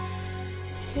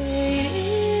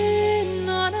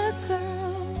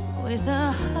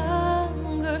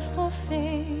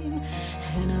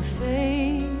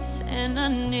and a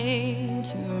name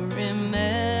to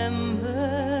remember.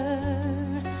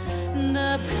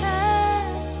 The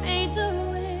past fades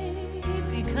away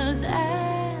because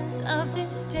as of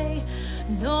this day,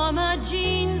 Norma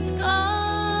Jean's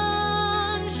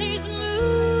gone. She's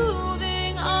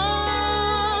moving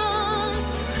on.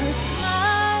 Her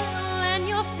smile and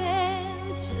your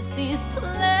fantasies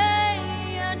play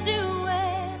a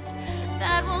duet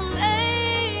that will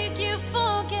make you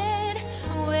forget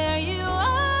where you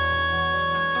are.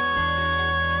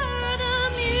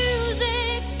 The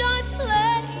music starts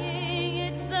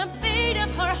playing. It's the beat of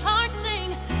her heart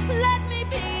sing, let me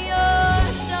be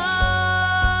your star.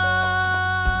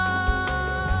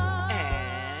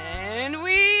 And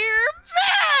we're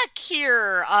back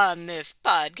here on this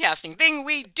podcasting thing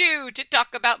we do to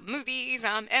talk about movies.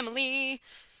 I'm Emily.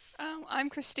 Oh, I'm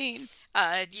Christine.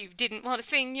 You didn't want to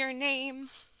sing your name.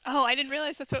 Oh, I didn't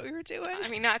realize that's what we were doing. I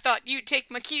mean, I thought you'd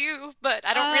take my cue, but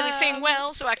I don't really sing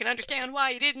well, so I can understand why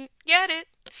you didn't get it.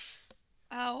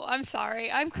 Oh, I'm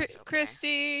sorry. I'm That's okay.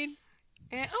 Christine.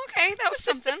 Yeah, okay, that was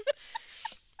something.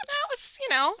 That was,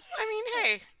 I mean,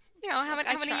 hey, how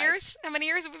many tried. years? How many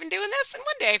years have we been doing this? And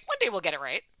one day we'll get it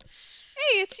right.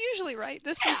 Hey, it's usually right.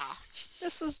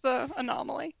 This was the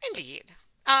anomaly. Indeed.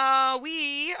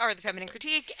 We are the Feminine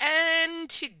Critique, and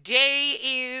today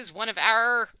is one of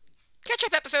our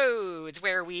Catchup episodes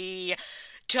where we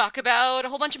talk about a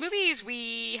whole bunch of movies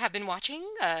we have been watching,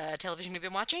 television we've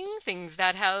been watching, things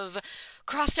that have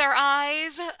crossed our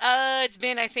eyes. It's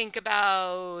been, I think,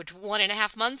 about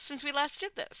 1.5 months since we last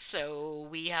did this, so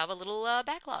we have a little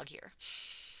backlog here.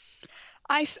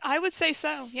 I would say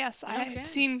so, yes. Okay. I've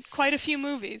seen quite a few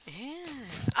movies.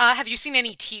 Yeah. Have you seen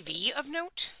any TV of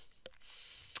note?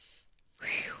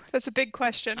 Whew, that's a big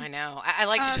question. I know. I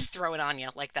like to just throw it on you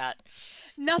like that.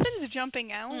 Nothing's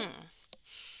jumping out.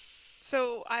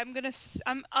 So I'm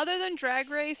other than Drag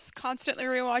Race, constantly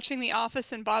rewatching The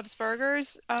Office and Bob's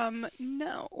Burgers.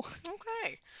 No.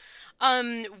 Okay.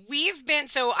 I'm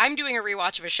doing a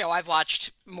rewatch of a show I've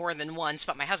watched more than once,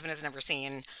 but my husband has never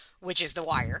seen, which is The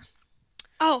Wire.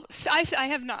 Oh, I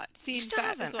have not seen You still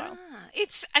that haven't? as well.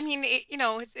 It's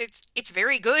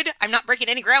very good. I'm not breaking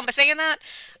any ground by saying that.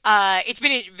 It's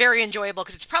been very enjoyable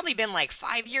because it's probably been like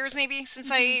 5 years maybe since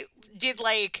I did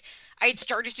I had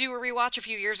started to do a rewatch a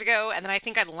few years ago, and then I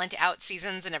think I lent out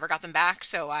seasons and never got them back,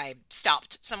 so I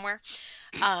stopped somewhere.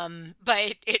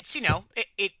 But it's,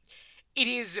 it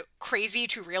is crazy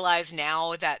to realize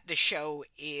now that the show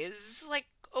is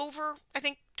over, I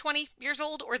think, 20 years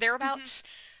old or thereabouts.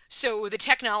 So the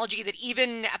technology that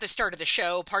even at the start of the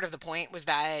show, part of the point was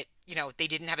that, they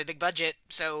didn't have a big budget,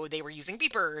 so they were using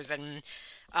beepers and,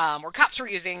 or cops were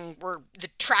the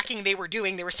tracking they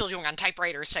were still doing on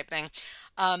typewriters type thing.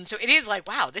 So it is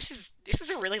wow, this is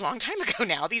a really long time ago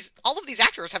now. All of these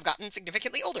actors have gotten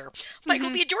significantly older.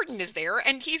 Michael B. Jordan is there,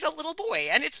 and he's a little boy,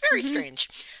 and it's very strange,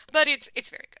 but it's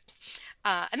very good.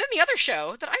 And then the other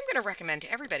show that I'm going to recommend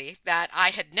to everybody that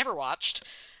I had never watched,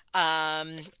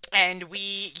 and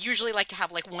we usually like to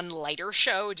have one lighter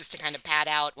show just to kind of pad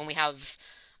out when we have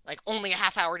only a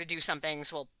half hour to do something,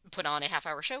 so we'll put on a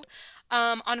half-hour show.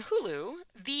 On Hulu,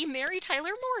 The Mary Tyler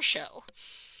Moore Show.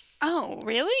 Oh,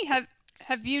 really?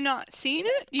 Have you not seen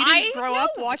it? You didn't grow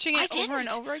up watching it over and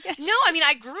over again? No, I mean,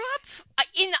 I grew up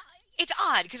it's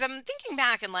odd, because I'm thinking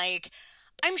back and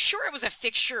I'm sure it was a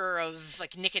fixture of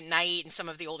Nick at Night and some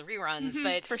of the old reruns,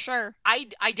 but for sure.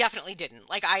 I definitely didn't.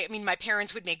 I mean, my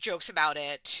parents would make jokes about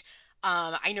it.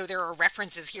 I know there are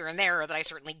references here and there that I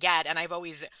certainly get, and I've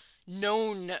always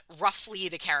known roughly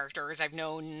the characters. I've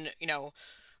known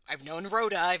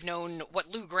Rhoda, I've known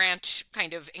what Lou Grant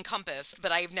kind of encompassed,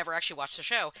 but I've never actually watched the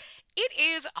show. It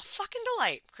is a fucking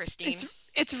delight, Christine.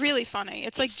 It's really funny.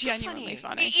 It's genuinely so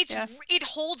funny. It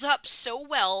holds up so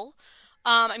well.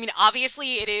 I mean,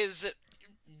 obviously it is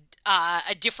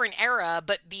a different era,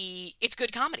 but it's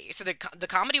good comedy. So the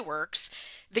comedy works.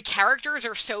 The characters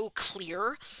are so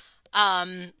clear.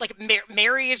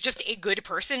 Mary is just a good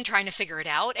person trying to figure it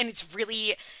out, and it's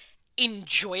really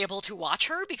enjoyable to watch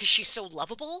her because she's so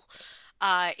lovable.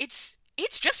 It's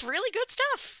just really good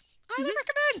stuff. I highly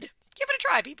recommend. Give it a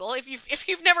try, people. If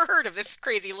you've never heard of this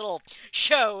crazy little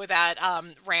show that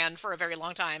ran for a very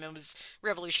long time and was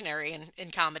revolutionary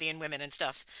in comedy and women and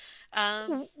stuff.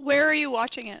 Where are you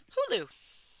watching it?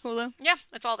 Hulu. Yeah,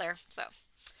 it's all there. So.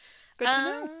 Good to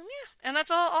know. Yeah, and that's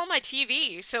all my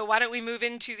TV. So why don't we move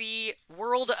into the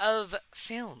world of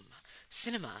film,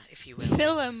 cinema, if you will.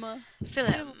 Film.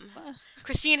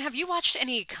 Christine, have you watched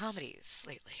any comedies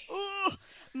lately? Ooh,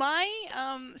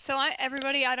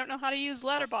 everybody, I don't know how to use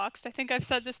Letterboxd. I think I've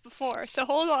said this before. So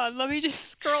hold on, let me just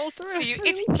scroll through. So you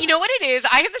know what it is?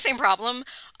 I have the same problem.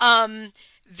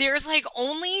 There's like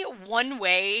only one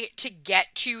way to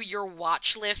get to your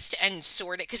watch list and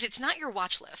sort it, because it's not your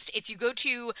watch list. It's you go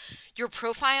to your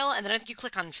profile and then I think you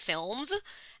click on films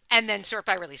and then sort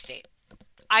by release date.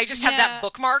 I just have that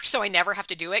bookmarked, so I never have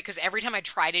to do it, because every time I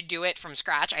try to do it from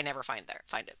scratch, I never find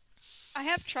it. I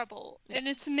have trouble, and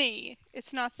it's me.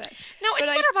 It's not this. No, it's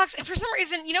Letterboxd. For some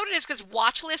reason, you know what it is? Because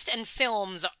watch list and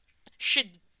films should,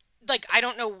 like, I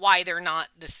don't know why they're not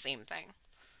the same thing.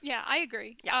 Yeah, I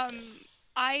agree. Yeah.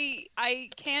 I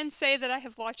can say that I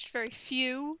have watched very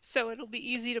few, so it'll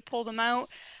be easy to pull them out.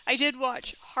 I did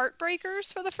watch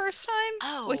Heartbreakers for the first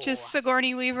time, which is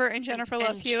Sigourney Weaver and Jennifer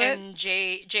Love Hewitt. And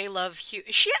J Love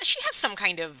Hewitt. She has some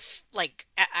kind of, like,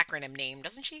 acronym name,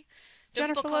 doesn't she? Do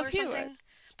Jennifer people call Love her something? Hewitt.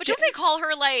 But don't they call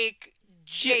her, like,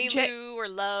 J-Lu or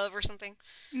Love or something?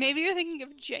 Maybe you're thinking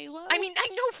of J-Lo? I mean, I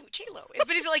know who J-Lo is,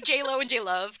 but is it like J-Lo and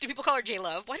J-Love? Do people call her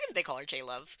J-Love? Why didn't they call her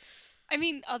J-Love? I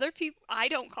mean, other people, I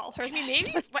don't call her that.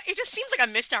 Maybe it just seems like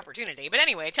a missed opportunity. But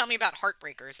anyway, tell me about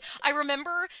Heartbreakers. I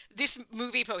remember this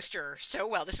movie poster so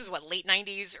well. This is what, late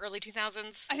 90s, early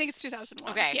 2000s? I think it's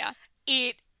 2001. Okay. Yeah.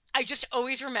 I just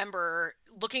always remember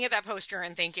looking at that poster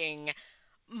and thinking,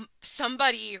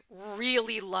 somebody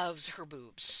really loves her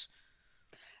boobs.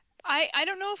 I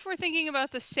don't know if we're thinking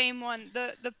about the same one.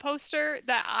 The poster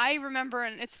that I remember,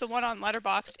 and it's the one on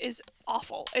Letterboxd, is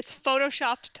awful. It's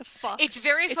photoshopped to fuck. It's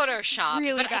very photoshopped,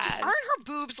 really but bad. aren't her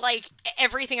boobs like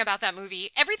everything about that movie?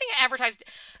 Everything advertised.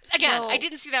 Again, I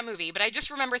didn't see that movie, but I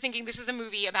just remember thinking this is a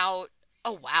movie about.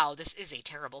 Oh wow, this is a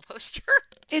terrible poster.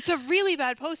 It's a really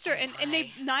bad poster, and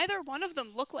neither one of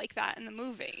them look like that in the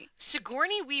movie.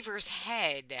 Sigourney Weaver's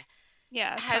head,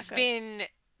 has been.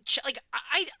 Like,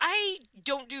 I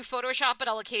don't do Photoshop, but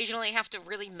I'll occasionally have to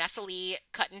really messily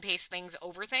cut and paste things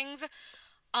over things.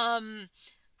 That's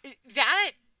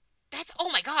oh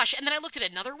my gosh. And then I looked at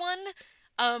another one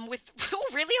with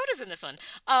Ray Liotta's in this one,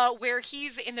 where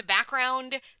he's in the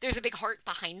background, there's a big heart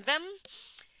behind them,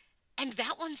 and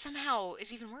that one somehow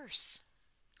is even worse.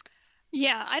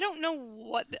 Yeah, I don't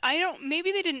know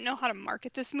maybe they didn't know how to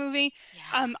market this movie.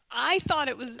 Yeah. I thought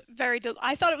it was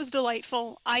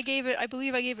delightful. I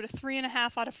believe I gave it a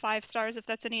 3.5 out of 5 stars, if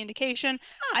that's any indication.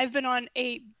 Huh. I've been on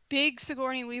a big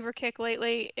Sigourney Weaver kick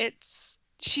lately.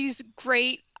 She's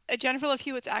great. Jennifer Love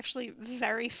Hewitt's actually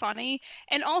very funny.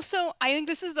 And also, I think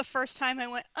this is the first time I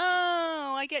went,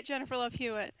 oh, I get Jennifer Love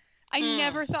Hewitt. I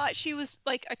never thought she was,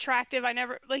 like, attractive. She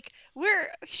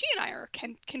and I are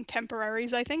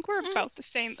contemporaries, I think. We're about the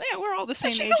same. Yeah, we're all the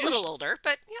same age. She's a little older,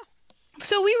 but yeah.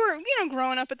 So we were,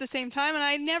 growing up at the same time, and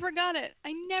I never got it.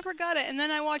 And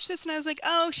then I watched this, and I was like,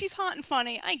 oh, she's hot and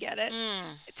funny. I get it.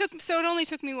 It only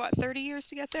took me, 30 years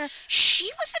to get there? She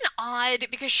was an odd,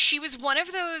 because she was one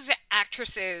of those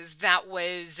actresses that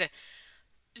was,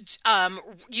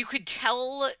 you could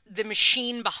tell the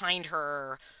machine behind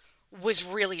her was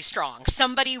really strong.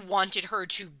 Somebody wanted her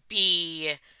to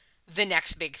be the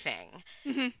next big thing.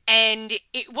 Mm-hmm. And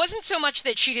it wasn't so much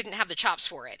that she didn't have the chops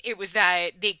for it. It was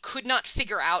that they could not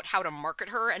figure out how to market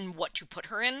her and what to put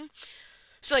her in.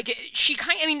 So, like,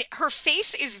 her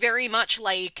face is very much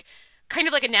like, kind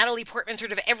of like a Natalie Portman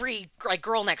sort of every, like,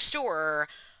 girl next door.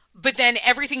 But then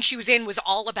everything she was in was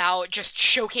all about just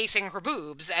showcasing her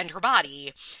boobs and her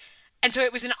body. And so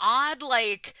it was an odd,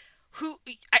 like,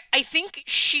 I think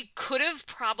she could have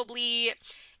probably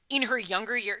in her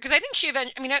younger year, because I think she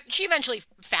eventually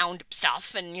found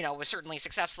stuff and, was certainly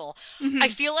successful. Mm-hmm. I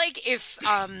feel like if,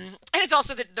 and it's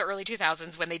also the early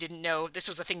 2000s when they didn't know this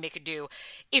was a thing they could do,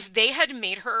 if they had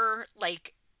made her,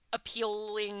 like,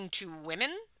 appealing to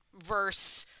women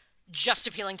versus just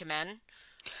appealing to men,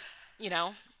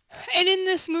 And in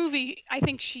this movie, I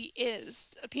think she is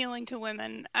appealing to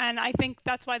women, and I think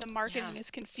that's why the marketing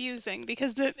is confusing,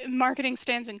 because the marketing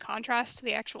stands in contrast to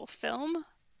the actual film.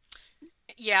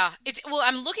 Yeah,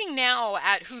 I'm looking now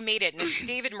at who made it, and it's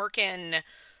David Merkin,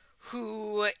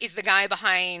 who is the guy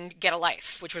behind Get a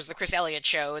Life, which was the Chris Elliott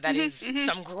show that is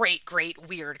some great, great,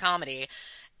 weird comedy.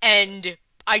 And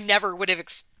I never would have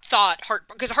thought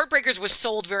because Heartbreakers was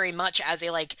sold very much as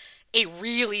a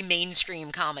really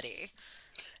mainstream comedy.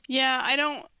 Yeah,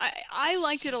 I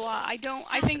liked it a lot. I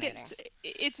think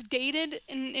it's dated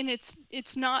and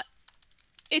it's not,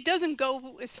 it doesn't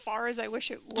go as far as I wish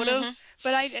it would have,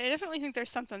 but I definitely think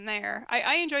there's something there.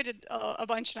 I enjoyed it a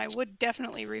bunch, and I would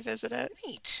definitely revisit it.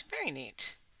 Neat. Very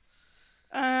neat.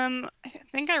 I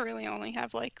think I really only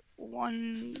have like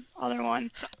one other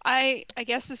one. I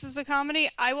guess this is a comedy.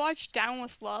 I watched Down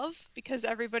with Love because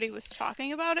everybody was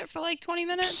talking about it for like 20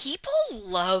 minutes.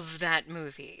 People love that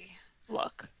movie.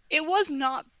 Look, it was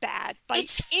not bad by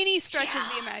It's any stretch of yeah.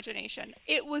 the imagination.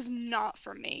 It was not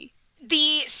for me.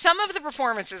 Some of the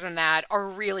performances in that are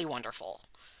really wonderful.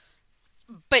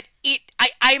 But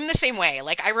I'm the same way.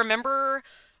 Like, I remember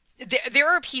there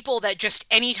are people that just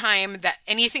anytime that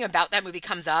anything about that movie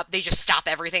comes up, they just stop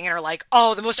everything and are like,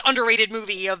 "Oh, the most underrated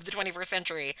movie of the 21st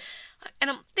century." And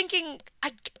I'm thinking,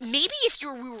 maybe if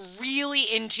you're really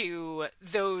into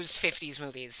those 50s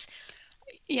movies.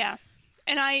 Yeah.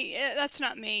 And that's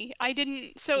not me. I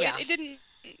didn't, so Yeah. it didn't,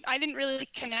 I didn't really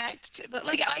connect, but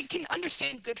like I can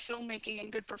understand good filmmaking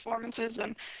and good performances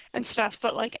and stuff,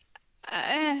 but like,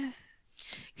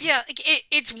 Yeah,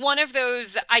 it's one of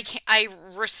those, I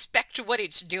respect what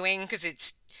it's doing because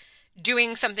it's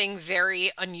doing something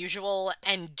very unusual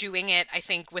and doing it, I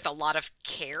think, with a lot of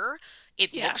care.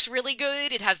 It Yeah. looks really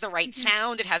good. It has the right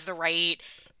sound. It has the right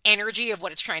energy of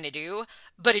what it's trying to do,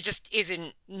 but it just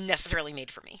isn't necessarily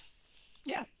made for me.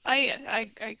 yeah,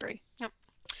 I agree.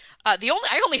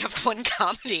 I only have one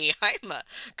comedy.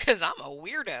 Because I'm a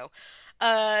weirdo.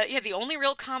 The only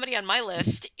real comedy on my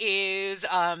list is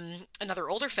another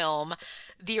older film,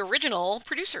 the original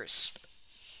Producers.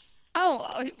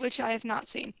 Oh, which I have not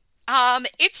seen.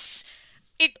 It's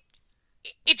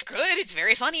it's good. It's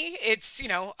very funny. It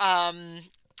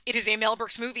is a Mel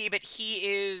Brooks movie, but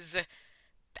he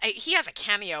has a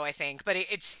cameo, I think. But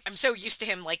I'm so used to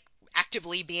him like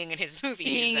actively being in his movies.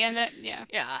 Being in it, yeah.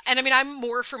 Yeah, and I mean, I'm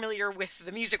more familiar with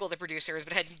the musical The Producers,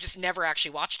 but had just never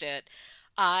actually watched it.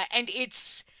 And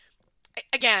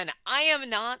again, I am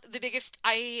not the biggest.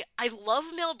 I love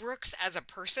Mel Brooks as a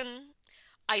person.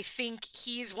 I think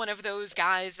he's one of those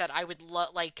guys that I would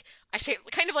love. Like I say,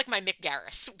 kind of like my Mick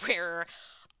Garris, where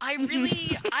I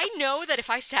know that if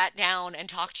I sat down and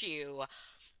talked to you,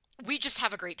 we just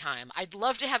have a great time. I'd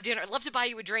love to have dinner. I'd love to buy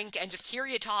you a drink and just hear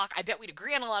you talk. I bet we'd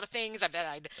agree on a lot of things. I bet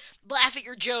I'd laugh at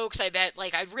your jokes. I bet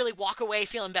like I'd really walk away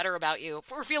feeling better about you.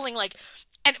 Or feeling like,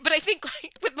 but I think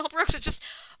like with Mel Brooks,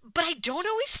 but I don't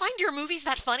always find your movies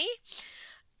that funny.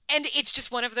 And it's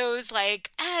just one of those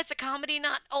like, it's a comedy,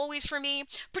 not always for me.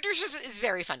 Producers is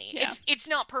very funny. Yeah. It's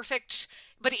not perfect,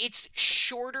 but it's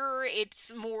shorter.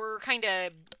 It's more kind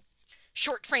of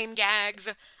short frame gags.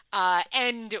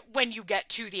 And when you get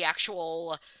to the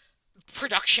actual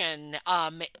production,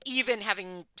 even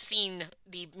having seen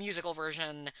the musical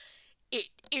version, it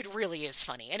really is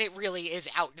funny. And it really is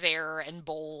out there and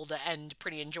bold and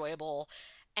pretty enjoyable.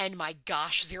 And my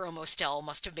gosh, Zero Mostel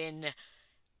must have been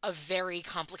a very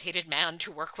complicated man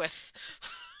to work with.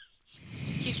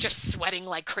 He's just sweating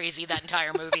like crazy that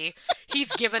entire movie.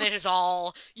 He's given it his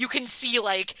all. You can see,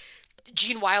 like,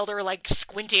 Gene Wilder, like,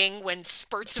 squinting when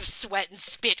spurts of sweat and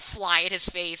spit fly at his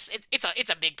face.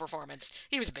 It's a big performance.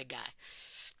 He was a big guy.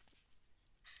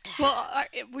 Well,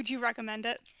 would you recommend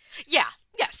it? Yeah.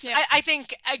 Yes. Yeah. I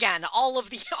think, again, all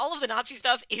of the Nazi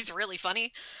stuff is really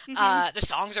funny. The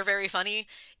songs are very funny.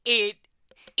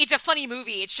 It's a funny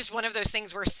movie. It's just one of those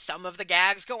things where some of the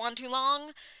gags go on too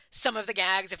long. Some of the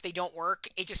gags, if they don't work,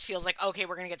 it just feels like, okay,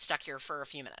 we're going to get stuck here for a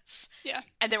few minutes. Yeah.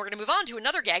 And then we're going to move on to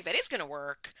another gag that is going to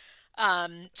work.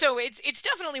 So it's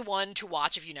definitely one to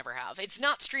watch if you never have. It's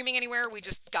not streaming anywhere. We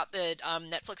just got the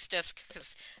Netflix disc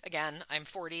because, again, I'm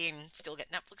 40 and still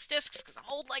get Netflix discs because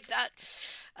I'm old like that.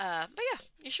 But yeah,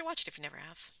 you should watch it if you never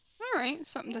have. All right,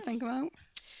 something to think about.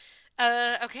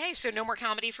 Okay, so no more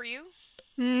comedy for you?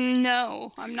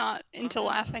 No, I'm not into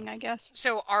laughing, I guess.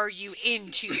 So are you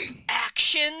into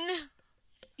action?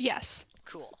 Yes,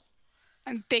 Cool.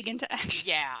 I'm big into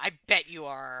action. Yeah, I bet you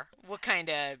are. What kind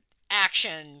of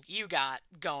action you got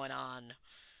going on?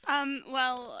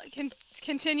 Well,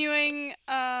 continuing,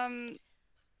 my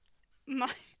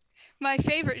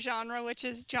favorite genre, which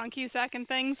is John Cusack and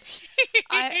things.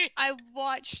 I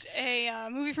watched a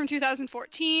movie from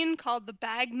 2014 called The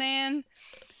Bag Man.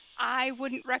 I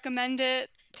wouldn't recommend it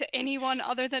to anyone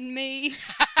other than me.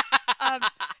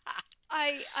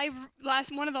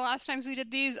 One of the last times we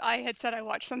did these, I had said I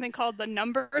watched something called The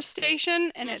Number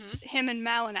Station, and it's him and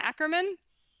Malin Ackerman.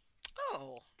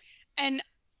 Oh. And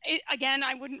again,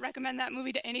 I wouldn't recommend that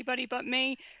movie to anybody but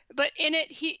me. But in it,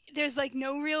 there's like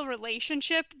no real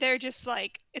relationship. They're just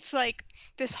like, it's like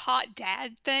this hot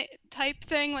dad type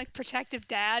thing, like protective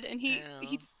dad, and he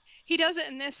does it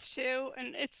in this too,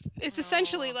 and it's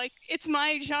essentially like it's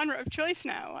my genre of choice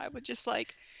now. I would just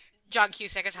like John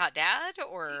Cusack as hot dad,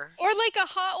 or like a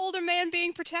hot older man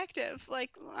being protective. Like,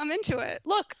 I'm into it.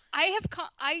 Look, I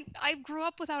grew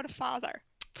up without a father.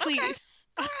 Please. Okay.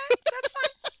 All right, that's fine.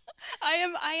 I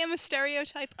I am a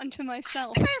stereotype unto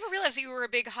myself. I think I ever realized that you were a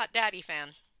big Hot Daddy fan.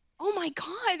 Oh my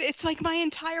god, it's like my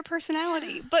entire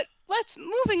personality. But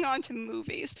moving on to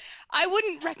movies. I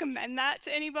wouldn't recommend that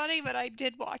to anybody, but I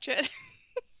did watch it.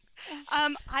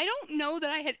 I don't know that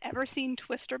I had ever seen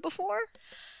Twister before.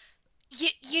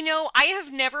 You know, I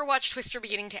have never watched Twister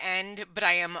beginning to end, but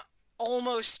I am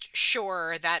almost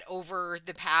sure that over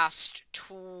the past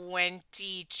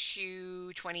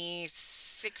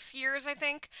 26 years, I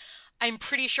think, I'm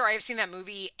pretty sure I've seen that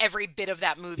movie, every bit of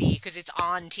that movie, because it's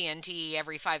on TNT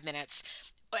every 5 minutes.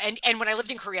 And when I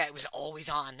lived in Korea, it was always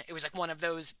on. It was like one of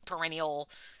those perennial,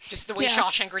 just the way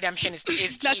Shawshank Redemption is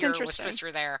here, was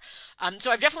Twister there.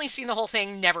 So I've definitely seen the whole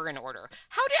thing, never in order.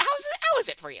 How is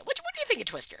it for you? What do you think of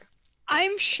Twister?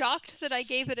 I'm shocked that I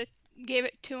gave it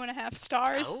 2.5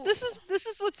 stars. Oh. This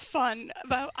is what's fun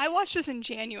about. I watched this in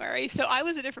January, so I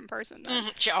was a different person then.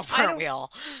 Aren't we all?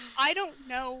 I don't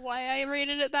know why I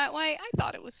rated it that way. I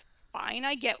thought it was fine.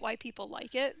 I get why people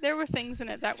like it. There were things in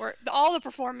it that were, all the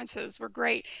performances were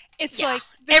great. It's like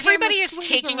everybody is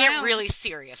taking it really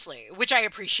seriously, which I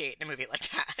appreciate in a movie like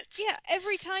that. Yeah,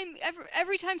 every time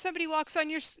somebody walks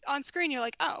on screen, you're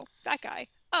like, oh, that guy.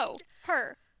 Oh,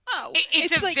 her. Oh,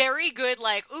 it's a very good,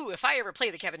 like, ooh, if I ever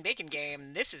play the Kevin Bacon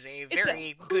game, this is a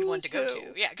very good one to go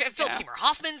to. Yeah, Philip Seymour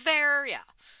Hoffman's there. Yeah.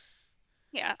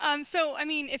 Yeah. So I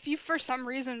mean, if you for some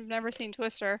reason have never seen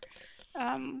Twister,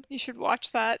 you should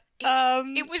watch that.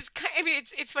 It was kind of, I mean,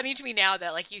 it's funny to me now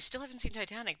that, like, you still haven't seen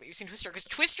Titanic, but you've seen Twister, because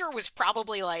Twister was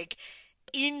probably, like,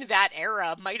 in that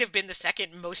era, might have been the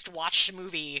second most watched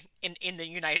movie in the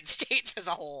United States as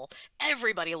a whole.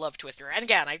 Everybody loved Twister. And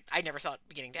again, I never saw it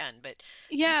beginning to end, but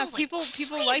yeah, people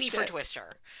liked for it.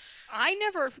 Twister. I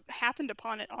never happened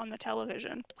upon it on the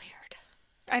television. Weird.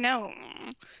 I know.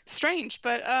 Strange,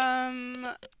 but all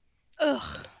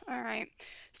right.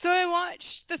 So I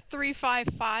watched the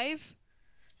 355.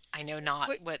 I know not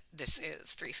what this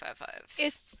is. 355.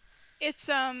 It's this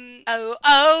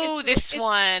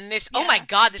one. This Oh my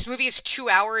god, this movie is 2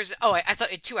 hours. Oh, I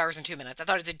thought it 2 hours and 2 minutes. I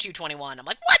thought it said 2:21. I'm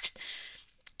like, what?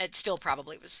 It still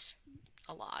probably was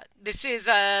a lot. This is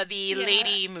the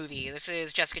lady movie. This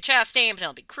is Jessica Chastain,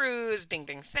 Penelope Cruz, Bing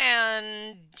Bing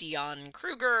Fan, Dion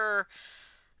Kruger.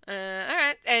 All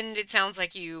right, and it sounds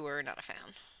like you were not a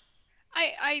fan.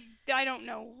 I don't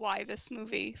know why this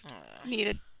movie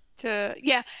needed to.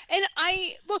 Yeah, and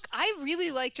I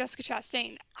really like Jessica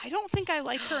Chastain. I don't think I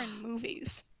like her in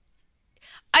movies.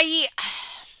 I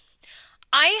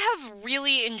have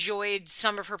really enjoyed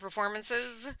some of her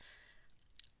performances.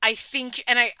 I think,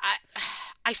 and I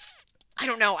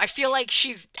don't know. I feel like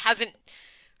hasn't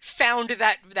found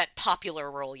that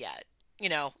popular role yet. You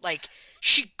know, like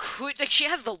she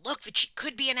has the look that she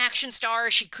could be an action star.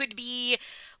 She could be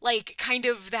like kind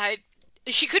of that.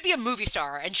 She could be a movie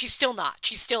star, and she's still not.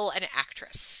 She's still an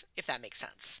actress, if that makes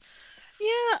sense.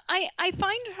 Yeah, I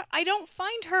don't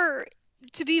find her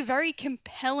to be very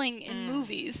compelling in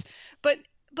movies, but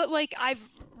like I've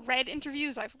read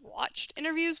interviews, I've watched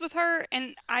interviews with her,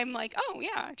 and I'm like, oh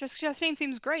yeah, Jessica Chastain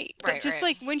seems great. But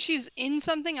like when she's in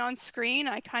something on screen,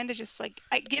 I kind of just like,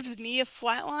 it gives me a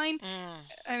flat line.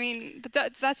 I mean, but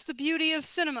that's the beauty of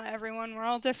cinema, everyone. We're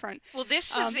all different. Well,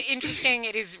 this is interesting.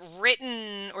 It is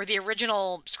written, or the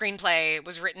original screenplay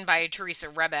was written by Teresa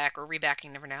Rebeck, or Rebeck,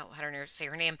 you never know how to say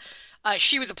her name.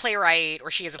 She was a playwright, or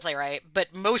she is a playwright,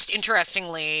 but most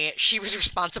interestingly, she was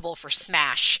responsible for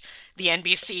Smash, the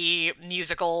NBC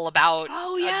musical about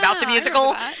the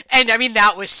musical. And I mean,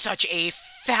 that was such a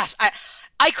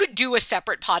I could do a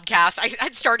separate podcast. I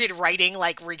had started writing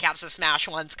like recaps of Smash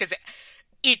once, because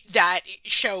that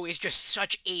show is just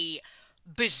such a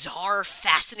bizarre,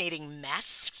 fascinating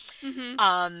mess.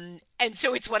 And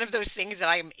so it's one of those things that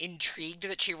I'm intrigued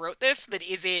that she wrote this, but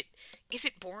is it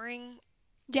boring?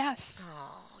 Yes.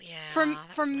 Oh, yeah.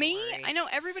 For me, I know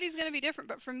everybody's going to be different,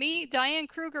 but for me, Diane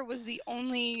Kruger was the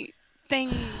only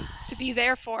thing to be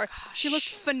there for. She looked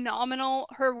phenomenal.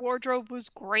 Her wardrobe was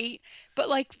great, but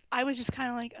like I was just kind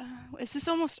of like, is this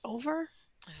almost over?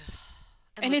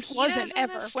 And it wasn't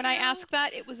ever. When I asked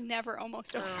that, it was never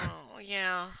almost over. Oh,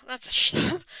 yeah. That's a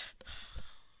shame.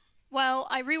 Well,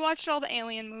 I rewatched all the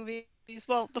Alien movies.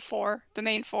 Well, the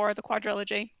main four, the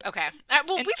quadrilogy. Okay.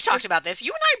 Well, we've talked about this.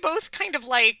 You and I both kind of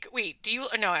like, wait, do you,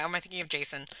 no, am I thinking of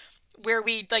Jason? Where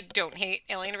we, like, don't hate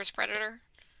Alien vs. Predator?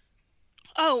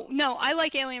 Oh, no, I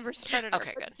like Alien vs. Predator.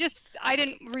 Okay, good. Just, I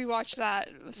didn't rewatch that,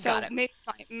 so Got it. maybe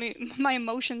my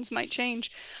emotions might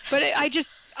change. But I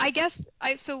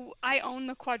own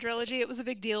the quadrilogy. It was a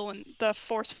big deal when the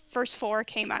first four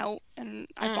came out, and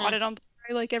I bought it on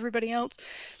Blu-ray like everybody else.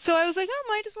 So I was like, oh,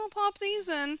 might as well pop these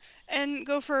in and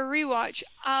go for a rewatch.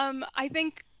 I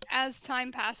think as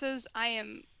time passes,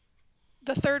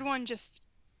 the third one it's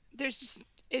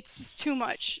just too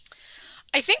much.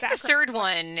 I think background. the third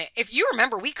one, if you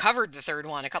remember, we covered the third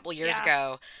one a couple years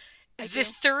ago. The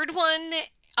third one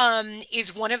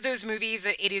is one of those movies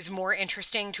that it is more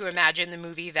interesting to imagine the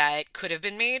movie that could have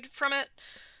been made from it.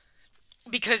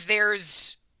 Because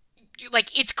there's,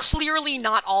 like, it's clearly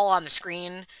not all on the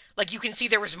screen. Like, you can see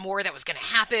there was more that was going to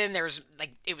happen. There's,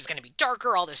 like, it was going to be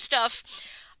darker, all this stuff.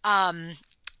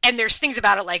 And there's things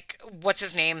about it, like, what's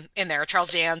his name in there?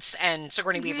 Charles Dance and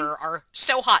Sigourney Weaver are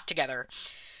so hot together.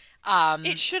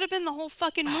 It should have been the whole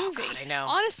fucking movie. Oh, God, I know.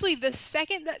 Honestly, the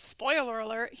second that, spoiler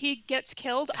alert, he gets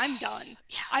killed, I'm done.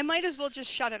 Yeah. I might as well just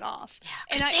shut it off. Yeah,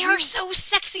 because they are so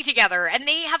sexy together, and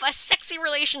they have a sexy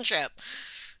relationship.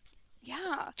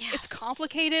 Yeah. It's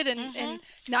complicated, and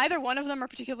neither one of them are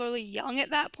particularly young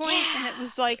at that point, and it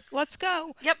was like, let's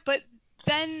go. Yep. But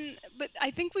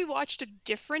I think we watched a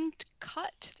different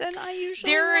cut than I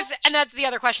usually watch. And that's the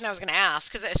other question I was going to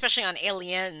ask, because especially on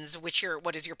Aliens,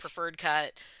 what is your preferred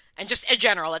cut? And just in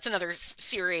general, that's another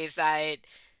series that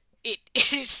it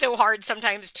is so hard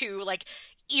sometimes to, like,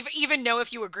 even know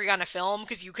if you agree on a film,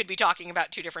 because you could be talking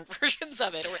about 2 different versions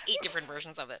of it, or 8 different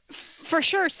versions of it. For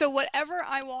sure. So whatever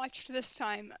I watched this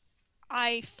time,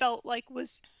 I felt like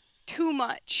was too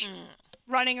much.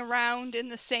 Running around in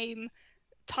the same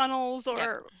tunnels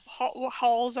or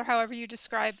halls, or however you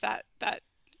describe that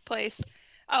place.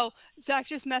 Oh, Zach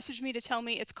just messaged me to tell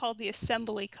me it's called the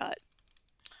assembly cut.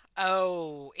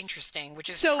 Oh, interesting. Which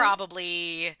is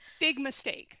probably big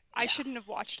mistake. Yeah. I shouldn't have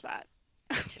watched that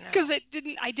because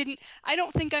I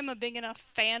don't think I'm a big enough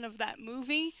fan of that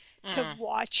movie to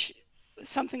watch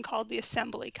something called the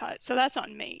assembly cut. So that's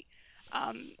on me.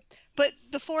 But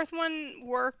the fourth one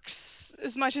works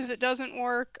as much as it doesn't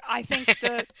work. I think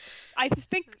the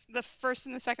first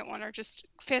and the second one are just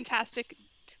fantastic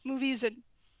movies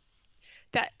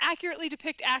that accurately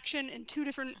depict action in 2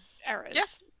 different eras. Yeah.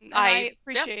 And I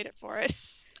appreciate it for it.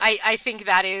 I think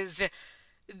that is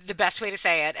the best way to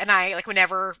say it. And I, like,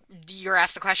 whenever you're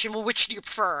asked the question, well, which do you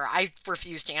prefer? I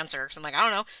refuse to answer, because I'm like, I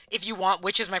don't know. If you want,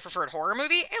 which is my preferred horror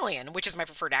movie? Alien. Which is my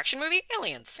preferred action movie?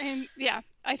 Aliens. And yeah,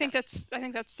 I think that's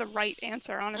the right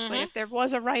answer, honestly, if there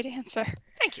was a right answer.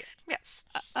 Thank you. Yes.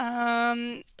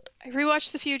 I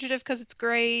rewatched The Fugitive because it's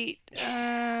great.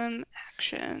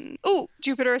 Action. Oh,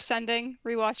 Jupiter Ascending.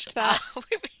 Rewatched that.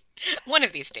 One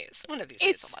of these days I'll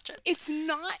watch it. It's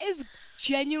not as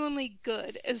genuinely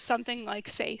good as something like,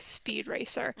 say, Speed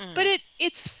Racer, but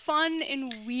it's fun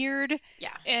and weird.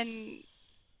 Yeah. And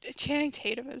Channing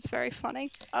Tatum is very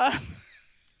funny.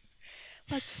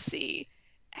 Let's see.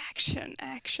 Action.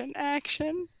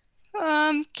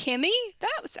 Kimi,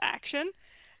 that was action.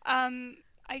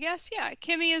 I guess, yeah.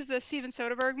 Kimi is the Steven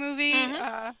Soderbergh movie.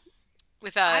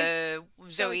 With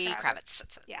Zoe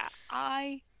Kravitz. Yeah,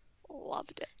 I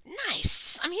loved it.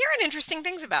 Nice. I'm hearing interesting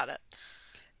things about it.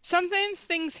 Sometimes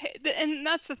things and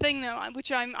that's the thing, though,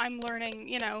 which I'm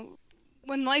learning,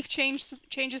 when life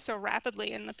changes so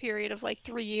rapidly in the period of, like,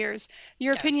 3 years,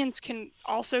 your opinions can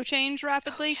also change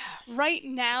rapidly. Oh, yeah. Right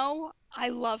now, I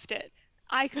loved it.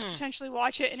 I could potentially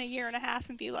watch it in a year and a half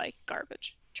and be like,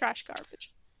 trash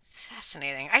garbage.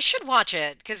 Fascinating. I should watch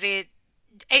it, because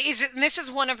this is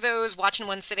one of those watch in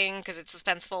one sitting because it's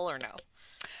suspenseful, or no?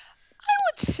 I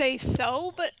would say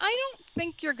so, but I don't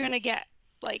think you're gonna get,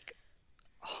 like,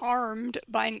 harmed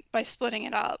by splitting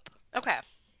it up. Okay.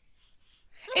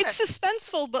 It's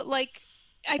suspenseful, but, like,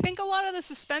 I think a lot of the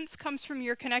suspense comes from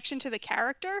your connection to the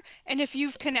character, and if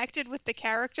you've connected with the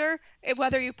character,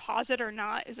 whether you pause it or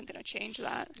not isn't gonna change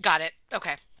that. Got it.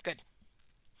 Okay, good.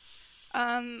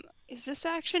 Is this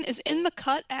action? Is In the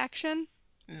Cut action?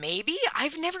 Maybe?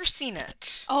 I've never seen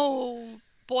it. Oh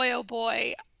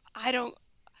boy. I don't...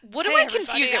 What do I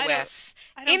confuse it with?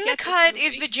 In the Cut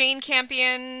is the Jane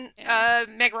Campion,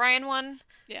 Meg Ryan one?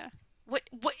 Yeah. What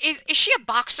is she a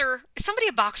boxer? Is somebody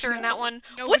a boxer in that one?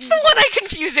 Nobody. What's the one I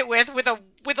confuse it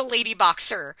with a lady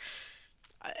boxer?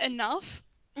 Enough?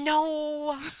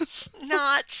 No,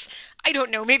 not. I don't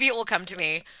know. Maybe it will come to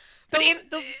me. But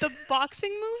the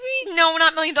boxing movie? No,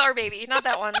 not $1 Million Baby. Not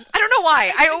that one. I don't know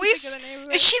why.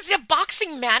 She's a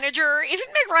boxing manager. Isn't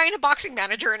Meg Ryan a boxing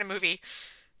manager in a movie?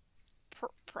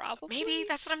 Probably. Maybe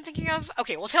that's what I'm thinking of.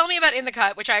 Okay, well, tell me about In the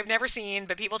Cut, which I've never seen,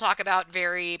 but people talk about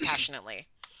very passionately.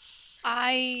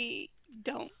 I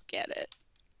don't get it.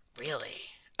 Really?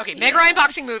 Okay, Meg Ryan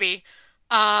boxing movie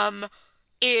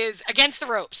is Against the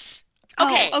Ropes.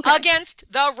 Okay, Against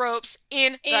the Ropes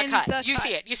in the Cut. You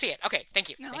see it. Okay, thank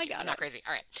you. No, thank you. got I'm it. not crazy.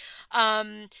 All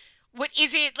right. What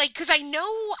is it like? Because I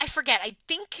forget. I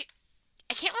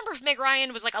can't remember if Meg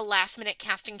Ryan was like a last minute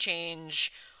casting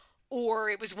change, or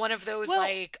it was one of those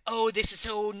like, oh, this is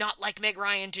so not like Meg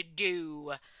Ryan to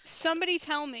do. Somebody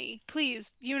tell me,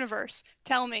 please, universe,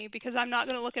 tell me, because I'm not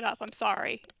going to look it up. I'm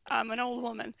sorry. I'm an old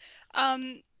woman.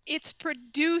 It's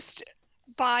produced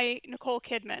by Nicole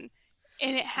Kidman,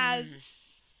 and it has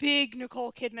big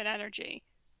Nicole Kidman energy.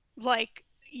 Like,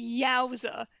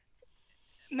 yowza.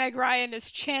 Meg Ryan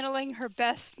is channeling her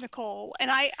best Nicole,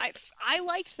 and I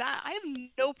liked that. I have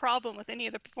no problem with any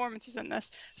of the performances in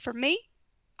this. For me,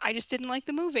 I just didn't like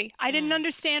the movie. I didn't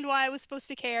understand why I was supposed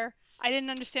to care. I didn't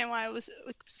understand why I was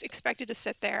expected to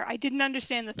sit there. I didn't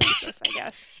understand the thesis, I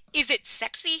guess. Is it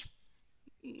sexy?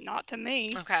 Not to me.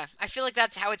 Okay. I feel like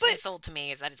that's how it's been sold to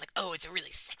me, is that it's like, oh, it's a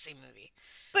really sexy movie.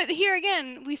 But here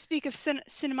again, we speak of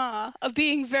cinema, of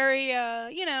being very,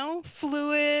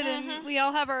 fluid, and we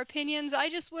all have our opinions. I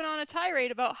just went on a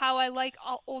tirade about how I like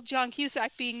old John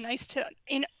Cusack being nice to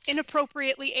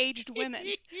inappropriately aged women.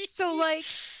 So, like,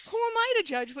 who am I to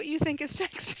judge what you think is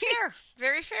sexy? Fair.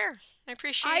 Very fair. I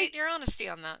appreciate your honesty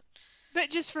on that. But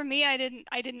just for me, I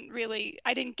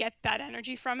didn't get that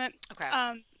energy from it.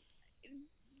 Okay.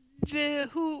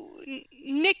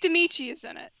 Nick Damici is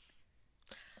in it.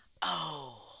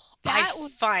 Oh,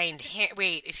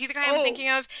 wait, is he the guy I'm thinking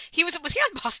of? Was he on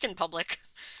Boston Public?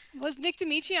 Was Nick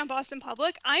Damici on Boston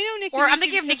Public? I know Nick Damici. Or I'm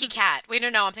thinking of Nicky Cat. Wait,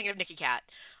 no, I'm thinking of Nicky Cat.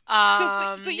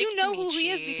 But you know who he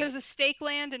is because of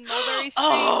Stakeland and Mulberry Street.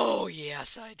 Oh,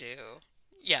 yes, I do.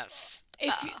 Yes.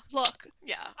 Look,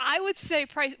 yeah, I would say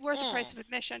worth the price of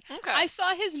admission. Okay. I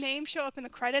saw his name show up in the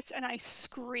credits and I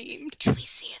screamed. Do we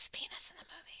see his penis in the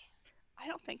movie? I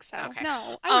don't think so. Okay.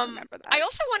 No, I don't remember that. I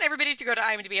also want everybody to go to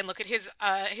IMDb and look at his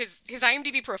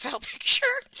IMDb profile picture.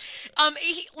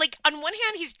 He, like, on one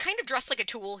hand, he's kind of dressed like a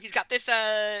tool. He's got this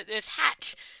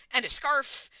hat and a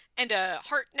scarf and a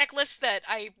heart necklace that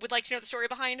I would like to know the story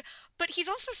behind. But he's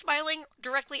also smiling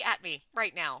directly at me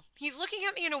right now. He's looking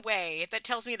at me in a way that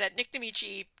tells me that Nick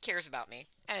Damici cares about me.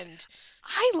 And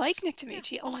I like Nick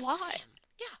Damici a lot.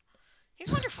 Yeah,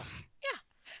 he's wonderful. Yeah.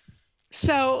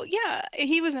 So, yeah,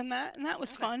 he was in that, and that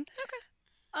was fun.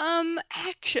 Okay.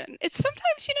 Action. It's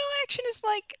sometimes, action is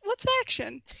like, what's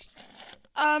action?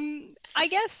 I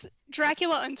guess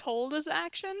Dracula Untold is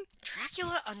action.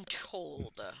 Dracula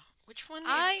Untold. Which one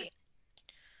is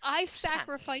I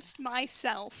sacrificed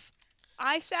myself.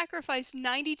 I sacrificed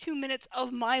 92 minutes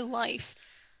of my life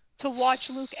to watch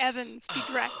Luke Evans be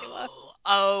Dracula.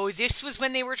 Oh, this was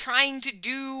when they were trying to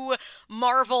do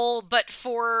Marvel, but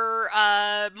for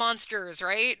monsters,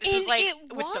 right? This was like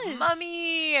with the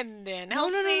Mummy and then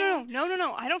Hellsing.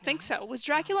 No. I don't think so. Was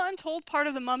Dracula Untold part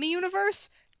of the Mummy universe?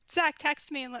 Zach,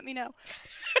 text me and let me know.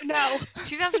 No.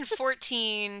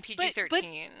 2014,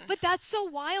 PG-13. But that's so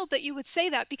wild that you would say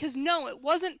that, because no, it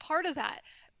wasn't part of that.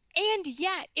 And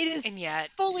yet, it is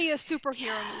fully a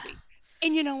superhero movie.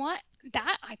 And you know what?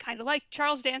 That I kind of like.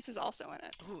 Charles Dance is also in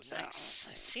it. Ooh, nice.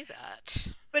 I see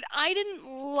that. But I didn't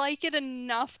like it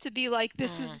enough to be like,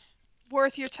 this is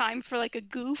worth your time for like a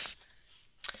goof.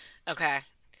 Okay.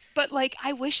 But like,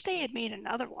 I wish they had made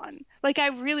another one. Like, I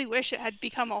really wish it had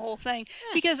become a whole thing.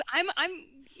 Because I'm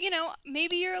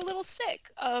maybe you're a little sick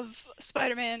of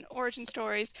Spider-Man origin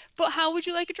stories, but how would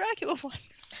you like a Dracula one?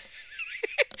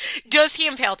 Does he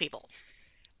impale people?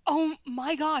 Oh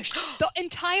my gosh. The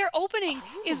entire opening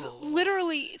is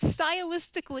literally,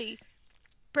 stylistically,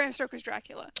 Bram Stoker's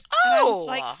Dracula. And I was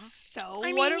like,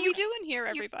 what are we doing here,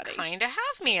 everybody? You kind of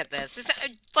have me at this.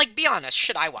 Like, be honest,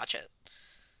 should I watch it?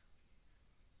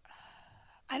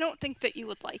 I don't think that you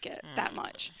would like it that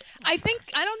much. I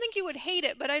don't think you would hate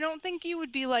it, but I don't think you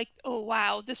would be like, oh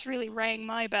wow, this really rang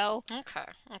my bell. Okay.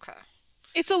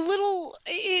 It's a little,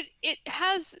 it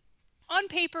has, on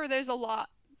paper, there's a lot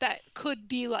that could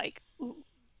be like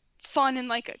fun in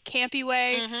like a campy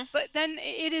way, but then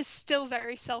it is still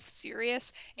very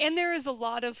self-serious, and there is a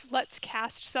lot of let's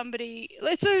cast somebody.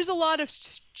 There's a lot of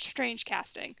strange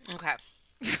casting. Okay.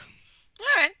 All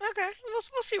right. Okay.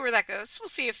 We'll see where that goes. We'll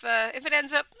see if it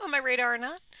ends up on my radar or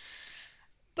not.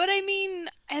 But I mean,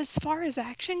 as far as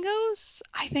action goes,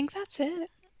 I think that's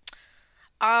it.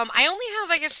 I only have,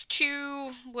 I guess,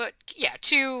 two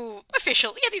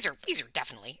official. Yeah, these are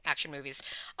definitely action movies.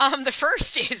 The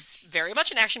first is very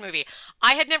much an action movie.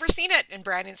 I had never seen it, and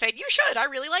Brandon said, "You should. I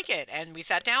really like it." And we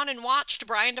sat down and watched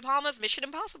Brian De Palma's Mission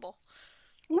Impossible.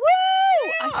 Woo!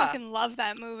 Yeah. I fucking love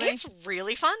that movie. It's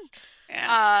really fun.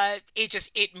 Yeah.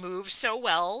 It moves so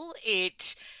well.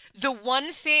 The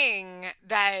one thing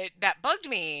that bugged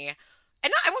me.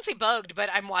 And I won't say bugged,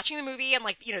 but I'm watching the movie and,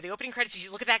 like, the opening credits,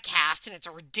 you look at that cast, and it's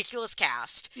a ridiculous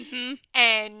cast. Mm-hmm.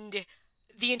 And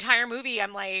the entire movie,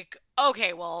 I'm like,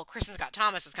 okay, well, Kristen Scott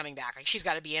Thomas is coming back. Like, she's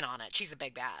got to be in on it. She's the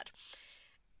big bad.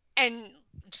 And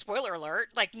spoiler alert,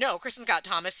 like, no, Kristen Scott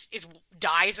Thomas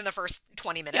dies in the first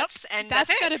 20 minutes, and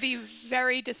that's got it. to be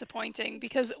very disappointing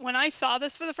because when I saw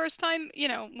this for the first time,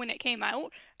 when it came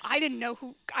out, I didn't know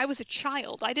who. I was a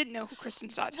child. I didn't know who Kristen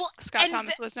Scott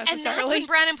Thomas was And that's necessarily. when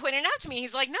Brandon pointed out to me.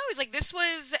 He's like, no, he's like, this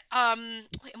was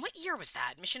wait, what year was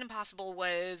that? Mission Impossible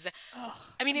was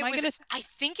I mean, I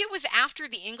think it was after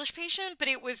The English Patient, but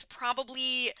it was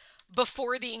probably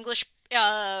before The English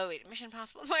Mission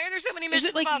Impossible. Why are there so many Mission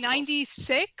Impossibles? Is it like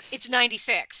 96? It's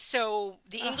 96. So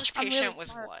The English Patient really was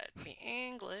smart. what? The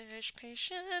English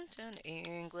Patient, an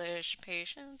English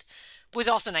Patient was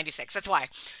also 96. That's why.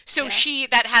 So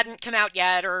that hadn't come out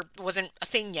yet or wasn't a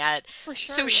thing yet. For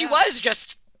sure, so she was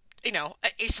just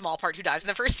a small part who dies in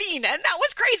the first scene, and that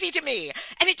was crazy to me,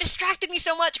 and it distracted me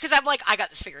so much because I'm like, I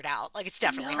got this figured out, like it's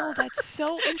definitely her. That's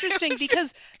so interesting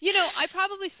because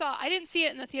I didn't see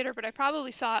it in the theater, but I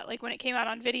probably saw it like when it came out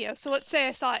on video. So let's say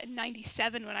I saw it in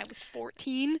 97 when I was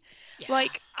 14.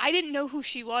 Like I didn't know who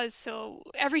she was, so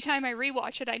every time I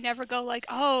rewatch it, I never go like,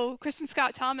 oh, Kristen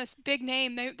Scott Thomas, big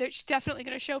name, she's definitely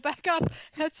going to show back up.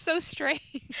 That's so strange.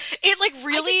 It like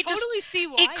really I can totally see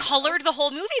why. It colored the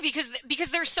whole movie because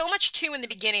there's so much too in the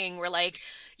beginning where like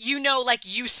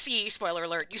you see, spoiler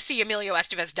alert, you see Emilio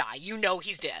Estevez die,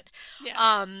 he's dead.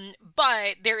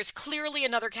 But there's clearly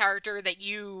another character that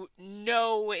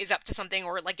is up to something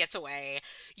or like gets away.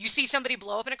 You see somebody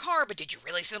blow up in a car, but did you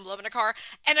really see them blow up in a car?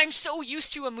 And I'm so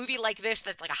used to a movie like this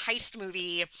that's like a heist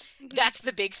movie. That's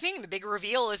the big thing. The big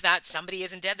reveal is that somebody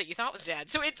isn't dead that you thought was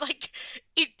dead. So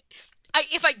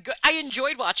I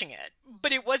enjoyed watching it,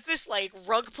 but it was this like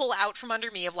rug pull out from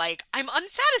under me of like, I'm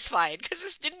unsatisfied because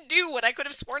this didn't do what I could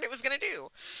have sworn it was going to do.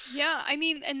 Yeah, I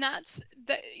mean, and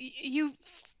you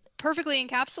perfectly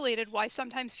encapsulated why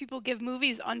sometimes people give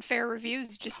movies unfair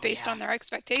reviews just based on their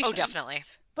expectations. Oh, definitely.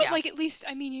 But like, at least,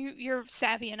 I mean, you're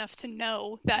savvy enough to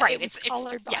know that it was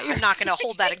colored by your I'm not going to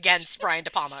hold that against Brian De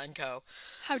Palma and co.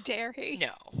 How dare he?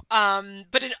 No.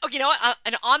 But and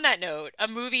on that note, a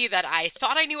movie that I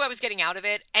thought I knew I was getting out of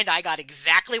it, and I got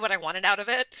exactly what I wanted out of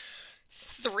it,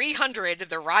 300,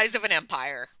 The Rise of an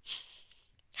Empire.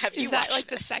 Have you watched like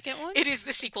this? The second one? It is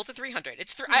the sequel to 300.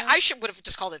 I would have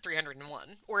just called it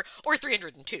 301 or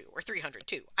 302 or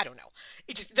 302. I don't know.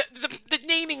 It just the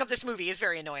naming of this movie is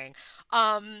very annoying.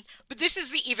 But this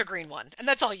is the Eva Green one, and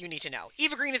that's all you need to know.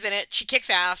 Eva Green is in it. She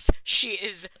kicks ass. She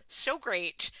is so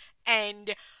great,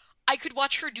 and I could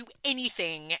watch her do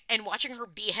anything, and watching her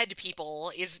behead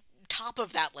people is top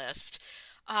of that list.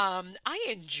 I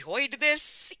enjoyed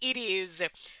this. It is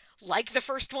like the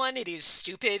first one. It is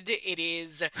stupid. It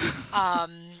is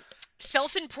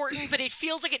self-important, but it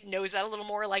feels like it knows that a little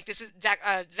more. Like this is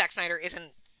Zack Snyder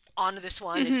isn't on this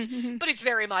one. But it's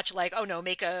very much like, oh no,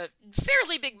 make a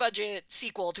fairly big budget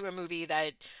sequel to a movie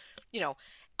that,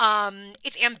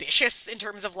 it's ambitious in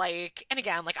terms of like, and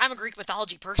again, like I'm a Greek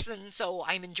mythology person, so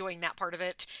I'm enjoying that part of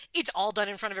it. It's all done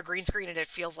in front of a green screen and it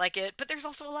feels like it, but there's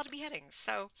also a lot of beheadings.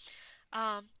 So,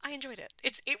 I enjoyed it.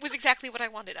 It was exactly what I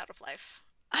wanted out of life.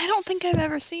 I don't think I've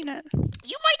ever seen it.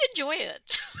 You might enjoy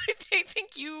it. I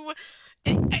think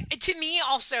to me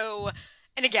also,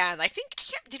 and again,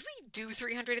 did we do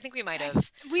 300? I think we might have.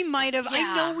 We might have. Yeah.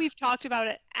 I know we've talked about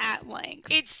it at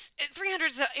length.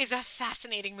 300 is a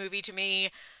fascinating movie to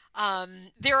me.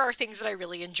 There are things that I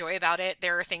really enjoy about it.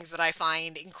 There are things that I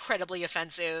find incredibly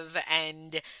offensive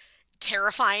and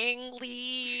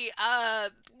terrifyingly,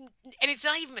 and it's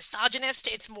not even misogynist.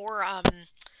 It's more,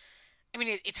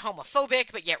 it's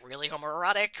homophobic, but yet really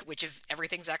homoerotic, which is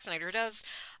everything Zack Snyder does.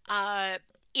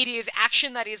 It is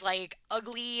action that is like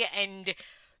ugly and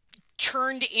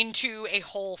turned into a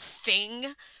whole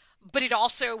thing, but it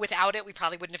also, without it, we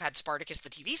probably wouldn't have had Spartacus the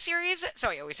TV series, so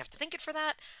I always have to thank it for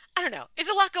that. I don't know. It's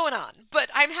a lot going on, but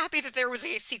I'm happy that there was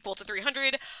a sequel to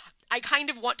 300. I kind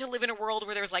of want to live in a world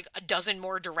where there's like a dozen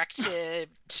more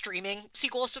direct-to-streaming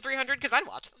sequels to 300, because I'd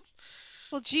watch them.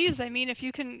 Well, geez, I mean, if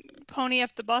you can pony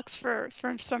up the bucks for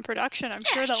some production, I'm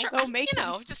sure they'll go make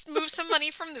them. Just move some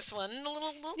money from this one, a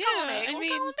little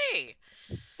column A.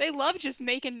 They love just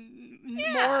making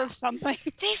more of something.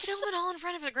 They film it all in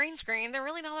front of a green screen. They're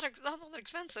really not that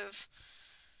expensive.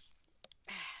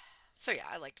 So yeah,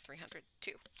 I liked 300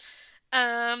 too.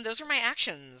 Those are my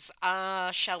actions.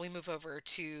 Shall we move over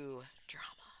to drama?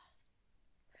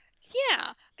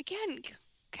 Yeah, again,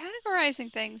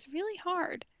 categorizing things really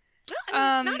hard.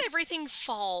 Well, not everything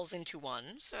falls into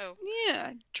one, so...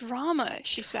 Yeah, drama,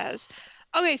 she says.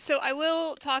 Okay, so I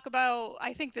will talk about...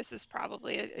 I think this is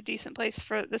probably a decent place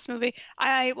for this movie.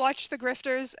 I watched The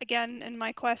Grifters, again, in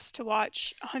my quest to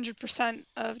watch 100%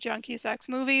 of John Cusack's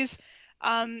movies.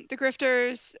 The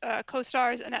Grifters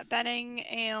co-stars Annette Bening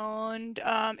and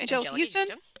Angelica Houston.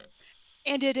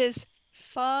 And it is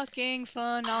fucking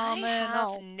phenomenal.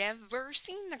 I have never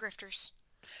seen The Grifters.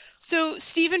 So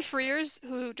Stephen Frears,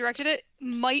 who directed it,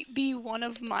 might be one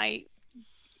of my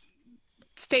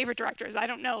favorite directors. I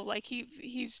don't know, like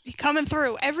he's coming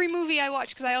through every movie I watch,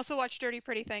 because I also watch Dirty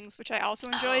Pretty Things, which I also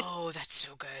enjoyed. Oh, that's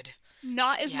so good.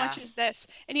 Not as much as this.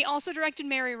 And he also directed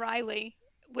Mary Riley,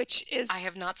 which is I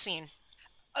have not seen.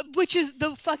 Which is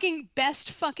the fucking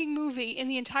best fucking movie in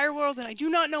the entire world, and I do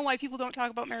not know why people don't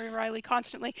talk about Mary Riley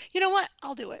constantly. You know what?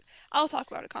 I'll do it. I'll talk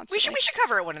about it constantly. We should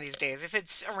cover it one of these days if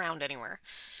it's around anywhere.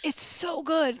 It's so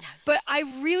good. But I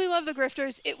really love The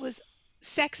Grifters. It was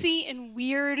sexy and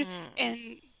weird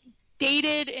and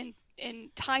dated and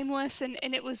timeless, and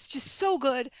it was just so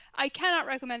good. I cannot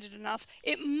recommend it enough.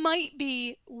 It might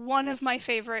be one of my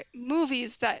favorite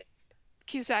movies that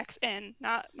Cusack's in,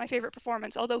 not my favorite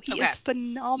performance, although he is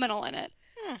phenomenal in it.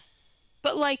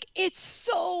 But like, it's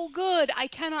so good. I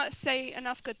cannot say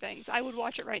enough good things. I would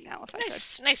watch it right now if I could.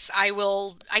 Nice. I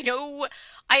know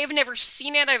I have never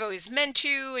seen it. I've always meant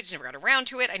to. I just never got around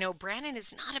to it. I know Brandon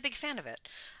is not a big fan of it.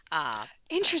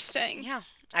 Interesting. Yeah.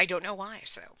 I don't know why,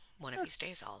 so one of these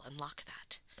days I'll unlock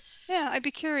that. Yeah, I'd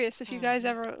be curious if you guys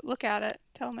ever look at it.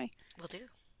 Tell me. Will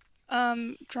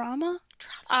do. Drama?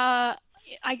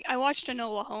 I watched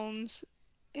Enola Holmes.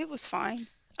 It was fine.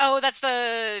 Oh, that's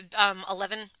the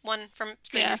 11 one from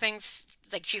Stranger Things.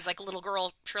 Like, she's like a little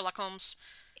girl, Sherlock Holmes.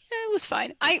 Yeah, it was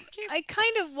fine. I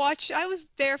kind of watched. I was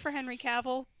there for Henry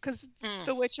Cavill because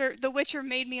The Witcher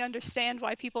made me understand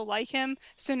why people like him.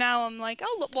 So now I'm like,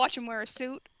 I'll watch him wear a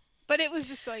suit. But it was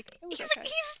just like, it was he's okay.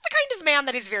 He's the kind of man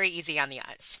that is very easy on the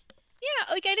eyes.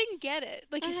 Yeah, like, I didn't get it.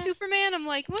 Like, Superman, I'm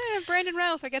like, well, Brandon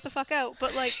Routh, I get the fuck out.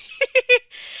 But, like...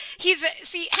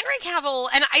 See, Henry Cavill,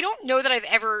 and I don't know that I've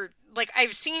ever, like,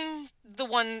 I've seen the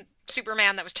one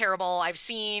Superman that was terrible. I've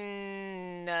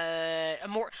seen,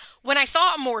 when I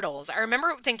saw Immortals, I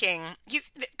remember thinking,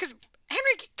 because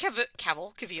Henry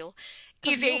Cavill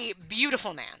is a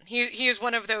beautiful man. He is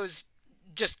one of those,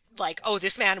 just like, oh,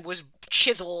 this man was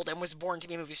chiseled and was born to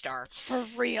be a movie star. For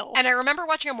real. And I remember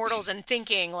watching Immortals and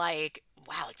thinking, like,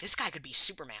 wow, like, this guy could be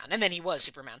Superman. And then he was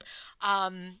Superman.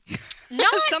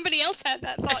 Somebody else had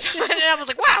that thought. And I was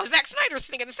like, wow, Zack Snyder's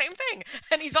thinking the same thing.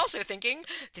 And he's also thinking,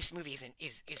 this movie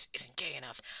isn't gay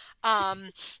enough. I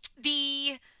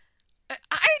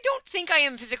don't think I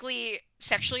am physically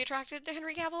sexually attracted to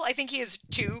Henry Cavill. I think he is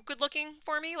too good looking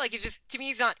for me. Like, it's just, to me,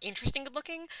 he's not interesting good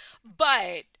looking.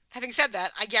 But having said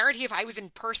that, I guarantee if I was in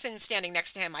person standing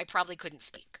next to him, I probably couldn't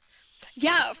speak.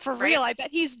 Yeah, for real. I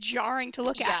bet he's jarring to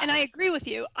look at. And I agree with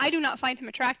you. I do not find him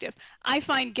attractive. I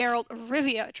find Geralt of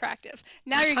Rivia attractive.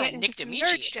 Now you're getting into some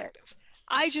nerd shit.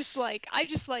 I just like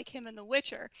him in The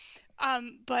Witcher.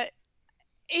 But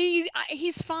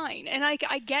he's fine. And I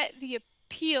get the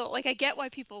appeal. Like, I get why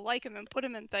people like him and put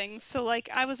him in things. So, like,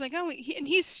 I was like, oh,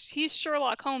 he's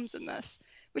Sherlock Holmes in this,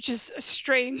 which is a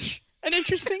strange and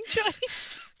interesting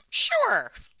choice.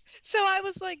 Sure. So I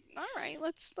was like, all right,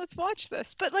 let's watch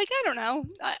this. But, like, I don't know.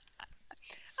 I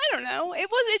don't know. It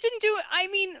didn't do it. I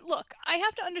mean, look, I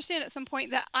have to understand at some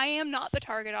point that I am not the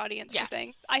target audience for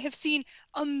things. I have seen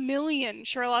a million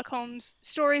Sherlock Holmes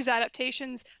stories,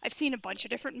 adaptations. I've seen a bunch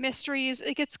of different mysteries.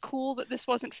 Like, it's cool that this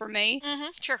wasn't for me. Mm-hmm,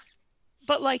 sure.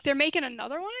 But, like, they're making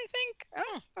another one, I think.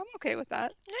 I'm okay with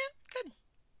that. Yeah, good.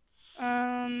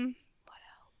 What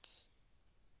else?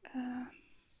 Dramas.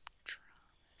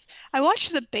 I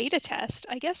watched the beta test.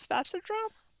 I guess that's a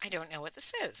drop. I don't know what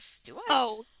this is. Do I?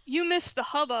 Oh, you missed the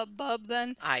hubbub, bub,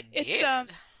 then. I did.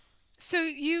 So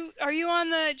are you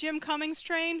on the Jim Cummings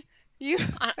train?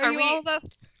 Are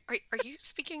you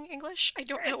speaking English? I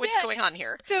don't know what's going on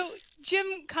here. So Jim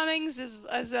Cummings is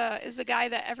a guy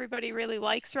that everybody really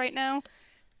likes right now.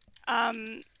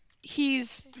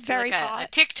 He's very hot. A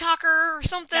TikToker or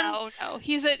something? No.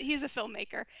 He's a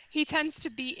filmmaker. He tends to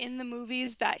be in the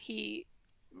movies that he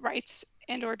writes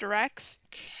and or directs.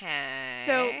 Okay.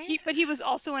 So he was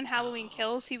also in Halloween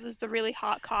Kills. He was the really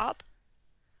hot cop.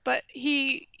 But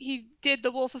he did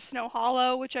The Wolf of Snow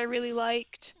Hollow, which I really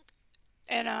liked.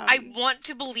 And I want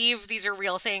to believe these are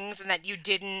real things and that you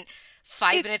didn't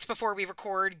 5 minutes before we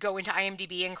record go into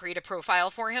IMDb and create a profile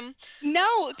for him.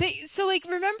 No,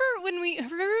 remember when we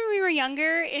were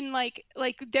younger and like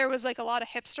there was like a lot of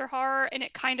hipster horror and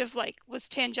it kind of like was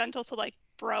tangential to like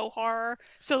bro horror.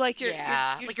 So like your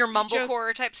like your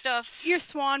mumblecore type stuff. Your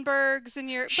Swanbergs and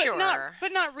your Sure.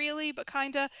 but not really, but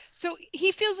kinda. So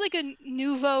he feels like a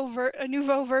nouveau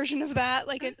version of that,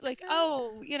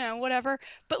 oh, whatever.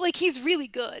 But like he's really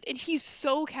good and he's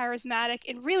so charismatic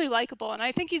and really likable, and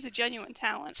I think he's a genuine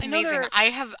talent. It's amazing.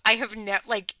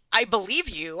 I believe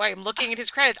you. I am looking at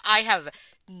his credits. I have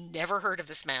never heard of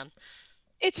this man.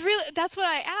 It's really, that's what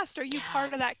I asked. Are you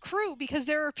part of that crew? Because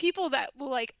there are people that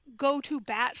will like go to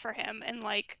bat for him and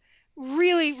like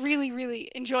really, really,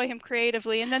 really enjoy him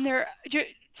creatively. And then they're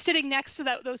sitting next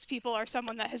to those people are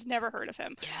someone that has never heard of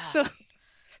him. Yeah.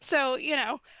 So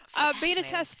beta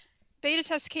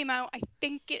test came out. I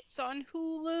think it's on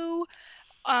Hulu.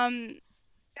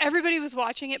 Everybody was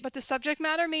watching it, but the subject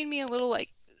matter made me a little like,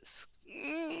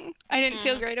 I didn't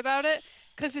feel great about it.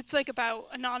 Because it's like about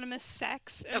anonymous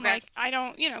sex, and like I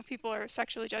don't, people are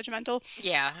sexually judgmental.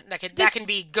 Yeah, that can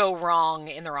go wrong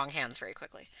in the wrong hands very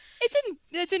quickly.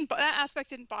 That aspect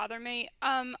didn't bother me.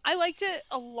 I liked it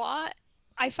a lot.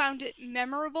 I found it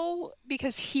memorable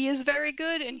because he is very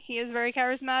good and he is very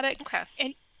charismatic. Okay.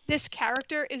 And this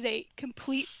character is a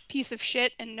complete piece of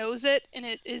shit and knows it, and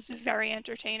it is very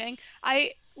entertaining.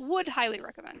 I would highly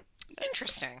recommend it.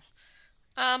 Interesting.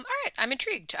 All right, I'm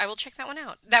intrigued. I will check that one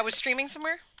out. That was streaming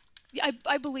somewhere?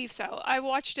 I believe so. I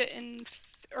watched it in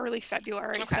early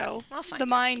February, so I'll find the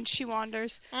mind, she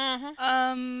wanders.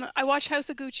 Mm-hmm. I watched House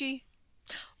of Gucci.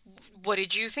 What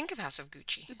did you think of House of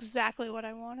Gucci? It's exactly what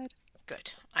I wanted.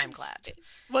 Good. I'm glad.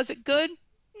 Was it good?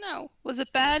 No. Was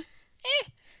it bad?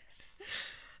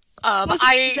 Was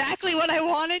it exactly what I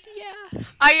wanted? Yeah.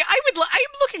 I'm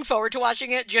looking forward to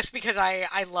watching it just because I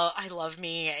love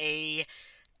me a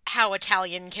how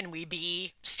Italian can we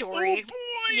be story. Oh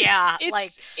boy. Yeah,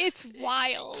 it's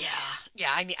wild. Yeah.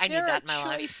 I need that in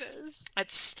my choices.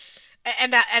 life.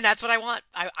 That's what I want.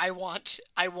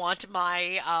 I want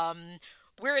my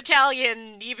we're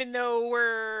Italian even though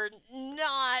we're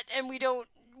not, and we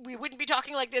wouldn't be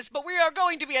talking like this, but we are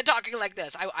going to be talking like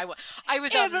this. I was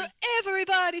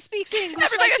everybody speaks English.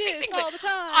 Everybody like speaks English all the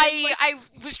time. I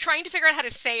was trying to figure out how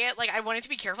to say it. Like I wanted to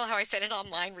be careful how I said it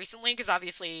online recently because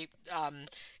obviously,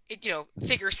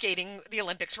 figure skating, the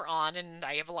Olympics were on, and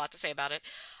I have a lot to say about it.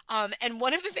 And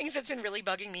one of the things that's been really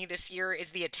bugging me this year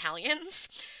is the Italians,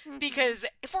 because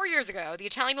 4 years ago, the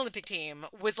Italian Olympic team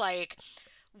was like,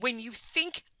 when you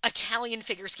think Italian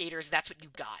figure skaters, that's what you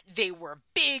got. They were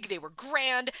big, they were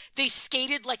grand, they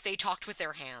skated like they talked with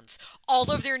their hands. All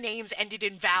of their names ended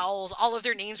in vowels, all of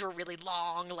their names were really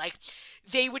long, like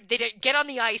they'd get on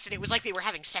the ice and it was like they were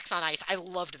having sex on ice. I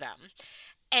loved them.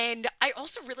 And I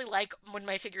also really like when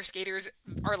my figure skaters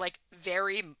are like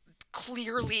very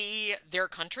clearly their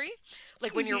country.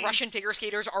 Like when your Russian figure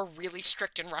skaters are really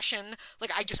strict in Russian.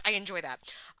 Like I enjoy that.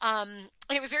 And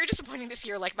it was very disappointing this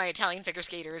year. Like my Italian figure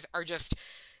skaters are just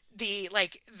the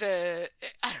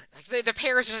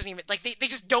pairs doesn't even like they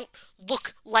just don't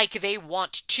look like they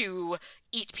want to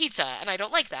eat pizza, and I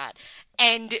don't like that.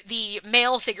 And the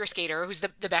male figure skater, who's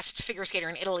the best figure skater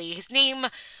in Italy, his name,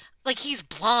 like he's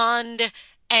blonde.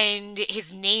 And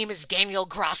his name is Daniel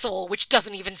Grossel, which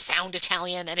doesn't even sound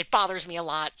Italian, and it bothers me a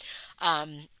lot.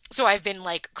 So I've been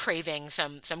like craving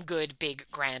some good, big,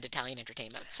 grand Italian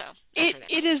entertainment. So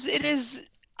it is.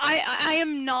 I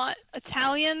am not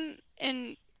Italian,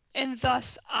 and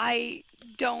thus I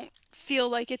don't feel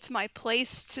like it's my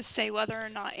place to say whether or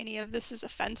not any of this is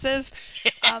offensive.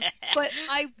 But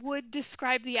I would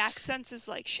describe the accents as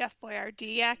like Chef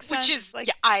Boyardee accents, which is like,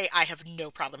 I have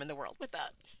no problem in the world with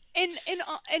that. And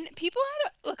people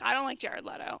look. I don't like Jared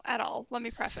Leto at all. Let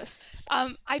me preface.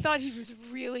 I thought he was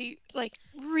really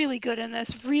good in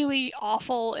this. Really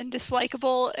awful and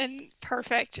dislikable and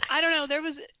perfect. Nice. I don't know. There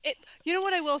was it. You know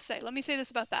what I will say? Let me say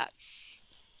this about that.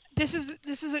 This is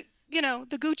a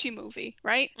the Gucci movie,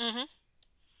 right? Mm-hmm.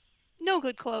 No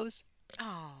good clothes.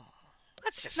 Oh,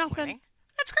 that's disappointing. Nothing.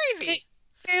 That's crazy.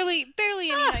 Barely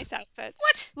any nice outfits.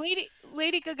 What?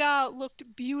 Lady Gaga looked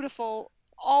beautiful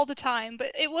all the time,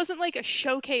 but it wasn't like a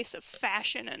showcase of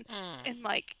fashion and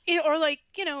like or like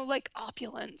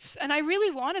opulence, and I really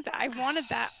wanted that. I wanted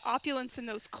that opulence in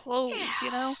those clothes,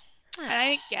 and I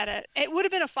didn't get it. It would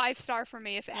have been a 5-star for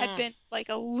me if it had been like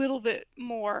a little bit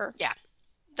more. Yeah,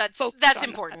 that's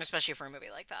important, especially for a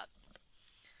movie like that.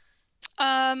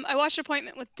 I watched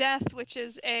Appointment with Death, which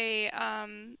is a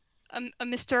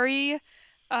mystery,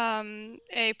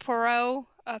 a Poirot,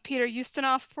 Peter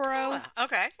Ustinov Poirot.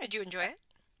 Okay, did you enjoy it?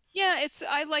 Yeah,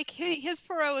 I like his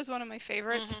Poirot is one of my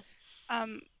favorites.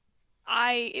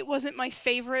 It wasn't my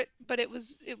favorite, but it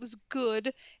was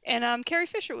good, and Carrie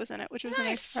Fisher was in it, which was a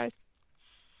nice surprise.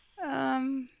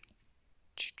 I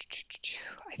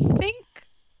think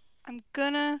I'm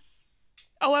gonna.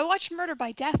 Oh, I watched Murder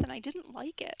by Death and I didn't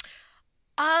like it.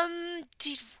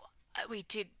 Did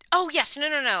oh yes,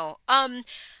 no. I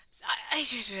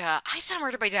saw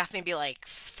Murder by Death maybe like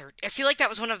I feel like that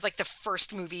was one of like the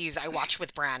first movies I watched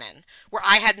with Brannon, where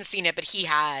I hadn't seen it, but he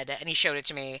had, and he showed it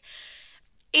to me.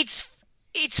 It's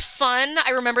fun.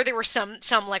 I remember there were some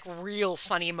like real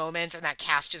funny moments, and that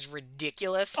cast is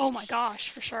ridiculous. Oh my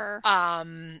gosh, for sure.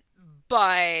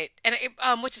 But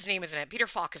what's his name is in it? Peter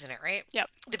Falk is in it, right? Yep.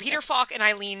 The Peter Falk and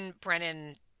Eileen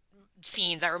Brennan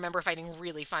scenes I remember finding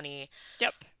really funny.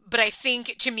 Yep. But I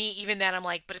think, to me, even then, I'm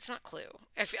like, but it's not Clue.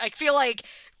 I feel like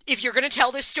if you're going to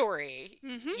tell this story,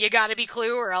 you got to be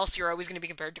Clue, or else you're always going to be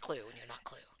compared to Clue, and you're not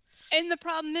Clue. And the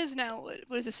problem is now,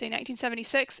 what does it say,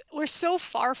 1976? We're so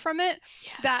far from it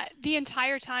that the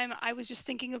entire time I was just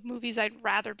thinking of movies I'd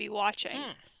rather be watching.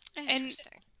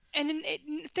 Interesting. And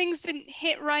things didn't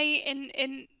hit right,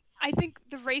 and I think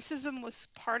the racism was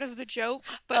part of the joke,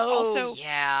 but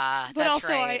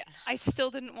right. I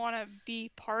still didn't want to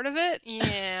be part of it.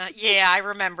 Yeah, I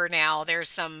remember now. There's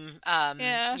some,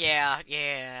 yeah.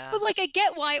 But like, I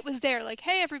get why it was there. Like,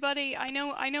 hey, everybody, I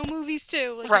know movies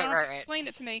too. Like, right, you don't have to explain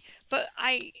it to me, but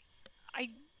I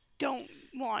don't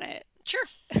want it. Sure,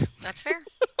 that's fair.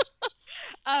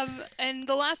 And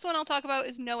the last one I'll talk about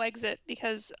is No Exit,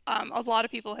 because a lot of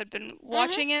people had been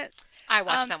watching it. I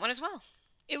watched that one as well.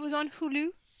 It was on Hulu,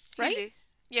 right? Hulu.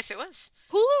 Yes, it was.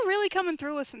 Hulu really coming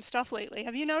through with some stuff lately.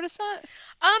 Have you noticed that?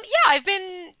 I'll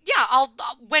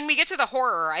when we get to the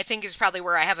horror, I think is probably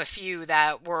where I have a few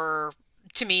that were,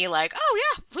 to me, like, oh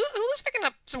yeah, Hulu's picking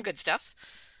up some good stuff.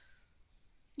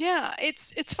 Yeah,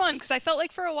 it's fun, because I felt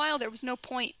like for a while there was no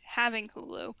point having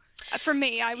Hulu. For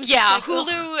me, I was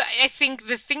Hulu. I think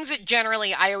the things that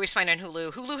generally I always find on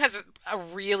Hulu has a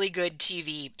really good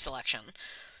TV selection.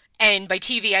 And by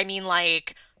TV, I mean,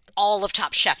 like, all of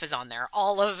Top Chef is on there.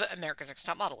 All of America's Next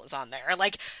Top Model is on there.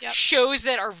 Like, shows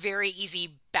that are very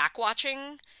easy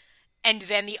back-watching. And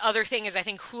then the other thing is, I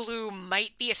think Hulu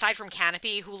might be, aside from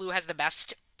Canopy, Hulu has the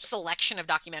best selection of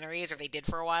documentaries, or they did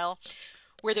for a while,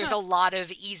 where there's a lot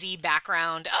of easy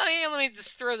background, oh, yeah, let me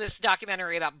just throw this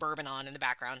documentary about bourbon on in the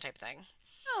background type thing.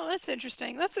 Oh, that's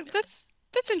interesting. That's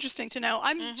interesting to know.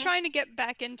 I'm trying to get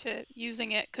back into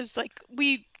using it, because, like,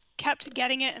 we kept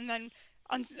getting it and then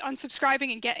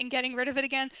unsubscribing and getting rid of it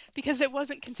again because it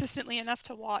wasn't consistently enough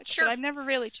to watch. Sure. But I've never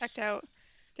really checked out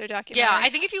their documentaries. Yeah, I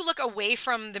think if you look away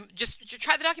from just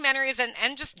try the documentaries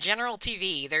and just general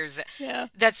TV,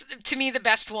 that's to me the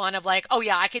best one of like, oh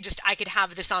yeah, I could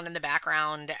have this on in the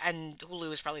background, and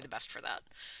Hulu is probably the best for that.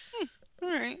 All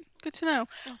right, good to know.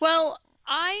 Well,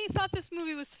 I thought this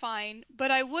movie was fine, but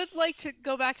I would like to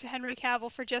go back to Henry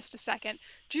Cavill for just a second.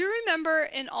 Do you remember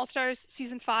in All Stars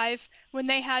Season 5 when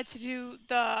they had to do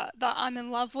the I'm in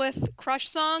Love with crush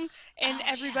song, and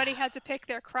everybody had to pick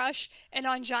their crush, and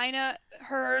on Gina,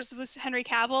 hers was Henry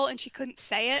Cavill, and she couldn't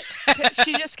say it.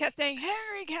 She just kept saying,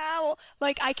 Henry Cavill.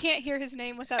 Like, I can't hear his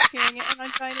name without hearing it in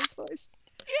Gina's voice.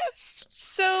 Yes.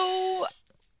 So...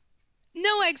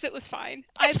 No Exit was fine.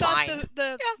 I thought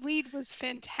the lead was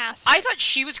fantastic. I thought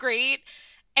she was great,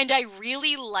 and I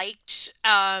really liked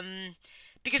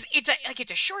because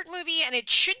it's a short movie and it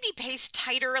should be paced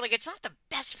tighter. Like, it's not the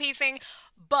best pacing,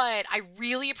 but I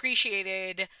really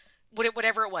appreciated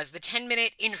whatever it was, the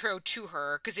 10-minute intro to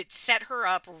her, because it set her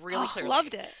up really clearly.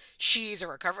 Loved it. She's a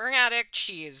recovering addict.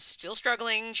 She is still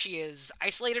struggling. She is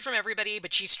isolated from everybody,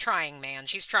 but she's trying, man.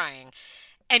 She's trying.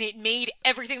 And it made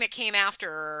everything that came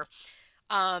after...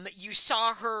 you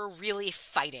saw her really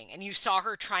fighting, and you saw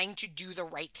her trying to do the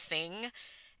right thing.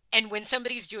 And when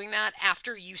somebody's doing that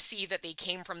after you see that they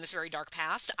came from this very dark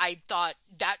past, I thought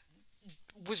that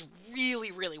was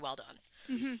really, really well done.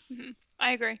 Mm-hmm.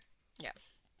 I agree. Yeah.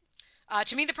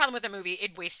 To me, the problem with the movie,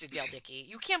 it wasted Dale Dickey.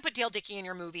 You can't put Dale Dickey in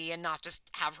your movie and not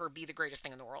just have her be the greatest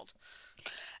thing in the world.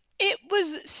 It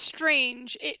was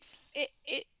strange.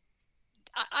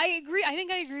 I agree. I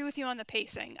think I agree with you on the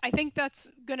pacing. I think that's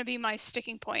going to be my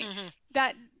sticking point. Mm-hmm.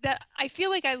 That I feel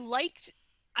like I liked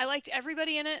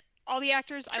everybody in it, all the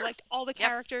actors. Sure. I liked all the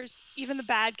characters, even the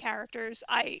bad characters.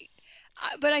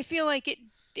 But I feel like it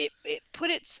put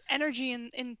its energy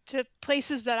into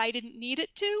places that I didn't need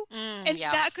it to, and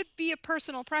that could be a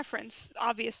personal preference,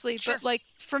 obviously. Sure. But like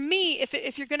for me,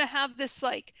 if you're gonna have this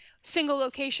like single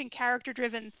location character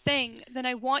driven thing, then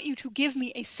I want you to give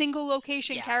me a single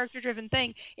location character driven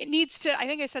thing. It needs to. I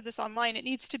think I said this online. It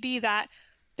needs to be that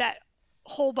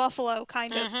whole Buffalo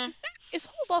kind of. Is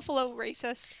whole Buffalo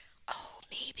racist? Oh,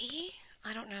 maybe.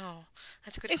 I don't know.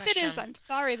 That's a good question. If it is, I'm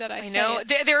sorry that I say know.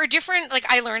 it. There are different, like,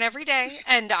 I learn every day,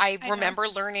 and I remember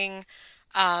learning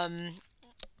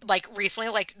like recently,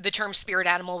 like the term spirit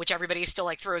animal, which everybody still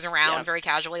like throws around very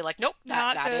casually, like, nope,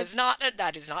 that is not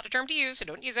a term to use, so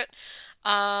don't use it.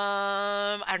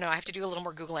 I don't know. I have to do a little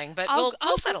more Googling, but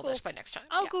we'll settle this by next time.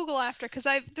 I'll Google after, because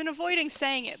I've been avoiding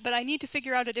saying it, but I need to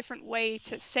figure out a different way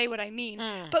to say what I mean.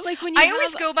 But like when you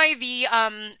always go by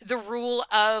the rule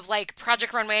of like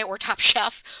Project Runway or Top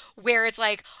Chef, where it's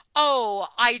like, oh,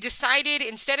 I decided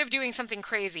instead of doing something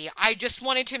crazy, I just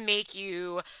wanted to make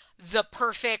you the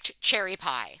perfect cherry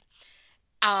pie.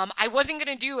 I wasn't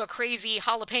going to do a crazy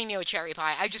jalapeno cherry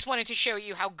pie. I just wanted to show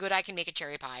you how good I can make a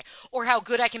cherry pie, or how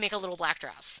good I can make a little black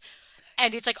dress.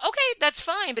 And it's like, okay, that's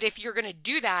fine, but if you're going to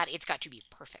do that, it's got to be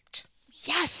perfect.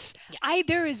 Yes. Yeah.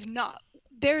 There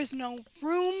is no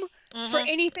room for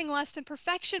anything less than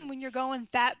perfection when you're going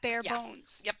that bare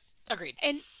bones. Yep. Agreed.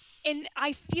 And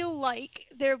I feel like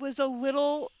there was a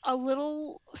little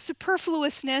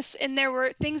superfluousness, and there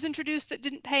were things introduced that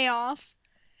didn't pay off.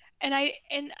 And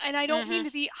I don't mean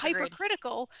to be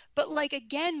hypercritical, but like,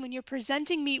 again, when you're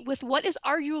presenting me with what is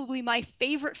arguably my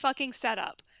favorite fucking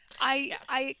setup,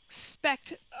 I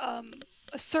expect a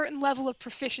certain level of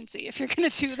proficiency if you're going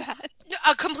to do that.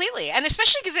 Completely. And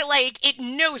especially because it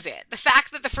knows it. The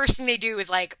fact that the first thing they do is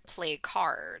like play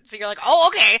cards. So you're like,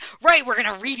 oh, okay, right, we're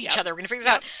going to read each other. We're going to figure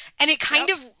this out. And it kind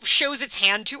of shows its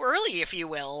hand too early, if you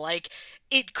will. Like,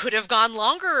 it could have gone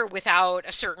longer without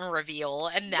a certain reveal,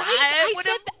 and that would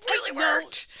have really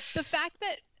worked. The fact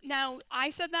that now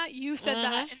I said that, you said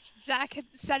that, and Zach had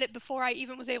said it before I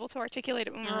even was able to articulate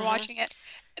it when we were watching it.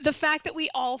 The fact that we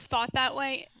all thought that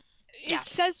way, it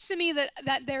says to me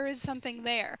that there is something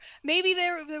there. Maybe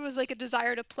there was like a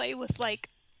desire to play with like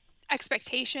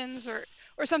expectations or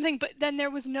something, but then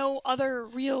there was no other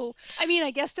real. I mean,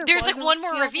 I guess there's like one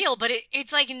more reveal, but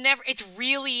it's like never. It's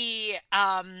really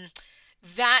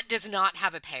that does not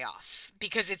have a payoff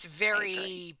because it's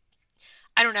very.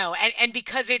 I don't know, and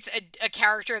because it's a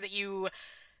character that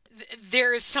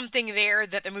there is something there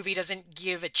that the movie doesn't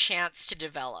give a chance to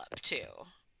develop too.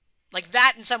 Like,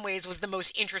 that in some ways was the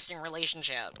most interesting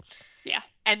relationship. Yeah.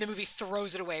 And the movie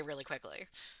throws it away really quickly.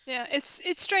 Yeah, it's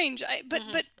strange.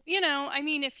 But you know, I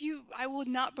mean, I would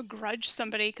not begrudge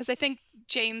somebody, because I think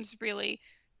James really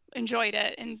enjoyed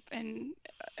it, and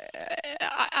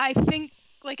I think,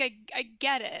 like, I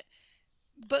get it,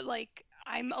 but like,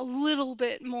 I'm a little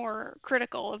bit more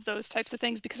critical of those types of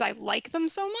things because I like them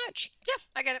so much. Yeah,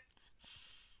 I get it.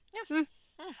 Yeah.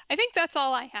 I think that's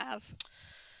all I have.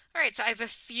 All right, so I have a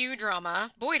few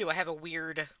drama. Boy, do I have a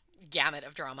weird gamut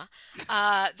of drama.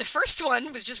 The first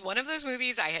one was just one of those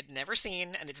movies I had never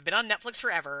seen, and it's been on Netflix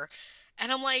forever.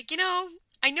 And I'm like,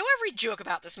 I know every joke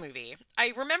about this movie.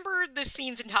 I remember the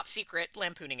scenes in Top Secret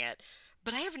lampooning it,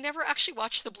 but I have never actually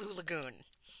watched The Blue Lagoon.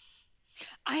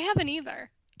 I haven't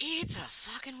either. It's a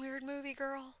fucking weird movie,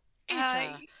 girl.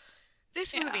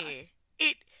 This movie.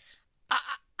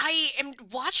 I am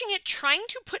watching it, trying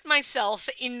to put myself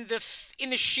in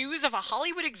the shoes of a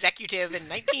Hollywood executive in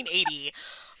 1980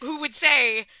 who would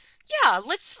say, "Yeah,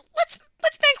 let's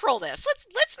bankroll this.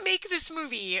 Let's make this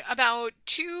movie about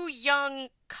two young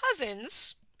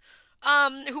cousins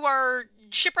who are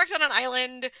shipwrecked on an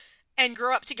island and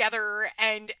grow up together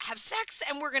and have sex,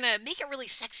 and we're gonna make it really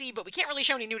sexy, but we can't really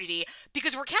show any nudity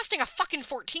because we're casting a fucking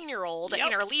 14-year-old in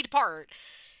our lead part."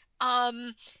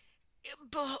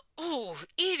 But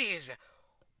it is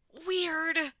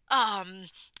weird.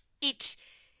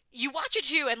 You watch it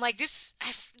too, and like this,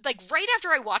 like right after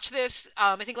I watched this,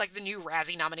 I think like the new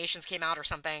Razzie nominations came out or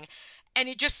something, and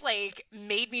it just like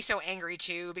made me so angry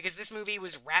too, because this movie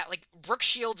was like Brooke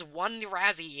Shields won the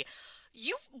Razzie.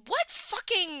 What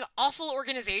fucking awful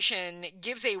organization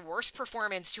gives a worse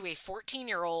performance to a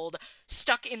 14-year-old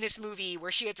stuck in this movie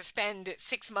where she had to spend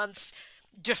 6 months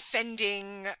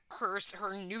defending her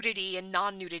nudity and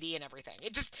non-nudity and everything?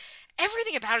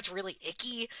 Everything about it's really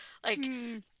icky. Like,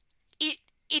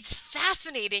 it's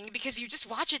fascinating because you just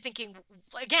watch it thinking,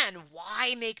 again,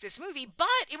 why make this movie? But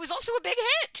it was also a big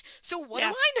hit. So what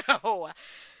do I know?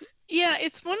 Yeah,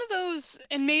 it's one of those,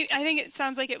 and maybe I think it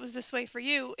sounds like it was this way for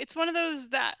you. It's one of those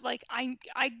that, like, I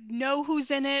know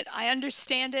who's in it, I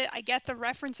understand it, I get the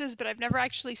references, but I've never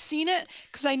actually seen it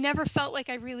because I never felt like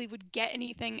I really would get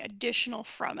anything additional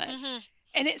from it.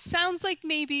 And it sounds like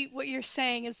maybe what you're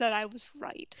saying is that I was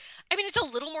right. I mean, it's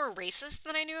a little more racist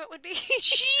than I knew it would be.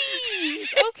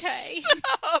 Jeez, okay.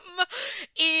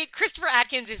 Christopher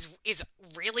Atkins is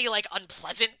really like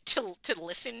unpleasant to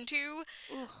listen to.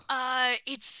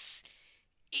 It's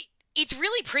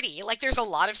really pretty. Like, there's a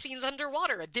lot of scenes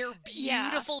underwater. They're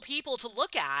beautiful people to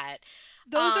look at.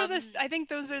 I think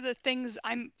those are the things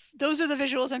those are the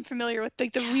visuals I'm familiar with,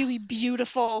 like the really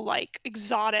beautiful, like,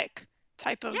 exotic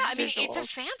type of Yeah, I mean, it's a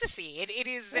visuals. fantasy. It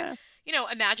is, Yeah.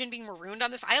 imagine being marooned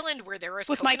on this island where there is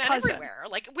With my coconut cousin. everywhere.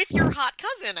 Like, with your hot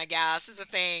cousin, I guess, is a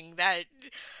thing that,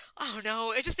 oh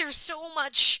no, it's just, there's so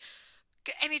much,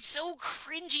 and it's so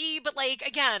cringy, but like,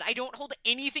 again, I don't hold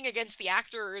anything against the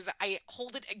actors. I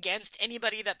hold it against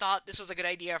anybody that thought this was a good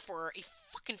idea for a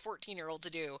fucking 14-year-old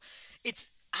to do.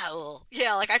 It's, oh,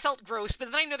 yeah, like, I felt gross, but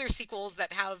then I know there's sequels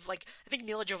that have, like, I think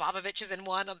Mila Jovovich is in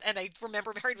one, and I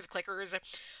remember Married with Clickers,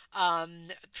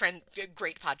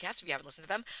 great podcast if you haven't listened to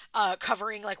them,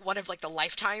 covering, like, one of, like, the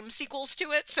Lifetime sequels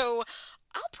to it, so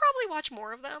I'll probably watch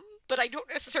more of them, but I don't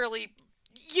necessarily,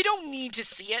 you don't need to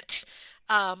see it,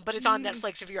 but it's on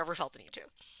Netflix if you ever felt the need to.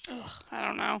 Ugh, I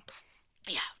don't know.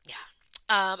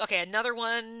 Yeah. Okay, another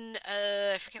one,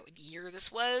 I forget what year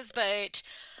this was, but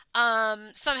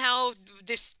somehow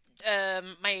this,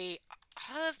 my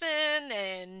husband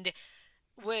and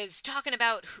was talking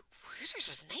about Hoosiers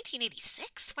was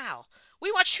 1986. Wow.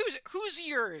 We watched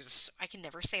Hoosiers. I can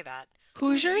never say that.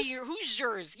 Hoosiers?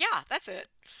 Hoosiers. Yeah, that's it.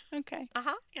 Okay.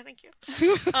 Uh-huh. Yeah, thank you.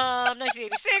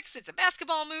 1986. It's a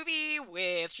basketball movie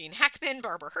with Gene Hackman,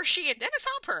 Barbara Hershey, and Dennis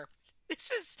Hopper. This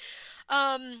is,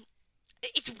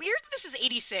 it's weird that this is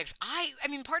 86. I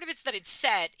mean, part of it's that it's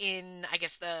set in, I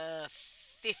guess, the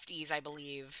 50s, I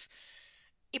believe.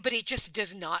 But it just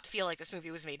does not feel like this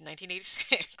movie was made in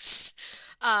 1986.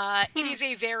 It is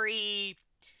a very,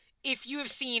 if you have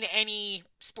seen any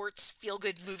sports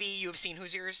feel-good movie, you have seen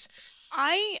Hoosiers.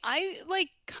 I like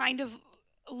kind of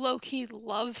low-key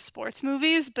love sports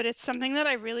movies, but it's something that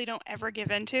I really don't ever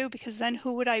give into because then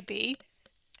who would I be?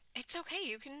 It's okay.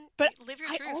 You can But live your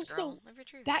I truth, also, girl. Live your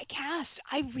truth. that cast,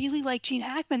 I really like Gene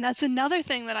Hackman. That's another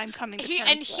thing that I'm coming to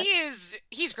terms with.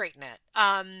 He's great in it.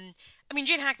 I mean,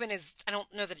 Gene Hackman is, I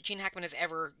don't know that Gene Hackman has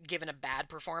ever given a bad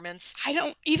performance. I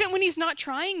don't, even when he's not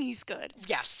trying, he's good.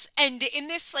 Yes. And in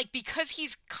this, like, because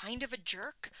he's kind of a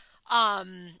jerk,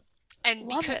 and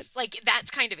Love because, it. like, that's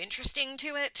kind of interesting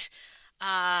to it,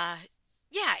 yeah,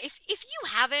 if you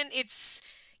haven't, it's,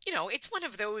 it's one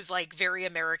of those, like, very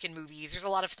American movies. There's a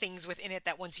lot of things within it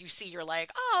that once you see, you're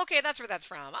like, oh, okay, that's where that's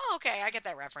from. Oh, okay, I get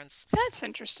that reference. That's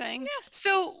interesting. Yeah.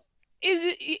 So, is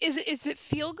it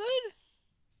feel good?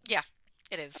 Yeah,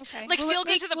 it is. Okay. Like, Will feel it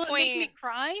good make- to the will it point. make me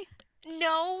cry?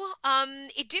 No,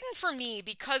 it didn't for me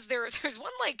because there's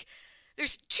one, like,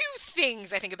 there's two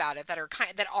things I think about it that are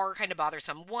kind of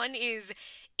bothersome. One is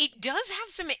it does have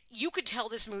some, you could tell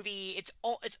this movie, it's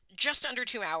just under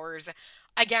 2 hours.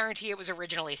 I guarantee it was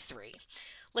originally 3.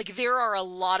 Like, there are a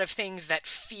lot of things that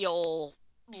feel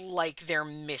like they're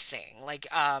missing. Like,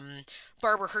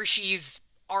 Barbara Hershey's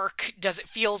arc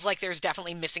feels like there's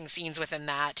definitely missing scenes within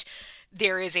that.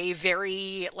 There is a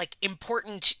very, like,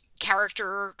 important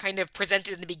character kind of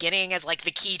presented in the beginning as, like,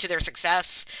 the key to their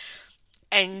success.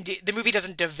 And the movie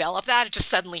doesn't develop that. It just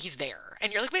suddenly he's there.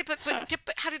 And you're like, wait, but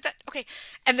how did that... Okay.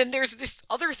 And then there's this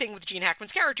other thing with Gene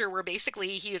Hackman's character where basically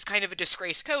he is kind of a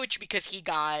disgraced coach because he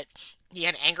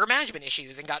had anger management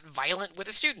issues and got violent with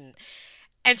a student.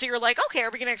 And so you're like, okay, are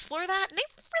we going to explore that? And they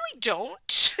really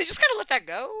don't. They just kind of let that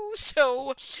go.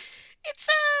 So it's,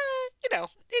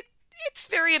 it's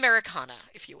very Americana,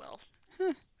 if you will.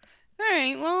 All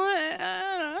right. Well, I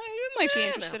don't know. I might be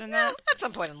interested in that. At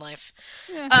some point in life.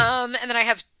 Yeah. And then I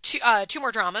have two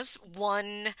more dramas.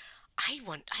 One, I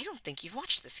don't think you've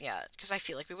watched this yet because I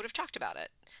feel like we would have talked about it.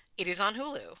 It is on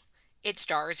Hulu. It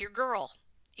stars your girl.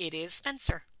 It is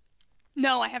Spencer.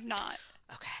 No, I have not.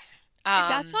 Okay.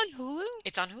 That's on Hulu?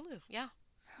 It's on Hulu. Yeah.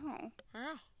 Oh.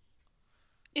 Yeah.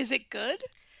 Is it good?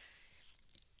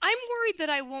 I'm worried that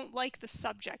I won't like the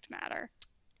subject matter.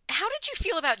 How did you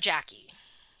feel about Jackie?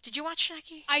 Did you watch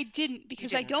Jackie? I didn't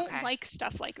because I don't like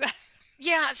stuff like that.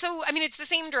 Yeah, so, I mean, it's the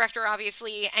same director,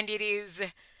 obviously, and it is,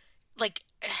 like,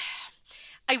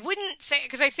 I wouldn't say,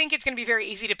 because I think it's going to be very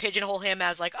easy to pigeonhole him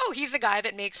as, like, oh, he's the guy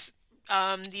that makes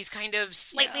these kind of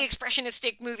slightly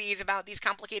expressionistic movies about these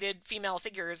complicated female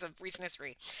figures of recent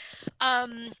history.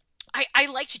 I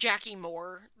liked Jackie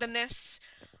more than this.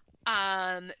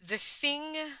 The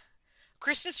thing,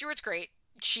 Kristen Stewart's great.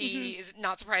 She is,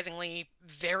 not surprisingly,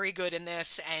 very good in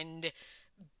this and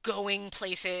going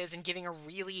places and giving a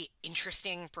really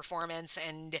interesting performance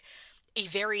and a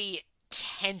very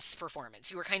tense performance.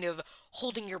 You were kind of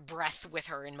holding your breath with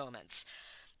her in moments.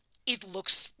 It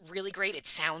looks really great. It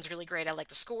sounds really great. I like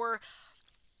the score.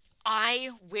 I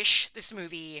wish this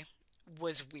movie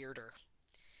was weirder.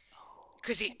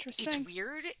 Because it's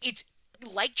weird. It's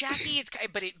like Jackie,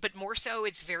 but more so,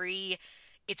 it's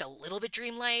a little bit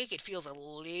dreamlike. It feels a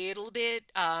little bit,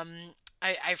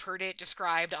 I've heard it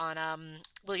described on,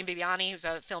 William Bibiani, who's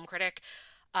a film critic,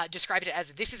 described it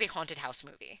as, this is a haunted house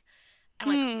movie. I'm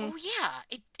like, oh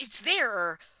yeah, it's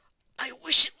there, I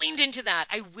wish it leaned into that.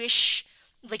 I wish,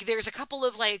 like, there's a couple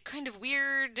of, like, kind of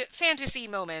weird fantasy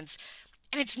moments.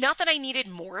 And it's not that I needed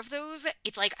more of those.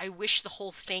 It's like, I wish the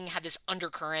whole thing had this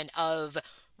undercurrent of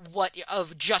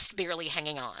just barely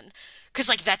hanging on. Because,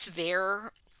 like, that's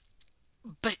there.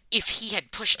 But if he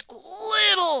had pushed a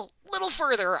little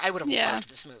further, I would have loved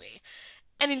this movie.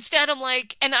 And instead I'm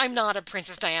like, and I'm not a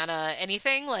Princess Diana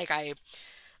anything. Like, I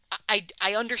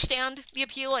understand the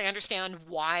appeal. I understand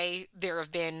why there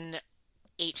have been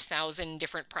 8,000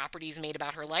 different properties made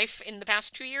about her life in the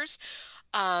past 2 years.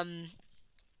 And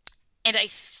I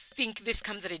think this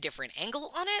comes at a different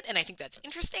angle on it, and I think that's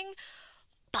interesting.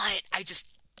 But I just,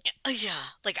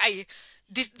 like,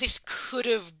 this could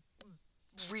have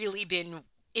really been,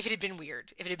 if it had been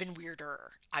weird, if it had been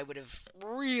weirder, I would have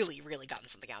really, really gotten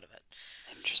something out of it.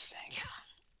 Interesting.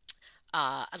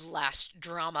 Yeah. Last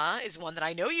drama is one that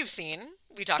I know you've seen.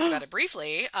 We talked about it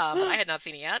briefly, but I had not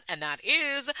seen it yet, and that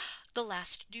is The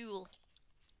Last Duel.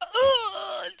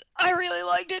 I really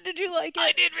liked it. Did you like it?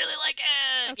 I did really like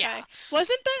it. Okay. Yeah.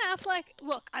 Wasn't Ben Affleck?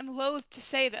 Look, I'm loath to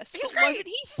say this, He's but great. wasn't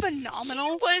he phenomenal?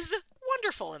 He was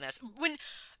wonderful in this.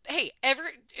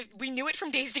 We knew it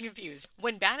from Dazed and Confused.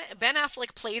 When Ben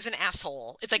Affleck plays an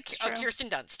asshole, it's like Kirsten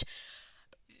Dunst.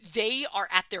 They are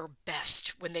at their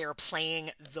best when they are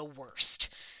playing the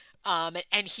worst.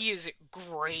 And he is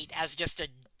great as just a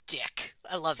dick.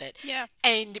 I love it. Yeah.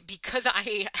 And because I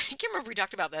can't remember if we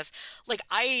talked about this. Like,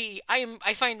 I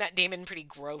find Matt Damon pretty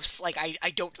gross. Like,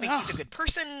 I don't think he's a good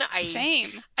person.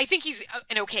 Same. I think he's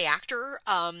an okay actor.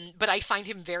 But I find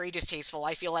him very distasteful.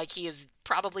 I feel like he is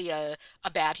probably a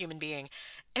bad human being.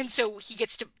 And so he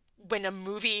gets to, when a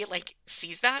movie, like,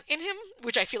 sees that in him,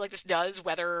 which I feel like this does,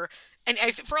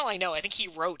 for all I know, I think he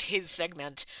wrote his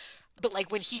segment, but,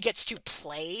 like, when he gets to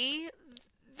play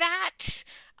that,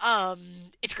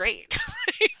 it's great.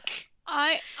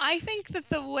 I think that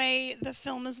the way the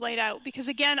film is laid out, because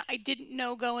again, I didn't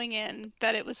know going in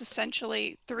that it was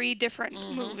essentially 3 different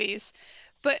movies,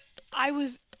 but I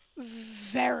was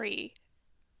very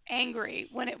angry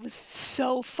when it was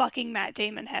so fucking Matt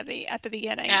Damon heavy at the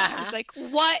beginning. I was like,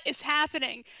 what is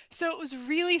happening? So it was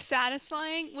really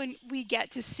satisfying when we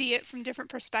get to see it from different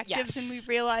perspectives and we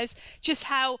realize just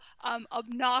how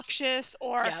obnoxious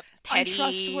or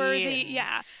untrustworthy,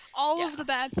 all of the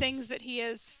bad things that he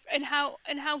is, and how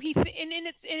he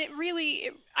it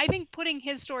really, I think putting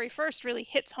his story first really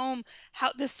hits home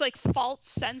how this, like, false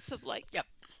sense of, like,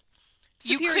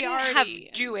 you couldn't have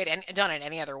done it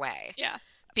any other way. Yeah.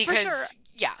 Because,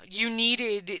 you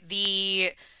needed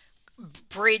the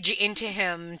bridge into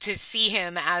him to see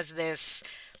him as this,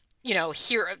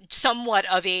 somewhat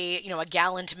of a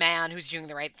gallant man who's doing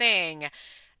the right thing,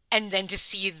 and then to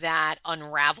see that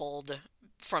unraveled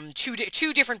from two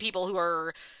different people who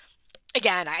are,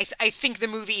 again, I think the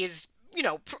movie is,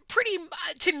 pretty,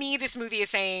 to me, this movie is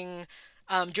saying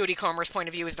Jodie Comer's point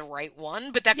of view is the right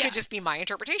one, but that could just be my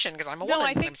interpretation because I'm a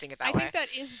woman and I'm seeing it that way.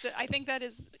 I think that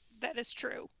is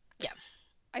true. Yeah.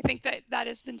 I think that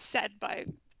has been said by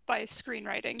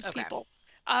screenwriting people.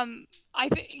 I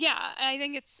think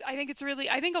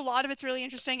a lot of it's really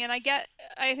interesting, and I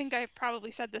think I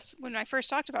probably said this when I first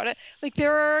talked about it. Like,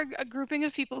 there are a grouping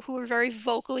of people who are very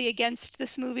vocally against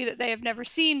this movie that they have never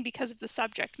seen because of the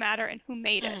subject matter and who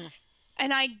made it.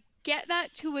 And I get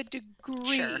that to a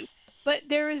degree. Sure. But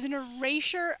there is an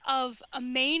erasure of a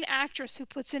main actress who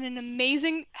puts in an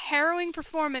amazing, harrowing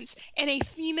performance and a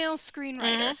female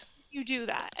screenwriter. You do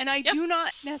that, and I do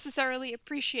not necessarily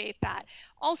appreciate that.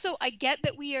 Also, I get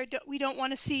that we don't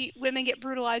want to see women get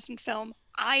brutalized in film.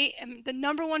 I am the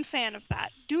 #1 fan of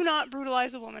that. Do not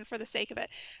brutalize a woman for the sake of it.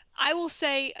 I will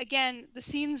say again, the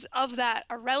scenes of that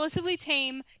are relatively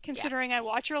tame, considering I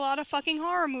watch a lot of fucking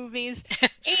horror movies,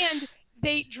 and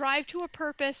they drive to a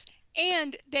purpose.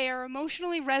 And they are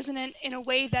emotionally resonant in a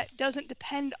way that doesn't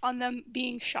depend on them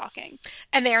being shocking.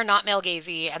 And they are not male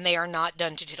gazy, and they are not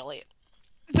done to titillate.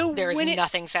 There is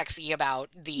nothing sexy about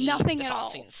the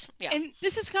assault scenes. Yeah. And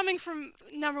this is coming from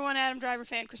 #1 Adam Driver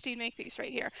fan, Christine Makepeace, right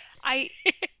here.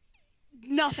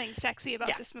 Nothing sexy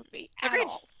about this movie at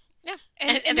all. Yeah.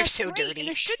 And they're so great, dirty, and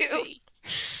there should too. be.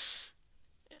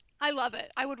 I love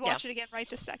it. I would watch it again right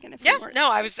this second if you weren't. No,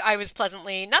 I was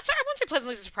pleasantly, I won't say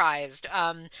pleasantly surprised.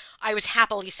 I was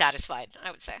happily satisfied,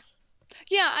 I would say.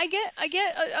 Yeah, I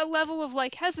get a level of,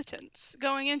 like, hesitance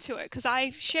going into it, because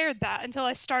I shared that until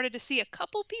I started to see a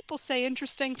couple people say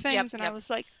interesting things, I was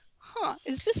like,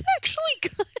 is this actually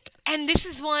good? And this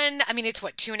is one, I mean, it's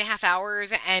 2.5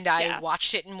 hours, and I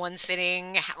watched it in one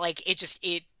sitting. Like,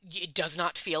 it does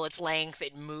not feel its length.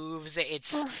 It moves.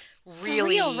 It's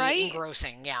really real, right?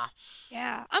 engrossing. Yeah.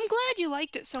 Yeah. I'm glad you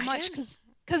liked it so much, because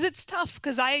Because it's tough,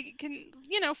 because I can,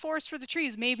 forest for the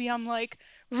trees. Maybe I'm like,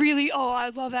 really, oh, I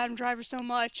love Adam Driver so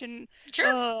much, and, Sure.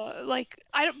 I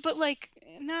don't, but like,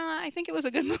 nah, I think it was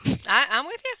a good movie. I'm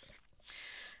with you.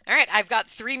 All right, I've got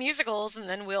 3 musicals, and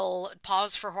then we'll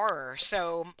pause for horror.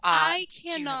 So, I do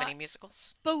you have cannot any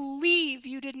musicals? believe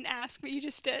you didn't ask what you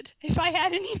just did. If I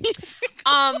had any music.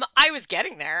 I was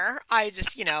getting there. I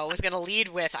just, was going to lead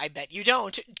with, I bet you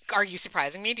don't. Are you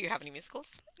surprising me? Do you have any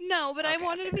musicals? No, but Okay,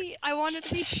 I wanted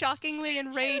to be shockingly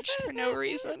enraged for no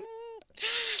reason.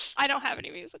 I don't have any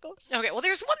musicals. Okay, well,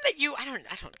 there's one that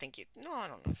I don't think you, no, I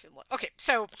don't know if you, okay,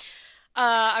 so,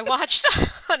 I watched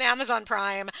on Amazon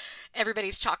Prime,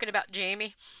 everybody's talking about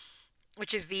Jamie,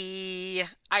 which is the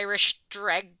Irish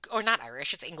drag, or not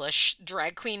Irish, it's English,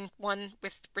 drag queen one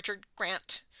with Richard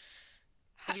Grant.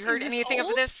 Have you heard anything of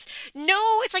this?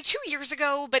 No, it's like 2 years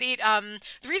ago, but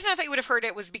the reason I thought you would have heard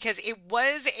it was because it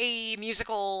was a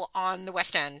musical on the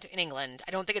West End in England.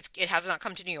 I don't think it has not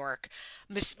come to New York.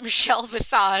 Michelle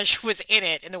Visage was in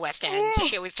it in the West End, so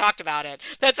she always talked about it.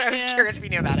 That's why I was curious if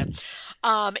you knew about it.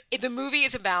 The movie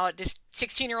is about this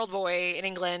 16-year-old boy in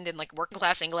England, in like working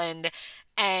class England,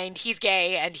 and he's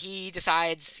gay, and he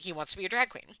decides he wants to be a drag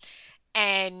queen.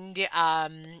 And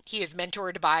he is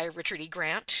mentored by Richard E.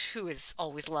 Grant, who is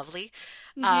always lovely.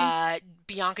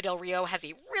 Bianca Del Rio has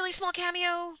a really small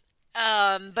cameo,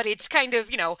 but it's kind of,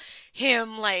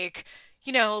 him like,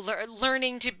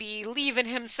 learning to believe in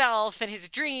himself and his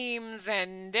dreams,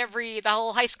 and the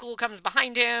whole high school comes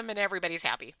behind him, and everybody's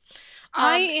happy.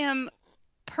 I am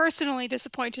personally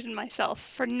disappointed in myself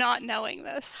for not knowing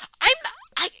this.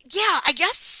 I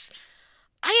guess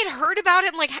I had heard about it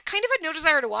and like kind of had no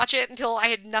desire to watch it until I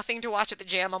had nothing to watch at the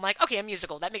gym. I'm like, okay, a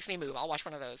musical. That makes me move. I'll watch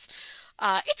one of those.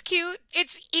 It's cute.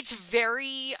 It's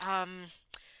very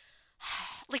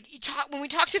like when we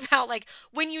talked about like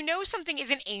when something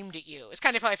isn't aimed at you. It's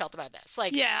kind of how I felt about this.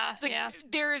 Like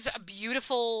there's a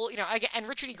beautiful, and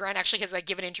Richard E. Grant actually has like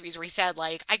given interviews where he said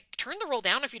like I turned the role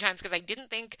down a few times because I didn't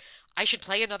think I should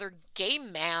play another gay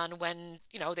man when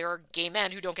there are gay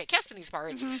men who don't get cast in these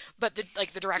parts. But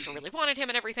the director really wanted him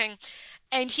and everything,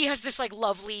 and he has this like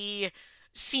lovely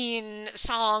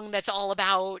song that's all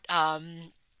about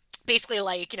basically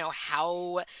like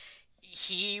how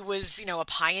he was, a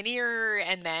pioneer,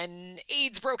 and then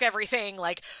AIDS broke everything.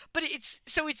 Like, but it's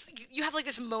you have like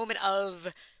this moment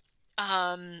of,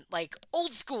 like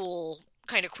old school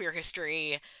kind of queer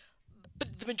history,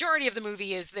 but the majority of the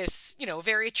movie is this,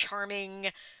 very charming,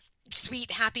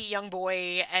 sweet, happy young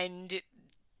boy and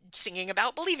singing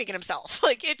about believing in himself.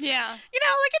 Like it's, like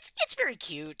it's very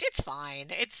cute. It's fine.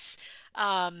 It's,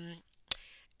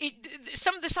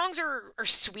 some of the songs are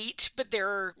sweet, but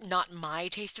they're not my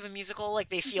taste of a musical. Like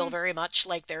they feel very much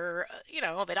like they're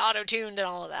a bit auto-tuned and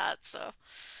all of that. So,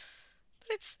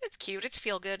 but it's cute. It's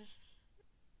feel good.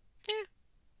 Yeah.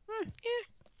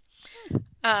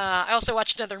 I also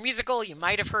watched another musical you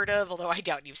might have heard of, although I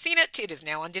doubt you've seen it. It is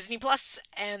now on Disney Plus,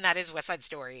 and that is West Side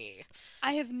Story.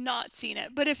 I have not seen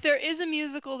it, but if there is a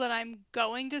musical that I'm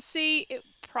going to see, it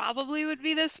probably would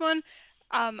be this one.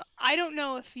 I don't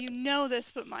know if you know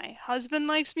this, but my husband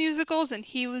likes musicals, and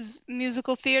he was a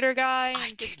musical theater guy. I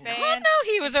did not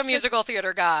know he was a musical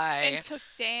theater guy. And took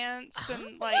dance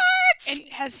and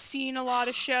and have seen a lot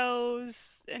of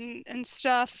shows and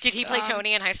stuff. Did he play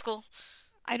Tony in high school?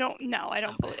 I don't know. I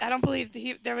don't believe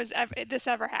this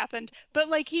ever happened. But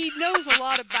like he knows a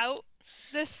lot about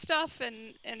this stuff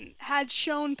and had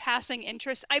shown passing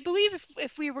interest. I believe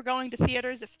if we were going to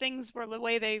theaters, if things were the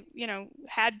way they,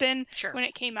 had been when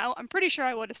it came out, I'm pretty sure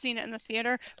I would have seen it in the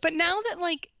theater. But now that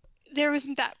like there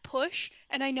isn't that push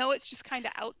and I know it's just kind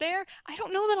of out there, I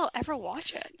don't know that I'll ever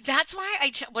watch it. That's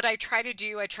why what I try to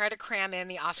do, I try to cram in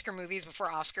the Oscar movies before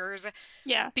Oscars.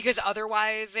 Yeah. Because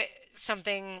otherwise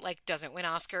something like doesn't win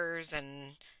Oscars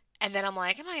and then I'm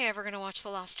like, am I ever going to watch The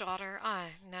Lost Daughter?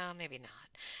 No, maybe not.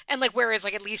 And like, whereas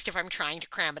like, at least if I'm trying to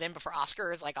cram it in before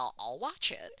Oscars, like I'll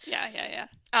watch it. Yeah.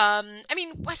 I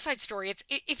mean, West Side Story,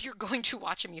 if you're going to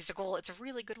watch a musical, it's a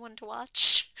really good one to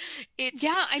watch.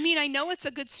 I mean, I know it's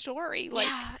a good story. Like,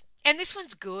 yeah. And this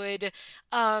one's good.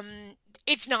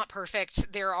 It's not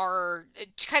perfect. There are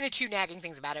kind of two nagging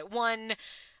things about it. One,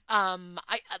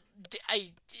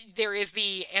 there is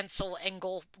the Ansel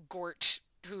Engelgort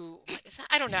who is that?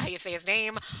 I don't know how you say his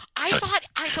name. Here's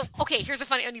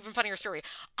an even funnier story.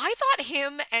 I thought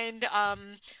him and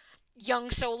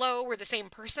Young Solo were the same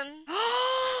person.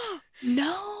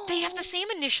 No. They have the same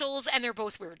initials and they're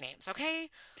both weird names, okay?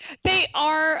 They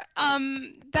are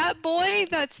that boy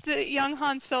that's the young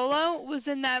Han Solo was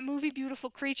in that movie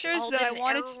Beautiful Creatures Alden that I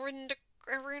wanted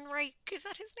Reich, is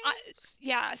that his name?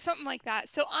 Yeah, something like that.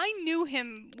 So I knew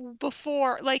him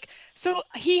before, like, so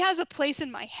he has a place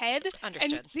in my head.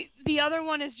 Understood. And the other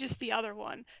one is just the other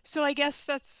one. So I guess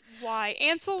that's why.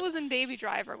 Ansel was in Baby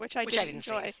Driver, which I didn't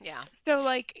enjoy. See. Yeah. So,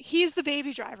 like, he's the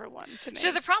Baby Driver one to me.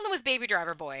 So the problem with Baby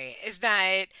Driver Boy is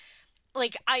that,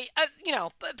 like,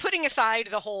 putting aside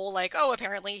the whole, like, oh,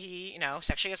 apparently he,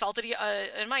 sexually assaulted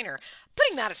a minor.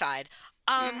 Putting that aside,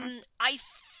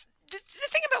 the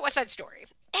thing about West Side Story,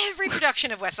 every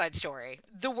production of West Side Story,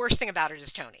 the worst thing about it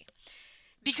is Tony.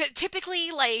 Because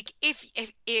typically, like,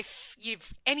 if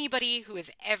you've anybody who has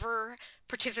ever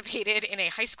participated in a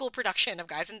high school production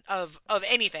of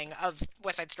anything of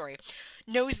West Side Story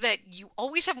knows that you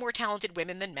always have more talented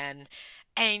women than men,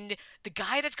 and the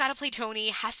guy that's got to play Tony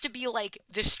has to be like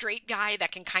the straight guy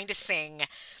that can kind of sing,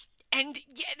 and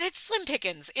yeah, that's slim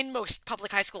pickings in most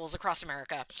public high schools across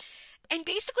America. And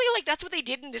basically, like, that's what they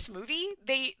did in this movie.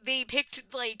 They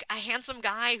picked, like, a handsome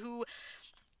guy who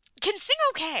can sing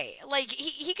okay. Like,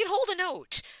 he can hold a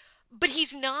note. But he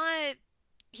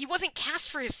wasn't cast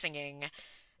for his singing.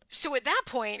 So at that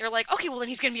point, you're like, okay, well, then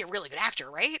he's going to be a really good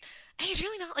actor, right? And he's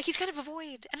really not. Like, he's kind of a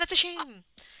void. And that's a shame.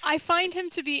 I find him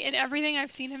to be, in everything I've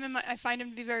seen him in, I find him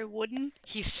to be very wooden.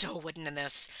 He's so wooden in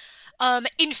this.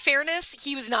 In fairness,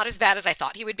 he was not as bad as I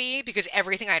thought he would be, because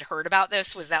everything I'd heard about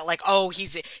this was that, like, oh,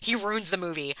 he ruins the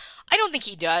movie. I don't think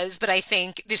he does, but I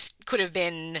think this could have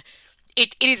been...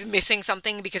 It is missing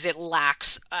something because it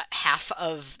lacks half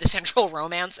of the central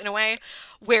romance in a way.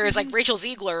 Whereas, like, Rachel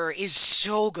Ziegler is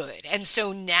so good and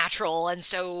so natural, and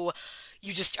so...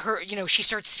 You just, she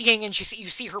starts singing and you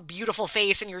see her beautiful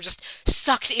face and you're just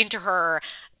sucked into her.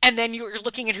 And then you're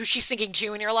looking at who she's singing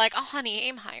to and you're like, oh, honey,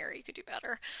 aim higher. You could do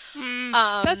better.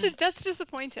 That's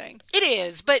disappointing. It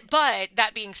is. But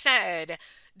that being said,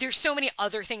 there's so many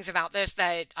other things about this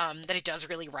that it does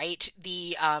really right.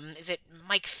 Is it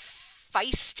Mike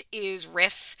Feist is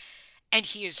Riff, and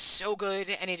he is so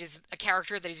good. And it is a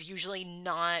character that is usually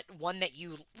not one that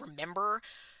you remember,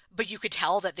 but you could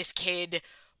tell that this kid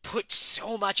put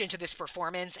so much into this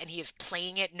performance, and he is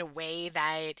playing it in a way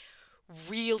that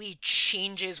really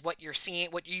changes what you're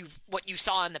seeing, what you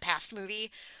saw in the past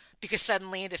movie, because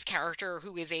suddenly this character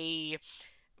who is a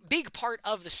big part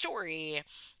of the story,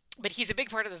 but he's a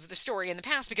big part of the story in the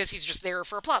past because he's just there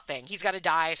for a plot thing. He's got to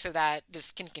die so that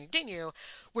this can continue.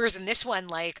 Whereas in this one,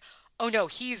 like, oh no,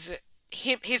 his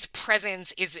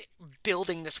presence is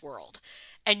building this world,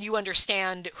 and you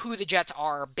understand who the Jets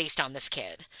are based on this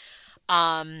kid.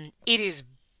 It is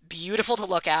beautiful to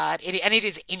look at, and it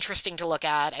is interesting to look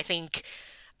at. I think,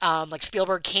 like,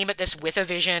 Spielberg came at this with a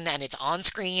vision, and it's on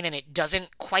screen, and it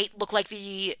doesn't quite look like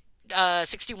the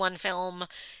 61 film.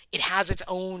 It has its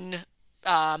own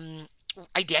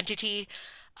identity.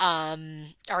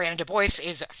 Ariana DeBose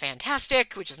is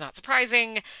fantastic, which is not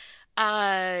surprising.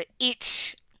 The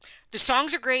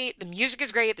songs are great, the music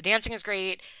is great, the dancing is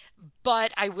great,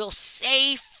 but I will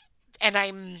say, and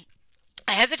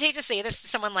I hesitate to say this to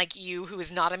someone like you who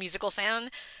is not a musical fan,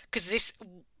 because this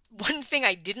one thing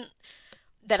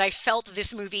that I felt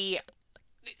this movie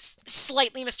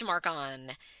slightly missed a mark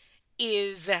on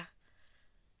is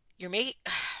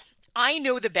I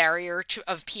know the barrier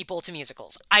of people to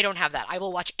musicals. I don't have that. I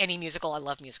will watch any musical. I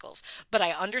love musicals. But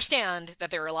I understand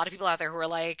that there are a lot of people out there who are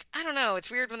like, I don't know,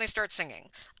 it's weird when they start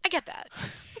singing. I get that.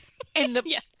 And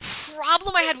the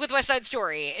problem I had with West Side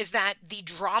Story is that the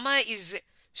drama is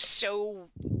so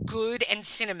good and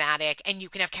cinematic, and you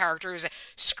can have characters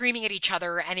screaming at each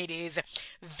other, and it is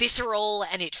visceral,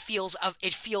 and it feels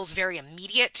very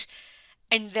immediate.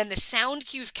 And then the sound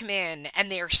cues come in, and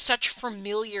they are such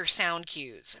familiar sound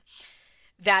cues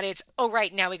that it's, oh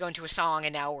right, now we go into a song,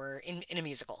 and now we're in a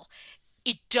musical.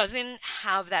 It doesn't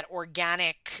have that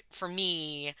organic, for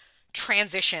me,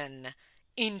 transition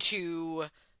into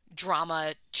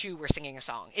drama to we're singing a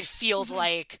song. It feels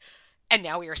like, and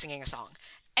now we are singing a song.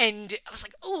 And I was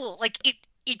like, oh, like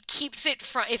it keeps it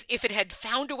from, if it had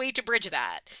found a way to bridge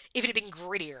that, if it had been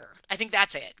grittier, I think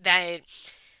that's it.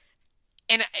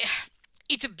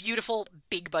 It's a beautiful,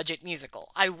 big budget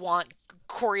musical. I want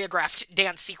choreographed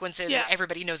dance sequences where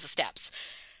everybody knows the steps.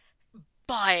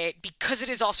 But because it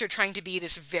is also trying to be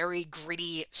this very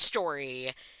gritty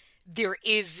story, you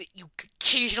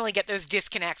occasionally get those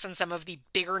disconnects in some of the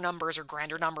bigger numbers or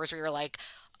grander numbers where you're like,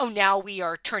 oh, now we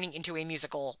are turning into a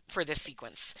musical for this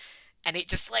sequence. And it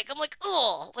just, like, I'm like,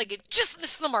 oh, like, it just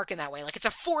misses the mark in that way. Like, it's a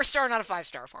 4-star, not a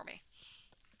 5-star for me.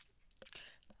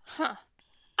 Huh.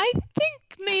 I think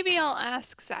maybe I'll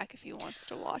ask Zach if he wants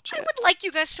to watch it. I would like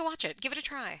you guys to watch it. Give it a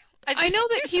try. I know that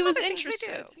there's he some was other things they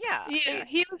interested. do. Yeah. Yeah,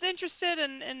 he was interested,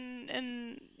 and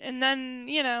then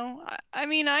I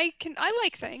mean, I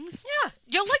like things. Yeah.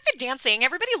 You'll like the dancing.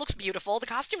 Everybody looks beautiful. The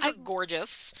costumes are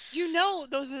gorgeous.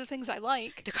 Those are the things I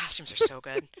like. The costumes are so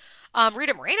good.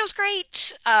 Rita Moreno's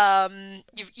great.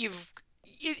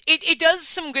 It does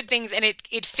some good things, and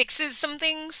it fixes some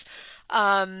things.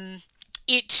 And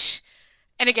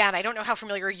again, I don't know how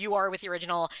familiar you are with the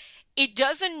original. It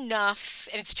does enough,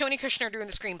 and it's Tony Kushner doing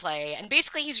the screenplay, and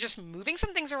basically he's just moving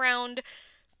some things around,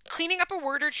 cleaning up a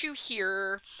word or two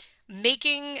here,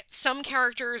 making some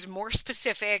characters more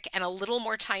specific and a little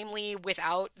more timely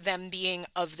without them being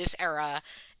of this era,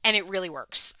 and it really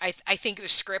works. I think the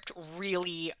script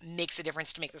really makes a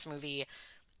difference to make this movie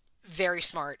very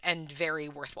smart and very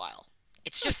worthwhile.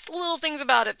 It's just little things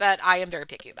about it that I am very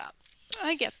picky about.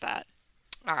 I get that.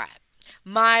 All right.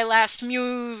 My last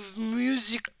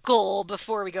musical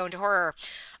before we go into horror.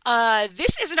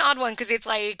 This is an odd one because it's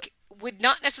like would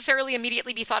not necessarily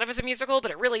immediately be thought of as a musical,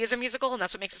 but it really is a musical, and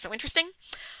that's what makes it so interesting.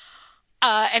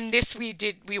 And this we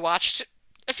watched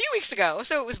a few weeks ago,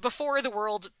 so it was before the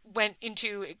world went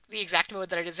into the exact mode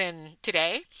that it is in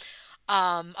today.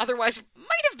 Otherwise,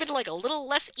 might have been like a little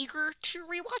less eager to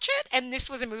rewatch it. And this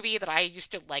was a movie that I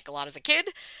used to like a lot as a kid,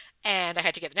 and I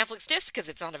had to get the Netflix disc because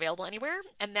it's not available anywhere.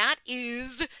 And that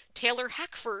is Taylor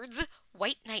Hackford's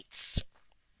White Nights.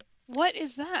 What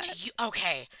is that?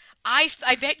 Okay, I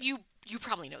bet you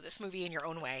probably know this movie in your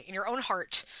own way, in your own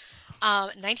heart.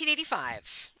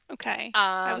 1985. Okay,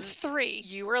 I was 3.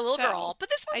 You were a little girl, but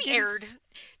this movie aired.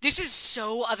 This is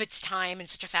so of its time in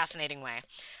such a fascinating way.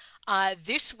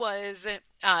 This was it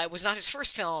was not his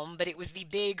first film, but it was the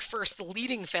big first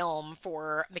leading film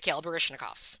for Mikhail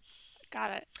Baryshnikov.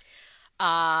 Got it.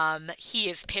 He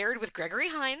is paired with Gregory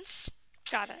Hines.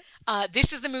 Got it.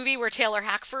 This is the movie where Taylor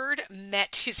Hackford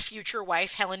met his future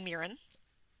wife, Helen Mirren.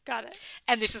 Got it.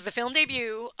 And this is the film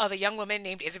debut of a young woman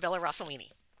named Isabella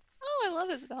Rossellini. Oh, I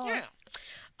love Isabella.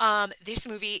 Yeah. This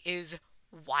movie is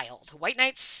wild. White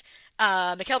Nights.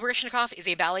 Mikhail Baryshnikov is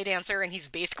a ballet dancer, and he's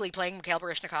basically playing Mikhail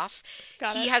Baryshnikov.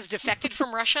 He has defected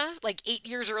from Russia. Like 8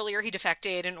 years earlier, he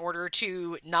defected in order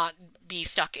to not be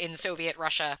stuck in Soviet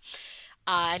Russia.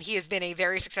 And he has been a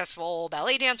very successful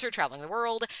ballet dancer traveling the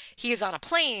world. He is on a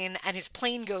plane, and his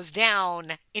plane goes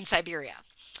down in Siberia.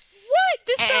 What?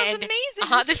 This sounds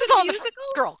amazing. This is all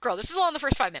musical? Girl, this is all in the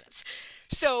first 5 minutes.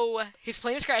 So his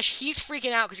plane is crashed. He's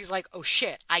freaking out because he's like, oh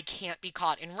shit, I can't be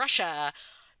caught in Russia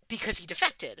because he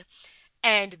defected.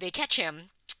 And they catch him,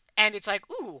 and it's like,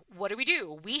 ooh, what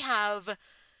do? We have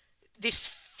this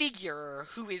figure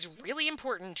who is really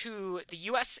important, who the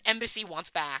U.S. Embassy wants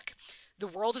back. The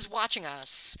world is watching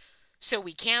us, so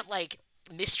we can't, like,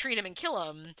 mistreat him and kill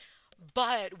him.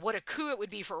 But what a coup it would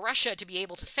be for Russia to be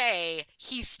able to say,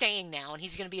 he's staying now, and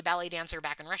he's going to be a ballet dancer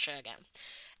back in Russia again.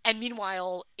 And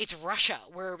meanwhile, it's Russia,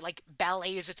 where, like,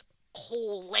 ballet is its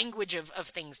whole language of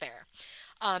things there.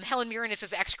 Helen Mirren is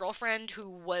his ex-girlfriend who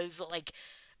was, like,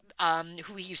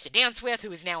 who he used to dance with,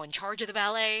 who is now in charge of the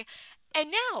ballet.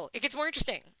 And now it gets more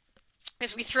interesting.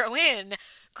 As we throw in,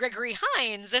 Gregory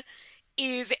Hines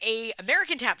is a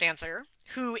American tap dancer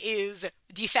who is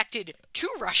defected to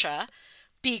Russia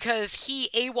because he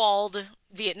AWOL'd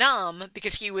Vietnam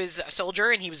because he was a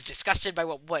soldier and he was disgusted by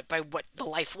what the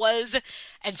life was.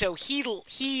 And so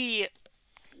he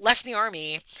left the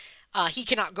army. He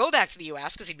cannot go back to the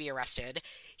U.S. because he'd be arrested.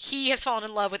 He has fallen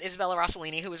in love with Isabella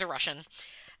Rossellini, who is a Russian.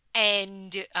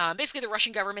 And basically the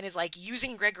Russian government is, like,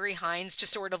 using Gregory Hines to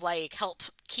sort of, like, help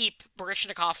keep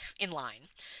Baryshnikov in line.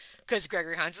 Because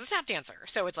Gregory Hines is a tap dancer.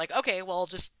 So it's like, okay, well,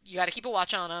 just, you got to keep a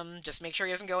watch on him. Just make sure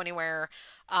he doesn't go anywhere.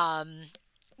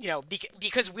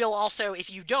 Because we'll also,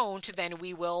 if you don't, then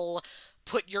we will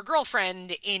put your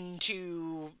girlfriend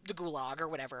into the gulag or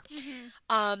whatever.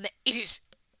 Mm-hmm. It is...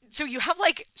 So you have,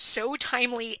 like, so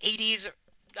timely 80s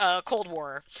Cold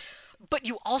War, but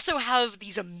you also have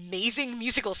these amazing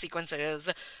musical sequences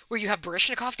where you have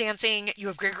Baryshnikov dancing, you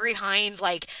have Gregory Hines,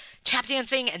 like, tap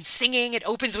dancing and singing. It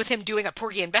opens with him doing a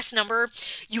Porgy and Bess number.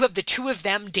 You have the two of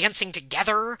them dancing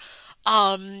together.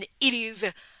 It is...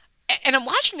 And I'm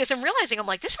watching this and realizing, I'm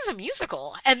like, this is a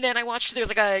musical. And then I watched, there's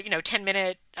like a,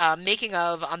 10-minute making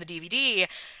of on the DVD,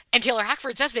 and Taylor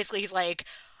Hackford says basically, he's like,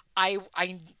 I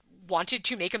wanted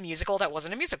to make a musical that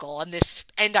wasn't a musical,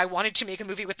 and I wanted to make a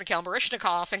movie with Mikhail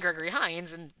Baryshnikov and Gregory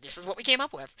Hines, and this is what we came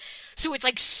up with. So it's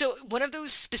like one of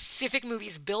those specific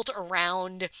movies built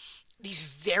around these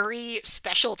very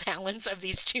special talents of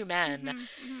these two men,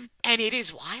 mm-hmm. And it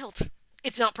is wild.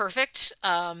 It's not perfect,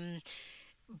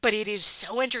 but it is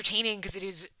so entertaining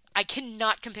because I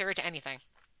cannot compare it to anything.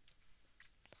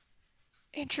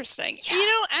 Interesting. Yeah. You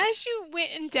know, as you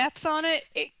went in depth on it,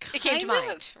 it came to kind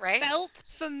mind, of right? felt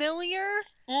familiar.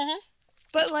 Mm-hmm.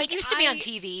 But like It used to be on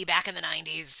TV back in the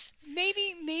 90s.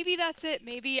 Maybe that's it.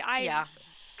 Maybe Yeah.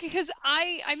 because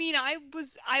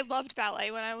I loved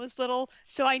ballet when I was little,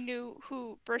 so I knew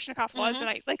who Baryshnikov was, and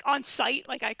I like on sight,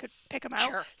 like I could pick him out.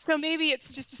 Sure. So maybe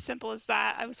it's just as simple as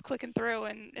that. I was clicking through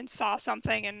and saw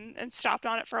something and stopped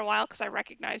on it for a while because I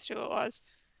recognized who it was.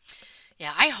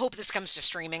 Yeah, I hope this comes to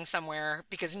streaming somewhere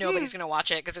because nobody's going to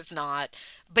watch it because it's not.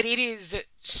 But it is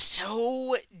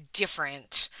so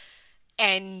different.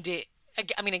 And,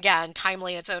 I mean, again,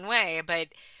 timely in its own way, but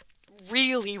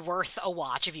really worth a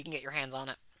watch if you can get your hands on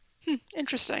it.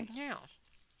 Interesting. Yeah.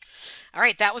 All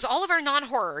right, that was all of our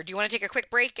non-horror. Do you want to take a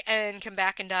quick break and come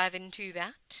back and dive into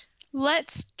that?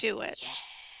 Let's do it. Yeah.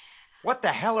 What the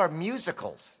hell are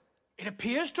musicals? It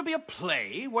appears to be a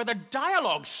play where the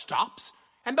dialogue stops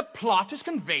and the plot is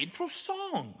conveyed through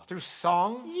song. Through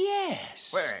song?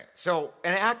 Yes. Wait. So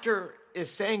an actor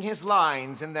is saying his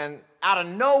lines and then out of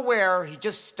nowhere he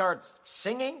just starts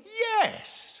singing?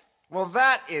 Yes. Well,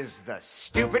 that is the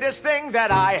stupidest thing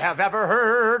that I have ever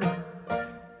heard.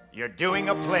 You're doing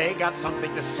a play, got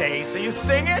something to say, so you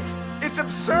sing it? It's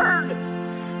absurd.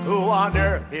 Who on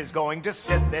earth is going to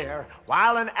sit there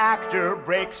while an actor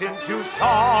breaks into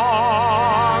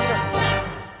song?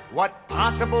 What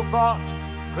possible thought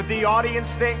could the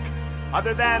audience think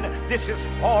other than this is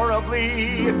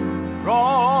horribly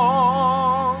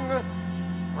wrong?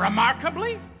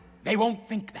 Remarkably, they won't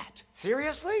think that.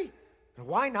 Seriously?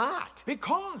 Why not?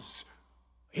 Because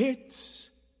it's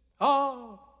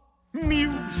a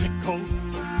musical,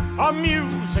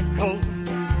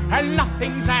 and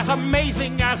nothing's as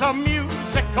amazing as a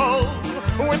musical,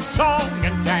 with song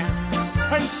and dance,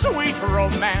 and sweet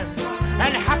romance,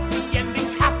 and happy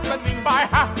endings happening by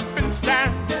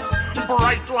happenstance.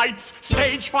 Bright lights,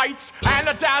 stage fights, and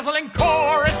a dazzling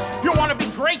chorus. You want to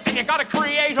be great, then you gotta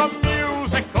create a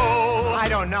musical. I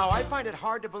don't know. I find it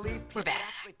hard to believe. We're back.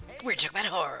 We're talking about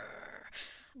horror.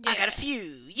 I got a few.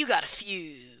 You got a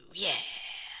few. Yeah.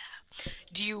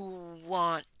 Do you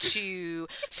want to...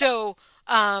 So,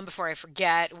 before I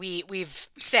forget, we've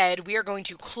said we are going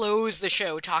to close the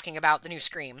show talking about the new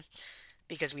Scream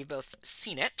because we've both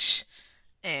seen it.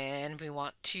 And we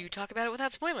want to talk about it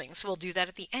without spoiling. So we'll do that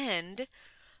at the end.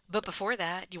 But before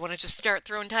that, you want to just start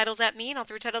throwing titles at me and I'll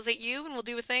throw titles at you and we'll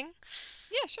do a thing?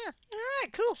 Yeah, sure. All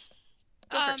right, cool.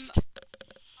 Go first.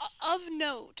 Of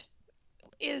note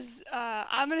is,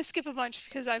 I'm going to skip a bunch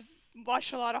because I've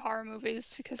watched a lot of horror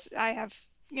movies because I have,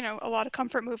 a lot of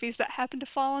comfort movies that happen to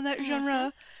fall in that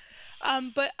genre.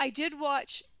 But I did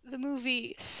watch the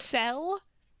movie Cell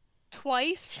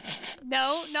twice.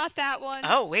 No, not that one.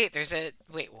 Oh, wait,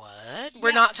 wait, what?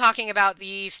 We're not talking about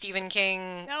the Stephen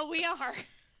King... No, we are.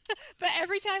 But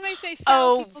every time I say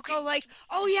Cell, people go like,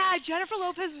 oh yeah, Jennifer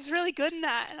Lopez was really good in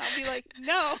that. And I'll be like,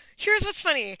 no. Here's what's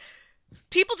funny.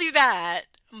 People do that.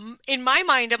 In my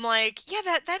mind, I'm like, yeah,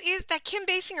 that is that Kim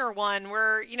Basinger one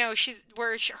where,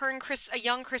 her and a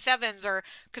young Chris Evans are,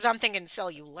 because I'm thinking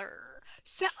Cellular.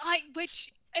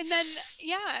 And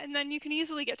then you can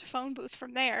easily get to Phone Booth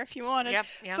from there if you wanted. Yep.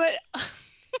 But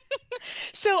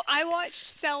so I watched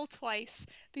Cell twice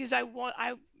because I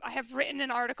have written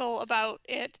an article about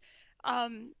it,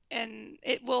 and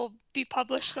it will be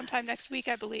published sometime next week,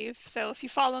 I believe. So if you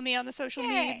follow me on the social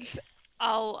medias,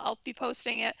 I'll be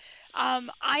posting it.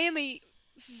 I am a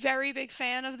very big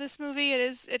fan of this movie.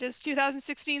 It is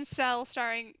 2016 Cell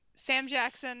starring Sam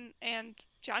Jackson and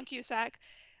John Cusack.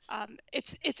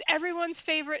 It's everyone's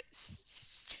favorite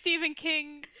Stephen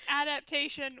King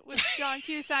adaptation with John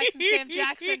Cusack and Sam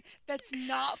Jackson. That's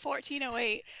not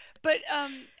 1408, but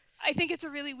I think it's a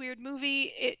really weird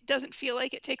movie. It doesn't feel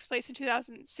like it takes place in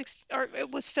 2006 or it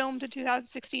was filmed in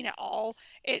 2016 at all.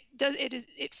 It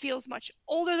feels much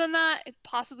older than that,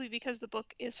 possibly because the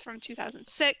book is from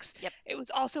 2006. Yep. It was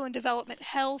also in development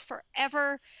hell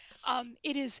forever.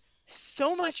 It is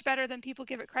so much better than people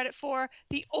give it credit for.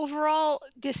 The overall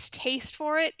distaste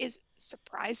for it is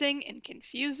surprising and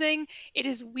confusing. It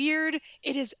is weird.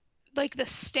 It is like The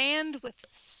Stand with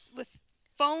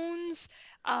phones.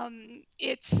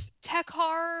 It's tech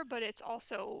horror, but it's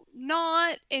also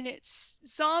not, and it's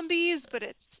zombies, but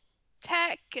it's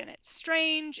tech, and it's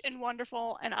strange and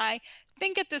wonderful, and I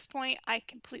think at this point I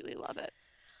completely love it.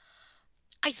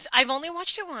 I've only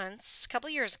watched it once, a couple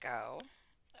years ago.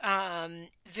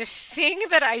 The thing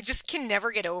that I just can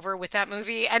never get over with that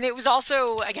movie, and it was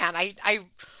also, again,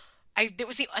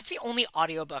 that's the only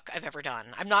audiobook I've ever done.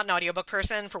 I'm not an audiobook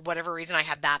person. For whatever reason, I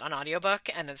had that on audiobook,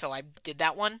 and so I did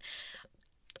that one.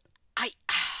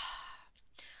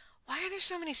 Why are there there's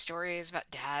so many stories about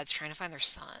dads trying to find their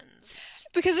sons?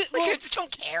 Because I just don't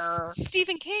care.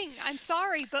 Stephen King, I'm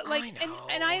sorry, but like, I know.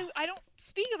 and I don't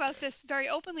speak about this very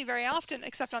openly very often,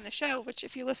 except on the show, which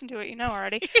if you listen to it, you know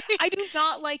already. I do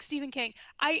not like Stephen King.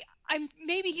 I'm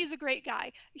maybe he's a great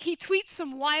guy. He tweets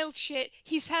some wild shit.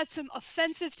 He's had some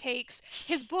offensive takes.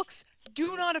 His books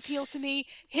do not appeal to me.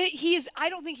 He is. I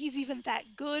don't think he's even that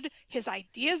good. His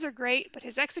ideas are great, but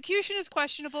his execution is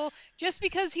questionable. Just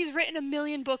because he's written a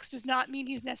million books does not mean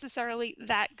he's necessarily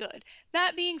that good.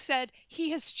 That being said,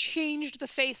 he has changed the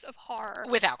face of horror.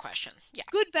 Without question. Yeah.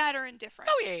 Good, bad, or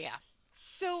indifferent. Oh, yeah.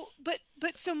 So,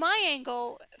 so my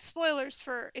angle, spoilers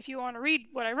for if you want to read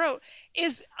what I wrote,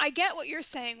 is I get what you're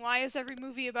saying. Why is every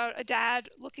movie about a dad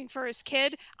looking for his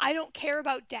kid? I don't care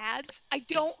about dads. I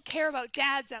don't care about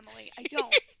dads, Emily. I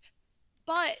don't.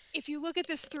 But if you look at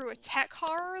this through a tech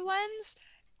horror lens,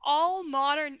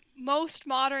 most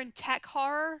modern tech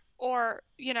horror, or,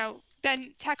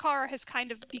 then tech horror has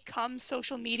kind of become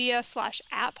social media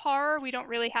 / app horror. We don't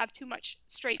really have too much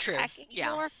straight tech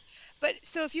anymore. Yeah. But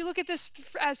so if you look at this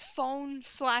as phone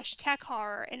 / tech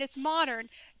horror and it's modern,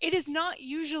 it is not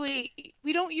usually,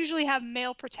 we don't usually have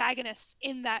male protagonists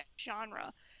in that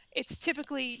genre. It's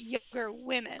typically younger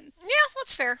women. Yeah,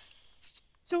 that's fair.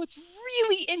 So it's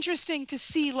really interesting to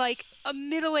see like a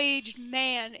middle-aged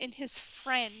man and his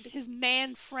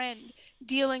man friend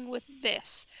dealing with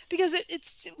this, because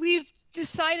we've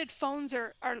decided phones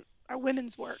are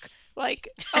women's work. Like,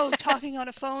 talking on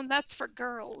a phone, that's for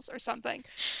girls or something.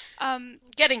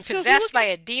 Getting possessed by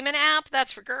a demon app,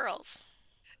 that's for girls.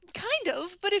 Kind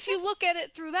of, but if you look at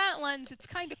it through that lens, it's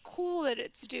kind of cool that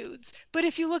it's dudes. But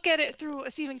if you look at it through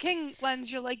a Stephen King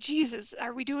lens, you're like, Jesus,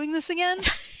 are we doing this again?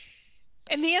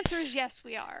 And the answer is yes,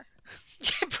 we are.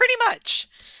 Pretty much.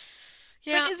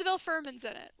 Yeah. But Isabel Fuhrman's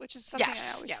in it, which is something I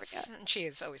always forget. And she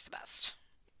is always the best.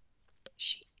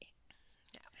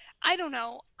 I don't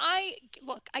know. I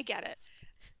get it.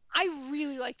 I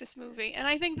really like this movie, and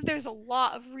I think that there's a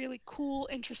lot of really cool,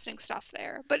 interesting stuff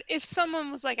there. But if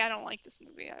someone was like, I don't like this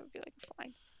movie, I would be like,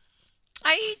 fine.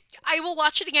 I will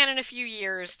watch it again in a few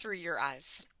years through your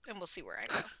eyes, and we'll see where I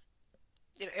go.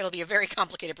 It'll be a very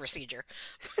complicated procedure.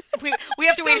 We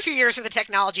have to wait a few years for the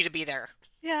technology to be there.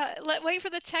 Yeah, wait for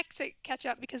the tech to catch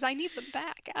up, because I need them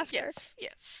back after.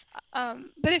 Yes.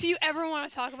 But if you ever want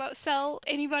to talk about Cell,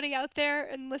 anybody out there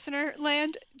in listener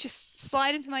land, just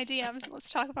slide into my DMs and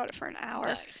let's talk about it for an hour.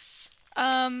 Nice.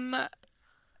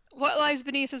 What Lies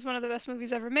Beneath is one of the best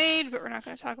movies ever made, but we're not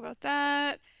going to talk about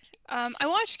that. I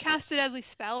watched Cast a Deadly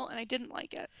Spell, and I didn't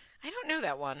like it. I don't know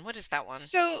that one. What is that one?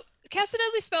 So, Cast a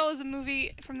Deadly Spell is a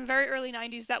movie from the very early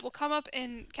 90s that will come up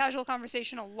in casual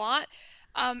conversation a lot.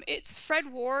 It's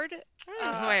Fred Ward. Who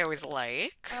I always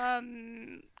like.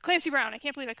 Clancy Brown. I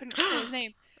can't believe I couldn't say his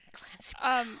name. Clancy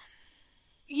Brown.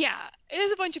 Yeah, it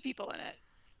has a bunch of people in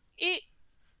it.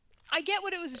 I get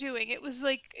what it was doing. It was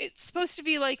like, it's supposed to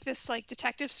be like this like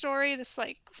detective story, this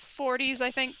like 40s, I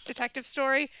think, detective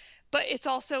story, but it's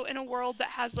also in a world that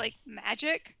has like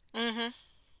magic. Mm-hmm.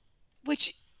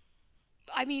 Which,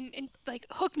 I mean, like,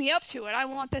 hook me up to it. I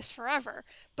want this forever.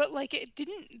 But, like,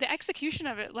 the execution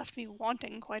of it left me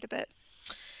wanting quite a bit.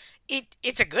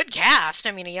 It's a good cast.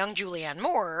 I mean, a young Julianne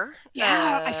Moore.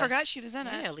 Yeah, I forgot she was in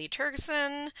it. Yeah, Lee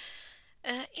Tergesen.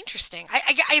 Interesting.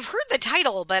 I've heard the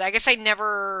title, but I guess I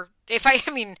never,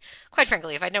 quite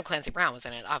frankly, if I'd known Clancy Brown was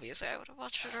in it, obviously I would have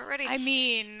watched it already. I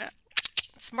mean,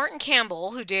 it's Martin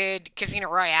Campbell, who did Casino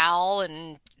Royale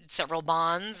and several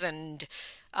Bonds, and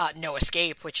No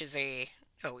Escape, which is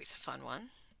always a fun one.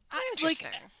 Interesting.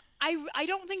 I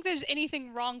don't think there's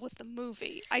anything wrong with the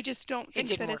movie. I just don't think it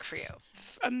didn't that work it's for you.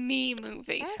 A me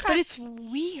movie. Okay. But it's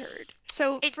weird.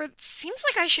 So it seems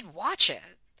like I should watch it.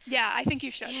 Yeah, I think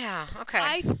you should. Yeah,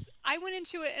 okay. I went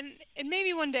into it, and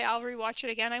maybe one day I'll rewatch it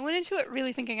again. I went into it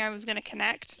really thinking I was going to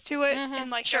connect to it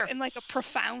in like a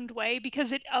profound way,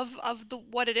 because of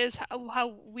what it is,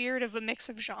 how weird of a mix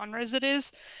of genres it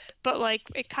is. But like,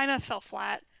 it kind of fell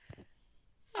flat.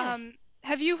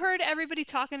 Have you heard anybody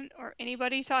talking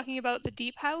about the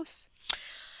Deep House?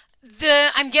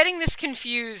 I'm getting this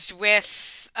confused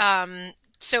with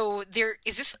so there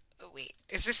is this. Wait,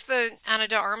 is this the Ana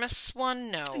de Armas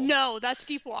one? No, that's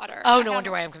Deep Water. Oh, no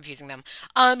wonder why I'm confusing them.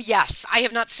 Yes, I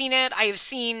have not seen it. I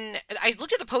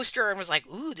looked at the poster and was like,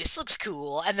 "Ooh, this looks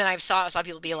cool," and then I saw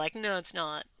people be like, "No, it's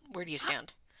not." Where do you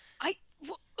stand?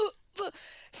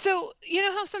 So you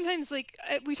know how sometimes like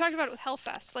we talked about it with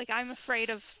Hellfest. Like, I'm afraid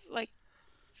of like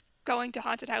going to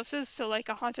haunted houses, so like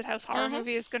a haunted house horror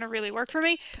movie is going to really work for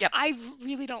me. Yep. I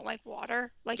really don't like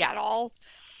water at all.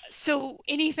 So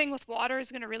anything with water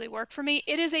is going to really work for me.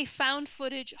 It is a found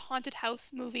footage haunted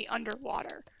house movie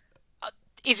underwater.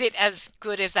 Is it as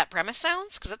good as that premise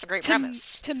sounds? Because that's a great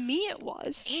premise. To me, it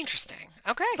was. Interesting.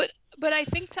 Okay. But I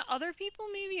think to other people,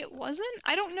 maybe it wasn't.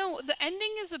 I don't know. The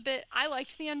ending is a bit... I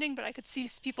liked the ending, but I could see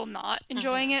people not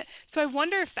enjoying it. So I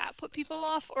wonder if that put people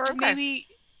off, or maybe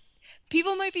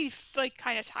people might be like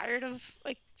kind of tired of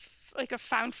like a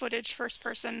found footage first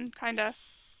person kind of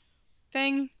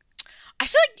thing. I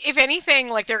feel like if anything,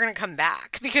 like they're going to come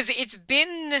back because it's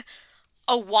been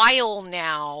a while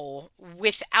now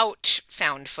without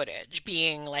found footage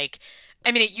being like,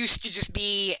 I mean, it used to just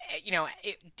be, you know,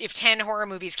 if 10 horror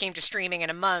movies came to streaming in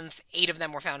a month, 8 of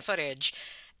them were found footage.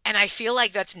 And I feel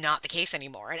like that's not the case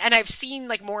anymore. And I've seen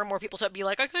like more and more people be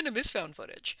like, I kind of miss found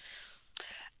footage.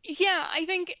 Yeah, I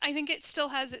think it still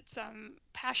has its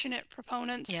passionate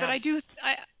proponents, but I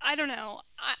don't know.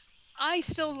 I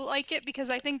still like it because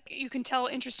I think you can tell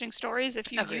interesting stories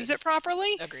if you use it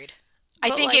properly. Agreed. I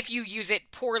think if you use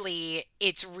it poorly,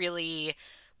 it's really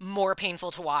more painful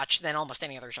to watch than almost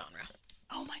any other genre.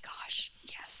 Oh my gosh,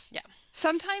 yes. Yeah.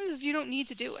 Sometimes you don't need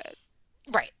to do it.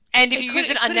 Right. And if you use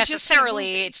it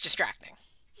unnecessarily, it's distracting.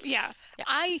 Yeah.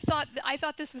 I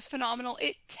thought this was phenomenal.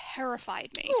 It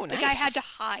terrified me. Ooh, nice. Like I had to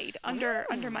hide under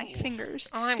my fingers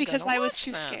because I was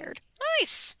too scared.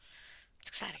 Nice. It's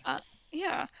exciting.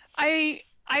 Yeah. I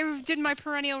did my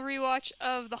perennial rewatch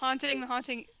of The Haunting. The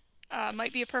Haunting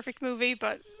might be a perfect movie,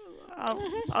 but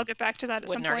I'll get back to that at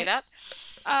some point. Wouldn't argue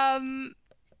that.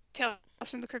 Tales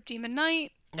from the Crypt Demon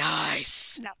Knight.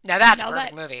 Nice. Now that's a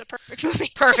perfect movie. A perfect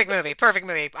movie. Perfect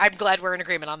movie. I'm glad we're in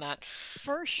agreement on that.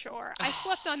 For sure. I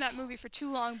slept on that movie for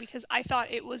too long because I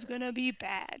thought it was going to be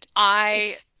bad.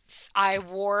 I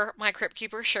wore my Crypt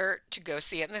Keeper shirt to go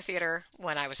see it in the theater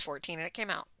when I was 14 and it came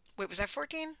out. Wait, was I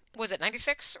 14? Was it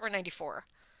 96 or 94?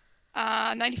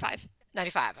 95.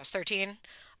 95. I was 13.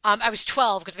 I was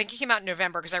 12 because I think it came out in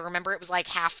November because I remember it was like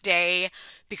half day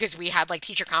because we had like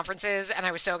teacher conferences and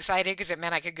I was so excited because it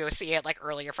meant I could go see it like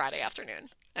earlier Friday afternoon.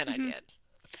 And I did.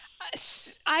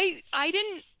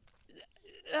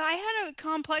 I had a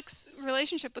complex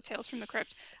relationship with Tales from the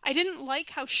Crypt. I didn't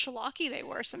like how schlocky they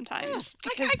were sometimes.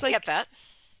 Because, I can get that.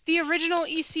 The original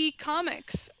EC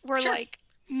comics were like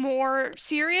more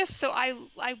serious, so I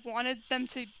wanted them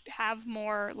to have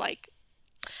more like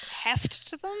heft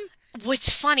to them. What's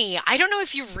funny, I don't know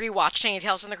if you've rewatched any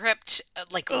Tales from the Crypt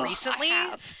recently. I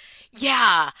have.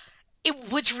 Yeah.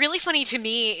 What's really funny to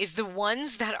me is the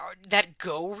ones that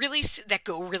go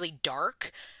really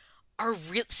dark are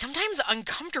sometimes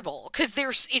uncomfortable because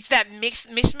it's that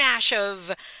mismatch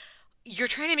of you're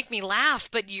trying to make me laugh,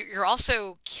 but you're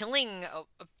also killing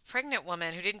a pregnant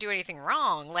woman who didn't do anything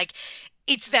wrong. Like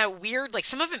it's that weird. Like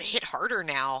some of them hit harder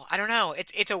now. I don't know.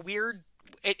 It's a weird.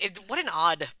 What an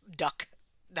odd duck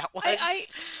that was.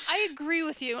 I agree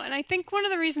with you, and I think one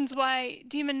of the reasons why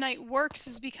Demon Knight works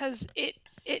is because it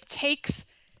takes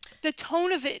the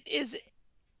tone of it is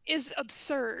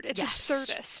absurd. It's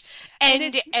absurdist.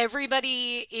 And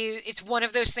everybody it's one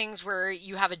of those things where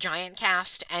you have a giant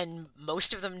cast and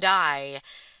most of them die,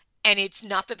 and it's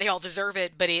not that they all deserve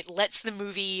it, but it lets the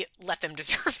movie let them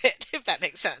deserve it, if that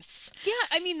makes sense. Yeah,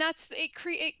 I mean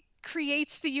it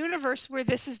creates the universe where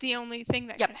this is the only thing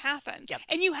that can happen. Yep.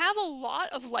 And you have a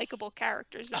lot of likable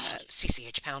characters in it.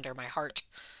 CCH Pounder, my heart.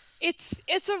 It's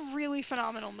a really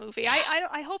phenomenal movie.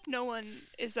 I hope no one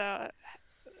is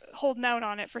holding out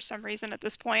on it for some reason at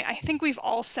this point. I think we've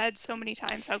all said so many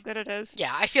times how good it is.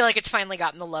 Yeah, I feel like it's finally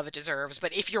gotten the love it deserves.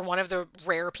 But if you're one of the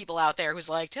rare people out there who's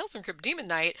like, Tales from Crypt Demon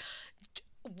Knight,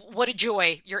 what a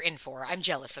joy you're in for. I'm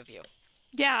jealous of you.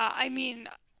 Yeah, I mean,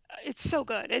 it's so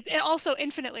good. It also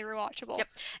infinitely rewatchable. Yep.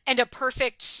 And a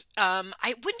perfect,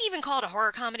 I wouldn't even call it a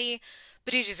horror comedy,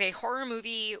 but it is a horror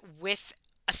movie with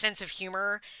a sense of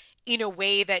humor in a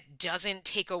way that doesn't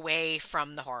take away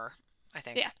from the horror, I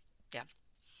think. Yeah. Yeah.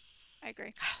 I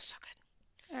agree. Oh, so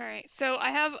good. All right. So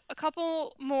I have a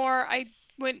couple more. I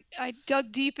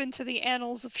dug deep into the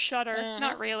annals of Shudder.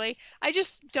 Not really. I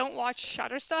just don't watch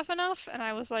Shudder stuff enough, and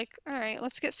I was like, all right,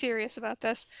 let's get serious about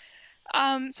this.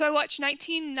 So I watched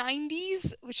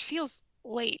 1990s, which feels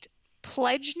late.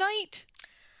 Pledge Night.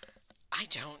 I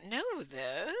don't know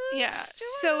this. Yeah.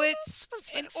 So it's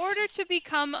in order to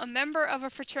become a member of a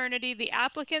fraternity, the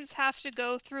applicants have to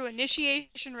go through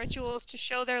initiation rituals to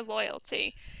show their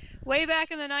loyalty. Way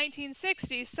back in the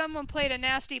 1960s, someone played a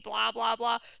nasty blah, blah,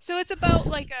 blah. So it's about,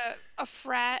 like, a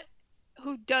frat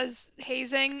who does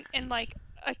hazing, and, like,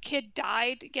 a kid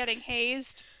died getting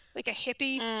hazed. Like, a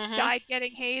hippie died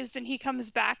getting hazed, and he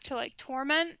comes back to, like,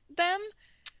 torment them.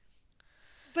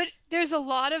 But there's a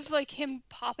lot of, like, him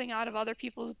popping out of other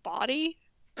people's body.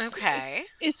 Okay.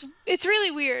 It's really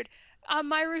weird.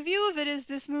 My review of it is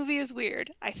this movie is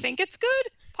weird. I think it's good.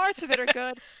 Parts of it are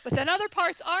good, but then other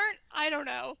parts aren't. I don't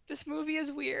know. This movie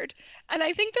is weird. And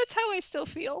I think that's how I still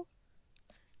feel.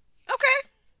 Okay.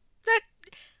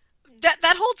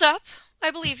 That holds up.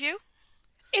 I believe you.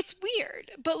 It's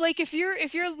weird, but like if you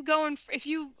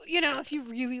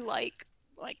really like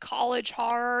college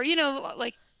horror,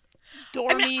 like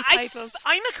dormy type of.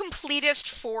 I'm a completist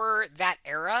for that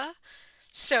era,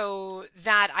 so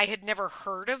that I had never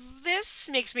heard of this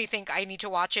makes me think I need to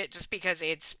watch it just because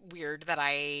it's weird that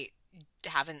I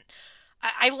haven't.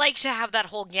 I like to have that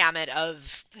whole gamut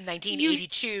of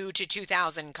 1982 to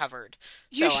 2000 covered.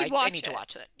 So I need to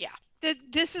watch it. Yeah.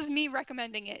 This is me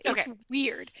recommending it. Okay. It's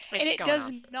weird. And it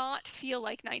does not feel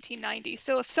like 1990.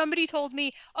 So if somebody told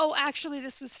me, oh, actually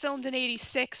this was filmed in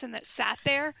 86 and that sat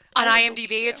there. On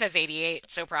IMDb it says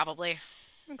 88, so probably.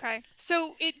 Okay.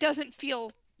 So it doesn't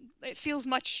feel, it feels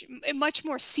much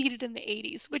more seated in the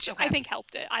 80s, which I think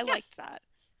helped it. I liked that.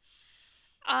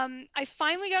 I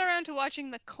finally got around to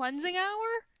watching The Cleansing Hour.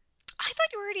 I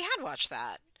thought you already had watched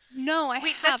that. No, I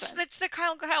haven't. That's the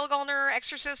Kyle Gallner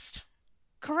Exorcist?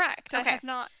 Correct. Okay. I have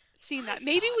not seen that.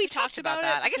 Maybe we talked about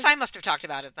that. I guess I must have talked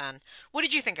about it then. What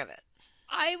did you think of it?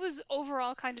 I was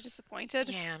overall kind of disappointed.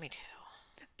 Yeah, me too.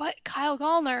 But Kyle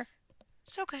Gallner,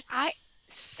 so good.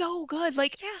 So good.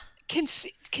 Like, yeah.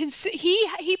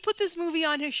 He put this movie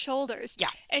on his shoulders. Yeah.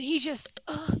 And he just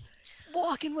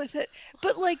walking with it.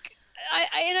 But like,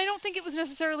 I don't think it was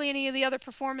necessarily any of the other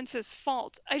performances'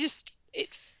 fault. It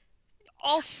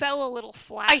all fell a little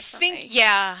flat. I think,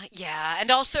 yeah.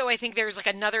 And also, I think there's like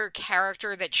another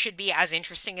character that should be as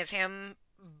interesting as him,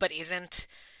 but isn't.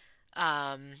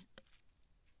 So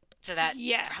that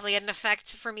probably had an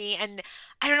effect for me. And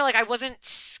I don't know, like I wasn't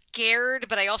scared,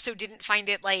 but I also didn't find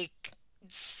it like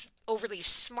overly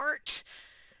smart.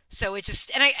 So it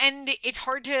just, and it's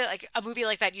hard to, like, a movie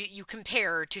like that, you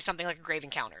compare to something like Grave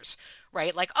Encounters,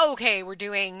 right? Like, oh, okay, we're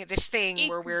doing this thing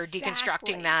where we're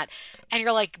deconstructing that, and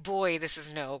you're like, boy, this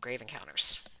is no Grave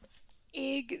Encounters.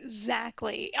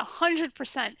 Exactly.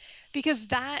 100%. Because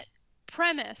that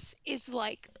premise is,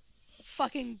 like,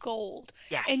 fucking gold.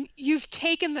 Yeah. And you've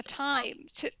taken the time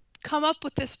to come up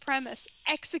with this premise,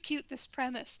 execute this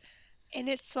premise, and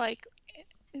it's like,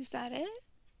 is that it?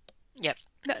 Yep.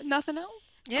 Nothing else?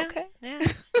 Yeah. Okay.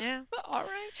 Yeah. All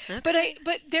right. Okay.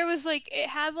 But there was like, it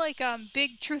had like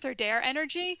big Truth or Dare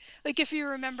energy. Like if you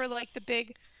remember like the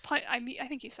big I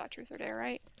think you saw Truth or Dare,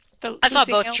 right? I saw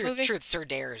both Truths or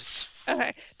Dares.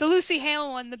 Okay. The Lucy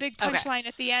Hale one, the big punchline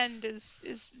at the end is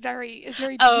very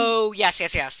Oh, yes.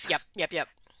 Yep.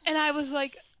 And I was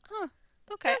like, huh,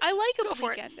 okay. I like a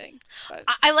bleak ending. But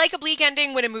I like a bleak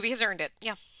ending when a movie has earned it.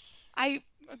 Yeah. I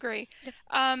agree.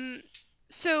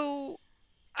 So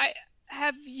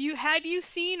had you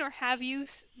seen or have you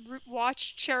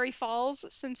watched Cherry Falls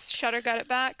since Shudder got it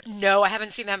back? No, I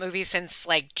haven't seen that movie since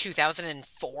like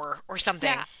 2004 or something.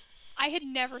 Yeah, I had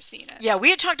never seen it. Yeah, we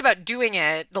had talked about doing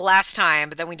it the last time,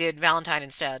 but then we did Valentine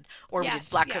instead, or we did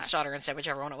Black Coat's Daughter instead,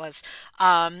 whichever one it was.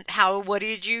 How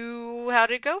did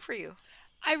it go for you?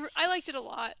 I liked it a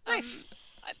lot. Nice.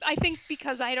 I think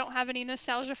because I don't have any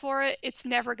nostalgia for it, it's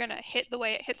never gonna hit the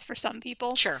way it hits for some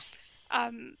people. Sure.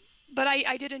 But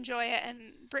I did enjoy it, and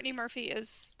Brittany Murphy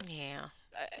is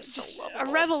just so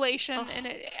a revelation. Oh. And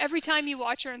every time you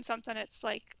watch her in something, it's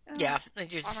like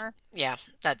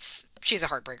she's a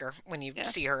heartbreaker when you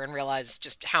see her and realize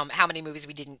just how many movies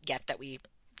we didn't get that we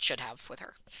should have with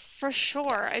her. For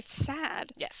sure, it's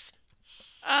sad. Yes.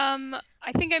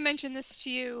 I think I mentioned this to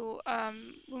you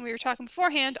when we were talking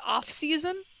beforehand. Off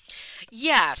Season.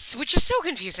 Yes, which is so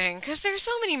confusing because there's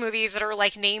so many movies that are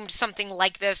like named something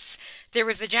like this. There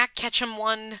was the Jack Ketchum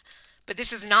one, but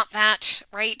this is not that,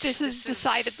 right? This is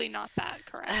decidedly not that,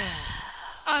 correct?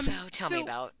 So tell me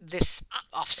about this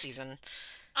Off Season.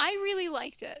 I really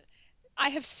liked it. I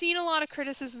have seen a lot of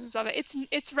criticisms of it.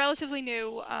 It's relatively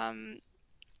new.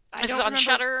 This is on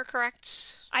Shudder,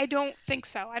 correct? I don't think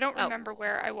so. I don't remember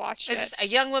where I watched it. Is this A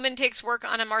Young Woman Takes Work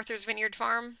on a Martha's Vineyard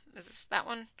Farm? Is this that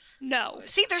one? No.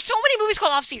 See, there's so many movies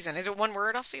called Off Season. Is it one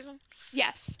word, Off Season?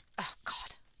 Yes. Oh, God.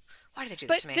 Why did they do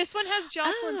that to me? But this one has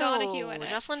Jocelyn Donahue in it.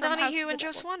 Jocelyn Donahue and Joe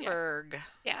Swanberg.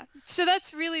 Yeah. So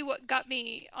that's really what got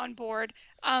me on board.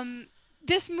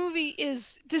 This movie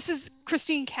this is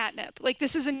Christine Catnip. Like,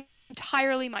 this is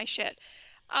entirely my shit.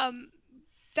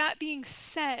 That being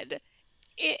said,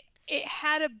 it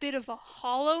had a bit of a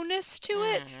hollowness to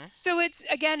it. So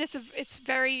it's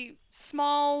very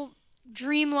small,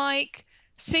 dreamlike,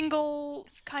 single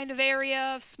kind of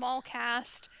area, small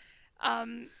cast.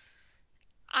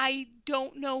 I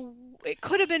don't know. It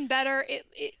could have been better.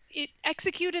 It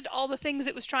executed all the things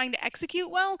it was trying to execute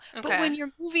well. Okay. But when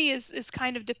your movie is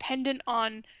kind of dependent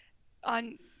on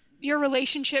your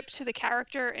relationship to the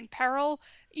character in peril,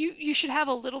 you should have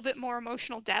a little bit more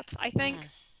emotional depth, I think.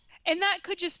 And that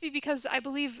could just be because I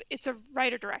believe it's a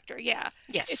writer-director, yeah.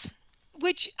 Yes.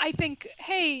 Which I think,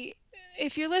 hey,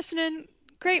 if you're listening,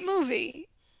 great movie.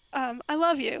 I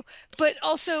love you. But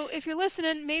also, if you're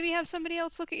listening, maybe have somebody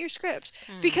else look at your script.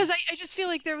 Because I just feel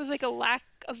like there was like a lack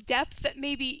of depth that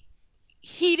maybe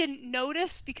he didn't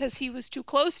notice because he was too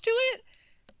close to it.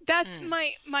 That's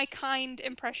my kind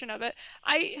impression of it.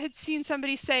 I had seen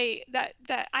somebody say that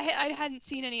I hadn't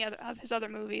seen any of his other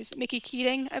movies. Mickey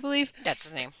Keating, I believe. That's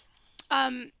his name.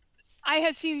 I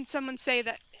had seen someone say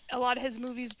that a lot of his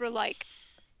movies were like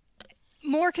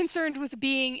more concerned with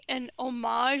being an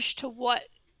homage to what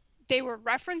they were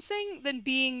referencing than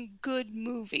being good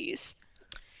movies.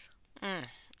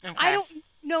 Okay. I don't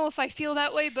know if I feel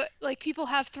that way, but like people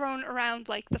have thrown around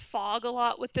like The Fog a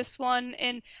lot with this one,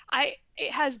 and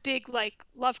it has big like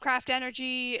Lovecraft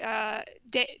energy.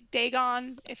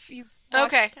 Dagon, if you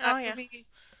watched that movie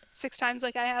 6 times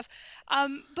like I have,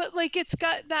 but like it's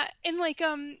got that, and like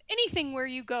anything where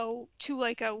you go to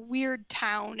like a weird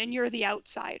town and you're the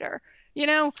outsider, you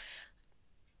know.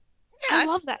 Yeah, I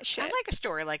love that shit. I like a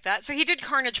story like that. So he did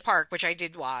Carnage Park, which I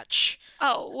did watch.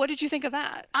 Oh, what did you think of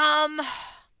that? I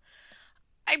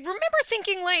remember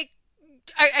thinking like,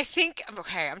 I think,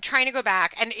 okay, I'm trying to go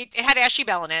back, and it had Ashley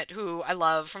Bell in it, who I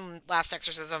love from Last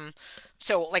Exorcism.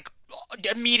 So like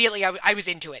immediately I was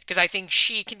into it because I think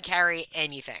she can carry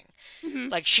anything.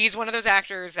 Like she's one of those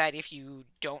actors that if you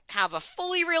don't have a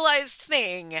fully realized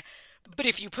thing, but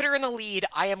if you put her in the lead,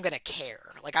 I am gonna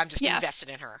care. Like I'm just invested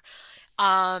in her.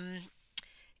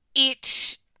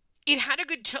 It had a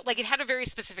good like it had a very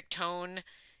specific tone.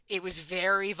 It was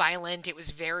very violent. It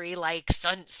was very like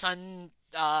sun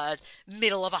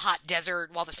middle of a hot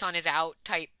desert while the sun is out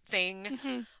type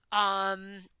thing.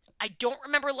 I don't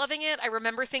remember loving it. I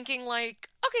remember thinking like,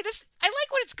 okay, I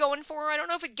like what it's going for. I don't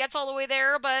know if it gets all the way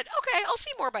there, but okay, I'll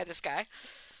see more by this guy.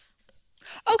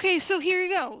 Okay, so here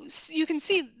you go. You can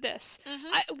see this.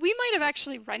 We might have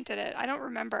actually rented it. I don't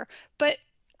remember, but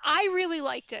I really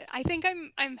liked it. I think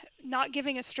I'm not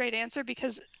giving a straight answer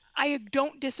because I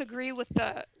don't disagree with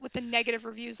the negative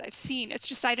reviews I've seen. It's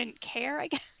just I didn't care, I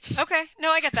guess. Okay,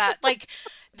 no, I get that. Like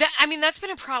that. I mean, that's been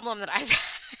a problem that I've had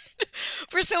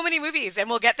for so many movies, and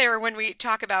we'll get there when we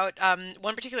talk about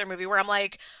one particular movie where I'm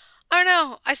like, I don't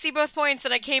know, I see both points,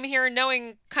 and I came here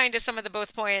knowing kind of some of the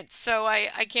both points, so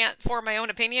I can't form my own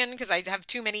opinion because I have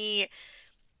too many.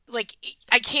 Like,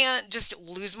 I can't just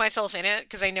lose myself in it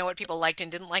because I know what people liked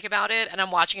and didn't like about it, and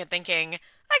I'm watching it thinking,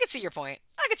 I could see your point.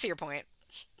 I could see your point.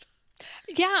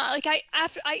 Yeah, like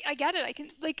I get it. I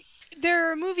can, like,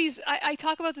 there are movies, I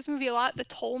talk about this movie a lot, The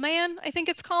Toll Man, I think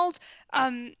it's called.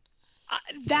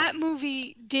 That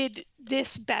movie did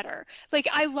this better. Like,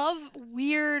 I love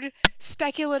weird,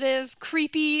 speculative,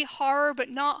 creepy horror, but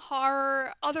not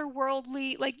horror,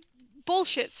 otherworldly, like,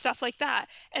 bullshit stuff like that.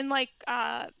 And like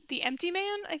The Empty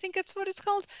Man, I think that's what it's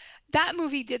called. That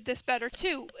movie did this better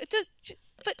too.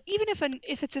 But even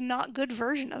if it's a not good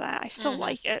version of that, I still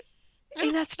like it.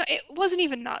 And it wasn't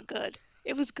even not good.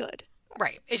 It was good.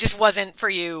 Right. It just wasn't for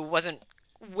you. Wasn't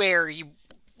where you.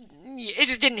 It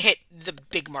just didn't hit the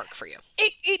big mark for you.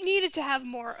 It needed to have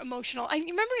more emotional. I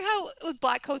remember how with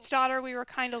Black Coat's Daughter we were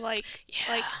kind of like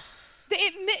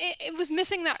it was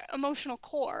missing that emotional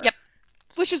core. Yep.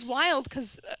 Which is wild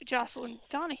because Jocelyn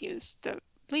Donahue's the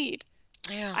lead.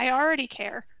 Yeah. I already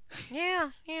care. Yeah.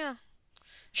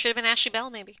 Should have been Ashley Bell,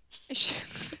 maybe.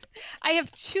 I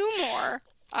have 2 more,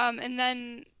 and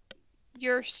then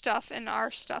your stuff and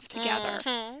our stuff together.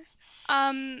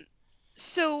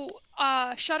 So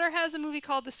Shudder has a movie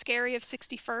called The Scary of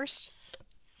 61st.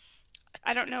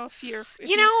 I don't know if you've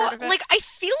heard of it. Like, I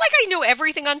feel like I know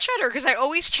everything on Shudder because I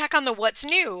always check on the what's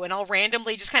new, and I'll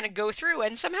randomly just kind of go through,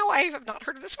 and somehow I have not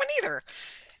heard of this one either.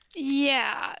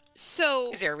 Yeah,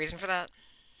 so... Is there a reason for that?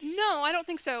 No, I don't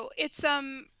think so. It's,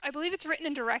 I believe it's written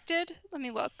and directed. Let me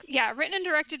look. Yeah, written and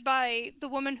directed by the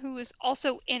woman who is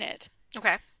also in it.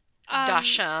 Okay.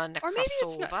 Dasha Nekrasova. Or maybe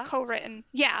it's not co-written.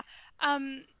 Yeah.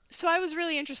 So I was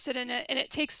really interested in it, and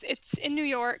it's in New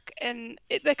York, and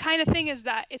the kind of thing is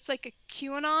that it's like a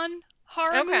QAnon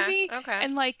horror movie,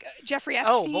 and like Jeffrey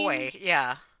Epstein. Oh boy,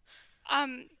 yeah.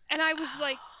 And I was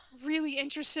like really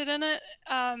interested in it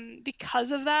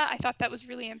because of that. I thought that was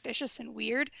really ambitious and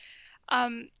weird.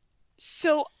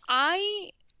 So I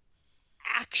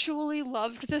actually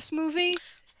loved this movie,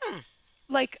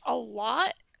 like a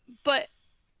lot. But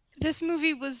this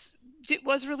movie was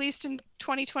released in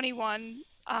 2021.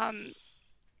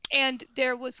 And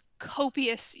there was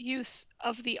copious use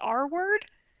of the R word.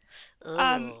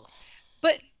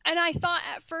 And I thought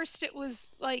at first it was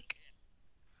like,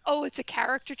 oh, it's a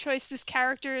character choice. This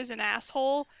character is an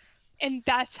asshole. And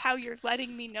that's how you're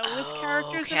letting me know this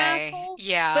character's an asshole.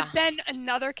 Yeah. But then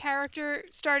another character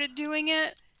started doing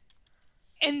it.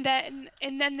 And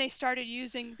then they started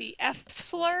using the F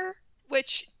slur,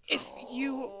 which if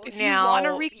you want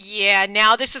to yeah,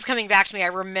 now this is coming back to me. I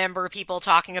remember people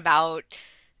talking about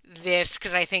this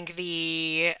because I think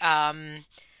the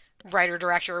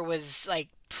writer-director was like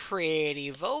pretty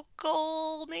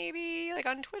vocal, maybe like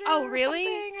on Twitter. Oh, really? Or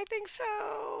something. I think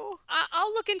so.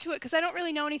 I'll look into it because I don't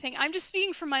really know anything. I'm just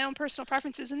speaking from my own personal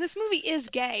preferences, and this movie is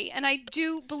gay, and I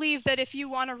do believe that if you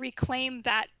want to reclaim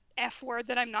that F word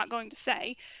that I'm not going to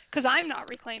say, because I'm not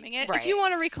reclaiming it. Right. If you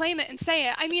want to reclaim it and say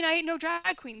it, I mean, I know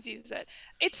drag queens use it.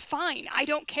 It's fine. I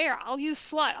don't care. I'll use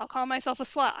slut. I'll call myself a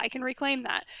slut. I can reclaim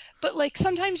that. But like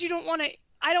sometimes you don't want to.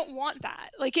 I don't want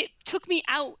that. Like it took me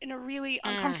out in a really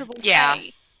uncomfortable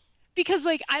way. Because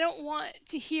like I don't want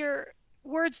to hear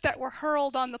words that were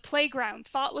hurled on the playground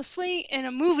thoughtlessly in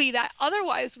a movie that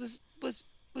otherwise was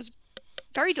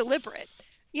very deliberate.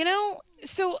 You know,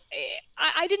 so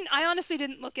I honestly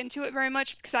didn't look into it very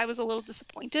much because I was a little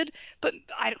disappointed. But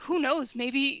who knows?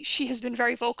 Maybe she has been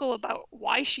very vocal about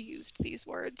why she used these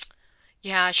words.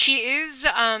 Yeah, she is.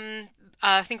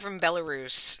 I think from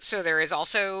Belarus. So there is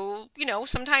also, you know,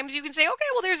 sometimes you can say, okay,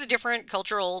 well, there's a different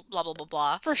cultural blah blah blah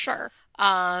blah. For sure.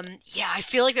 Yeah, I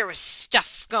feel like there was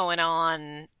stuff going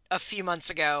on a few months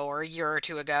ago or a year or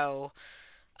two ago.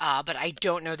 But I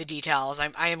don't know the details.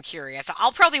 I am curious.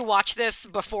 I'll probably watch this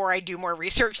before I do more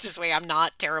research. This way I'm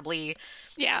not terribly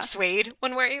swayed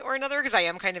one way or another because I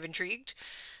am kind of intrigued.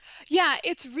 Yeah,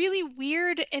 it's really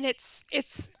weird and it's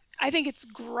I think it's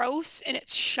gross and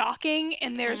it's shocking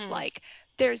and there's like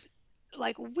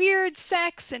weird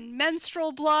sex and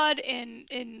menstrual blood and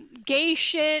gay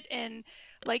shit and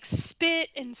like spit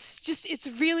and just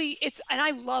and I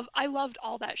loved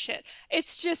all that shit.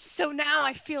 It's just so now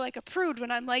I feel like a prude when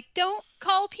I'm like, don't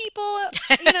call people,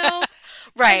 you know.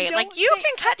 Right, like you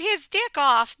can cut his dick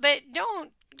off, but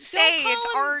don't say it's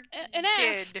art an F.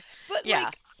 did. But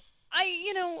yeah.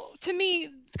 like to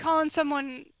me calling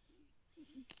someone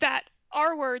that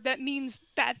R word that means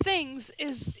bad things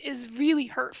is really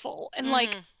hurtful. And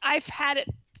like I've had it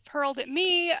hurled at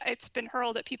me, it's been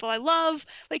hurled at people I love,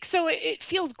 like so it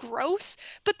feels gross.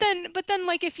 But then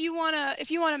like if you wanna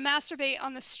masturbate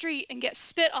on the street and get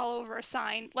spit all over a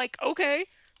sign, like okay,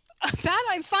 that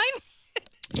I'm fine with.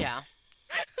 Yeah.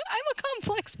 I'm a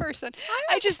complex person.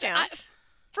 I understand.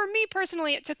 For me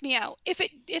personally, it took me out.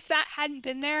 If that hadn't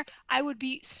been there, I would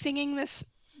be singing this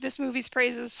movie's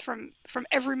praises from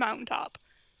every mountaintop.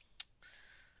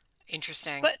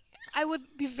 Interesting. But I would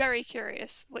be very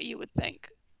curious what you would think.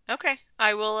 Okay,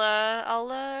 I will.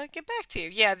 I'll get back to you.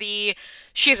 Yeah,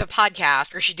 she has a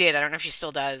podcast, or she did. I don't know if she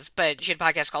still does, but she had a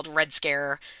podcast called Red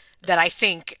Scare that I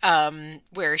think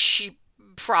where she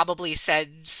probably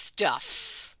said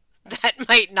stuff that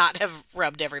might not have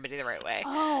rubbed everybody the right way.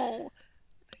 Oh,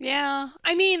 yeah.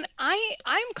 I mean,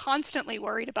 I'm constantly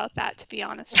worried about that, to be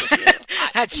honest with you.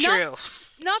 That's true.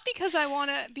 Not because I want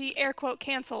to be air quote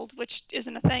canceled, which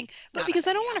isn't a thing, but because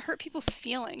I don't want to hurt people's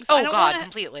feelings. Oh God,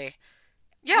 completely.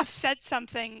 Yeah, I've said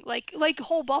something like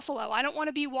whole Buffalo. I don't want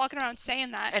to be walking around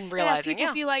saying that and realizing,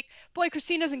 people be like, "Boy,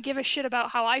 Christine doesn't give a shit about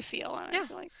how I feel." And I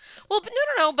feel like, well,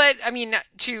 no. But I mean,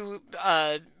 to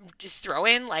just throw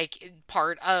in like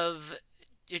part of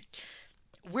it,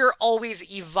 we're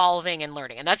always evolving and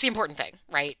learning, and that's the important thing,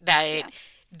 right? That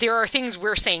there are things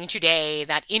we're saying today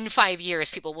that in 5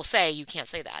 years people will say you can't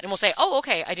say that, and we'll say, "Oh,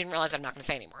 okay, I didn't realize I'm not going to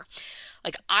say anymore."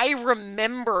 Like, I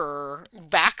remember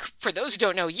back, for those who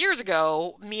don't know, years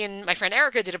ago, me and my friend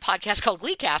Erica did a podcast called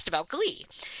Gleecast about Glee.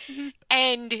 Mm-hmm.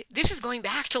 And this is going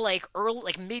back to, like,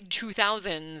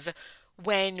 mid-2000s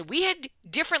when we had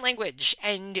different language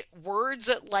and words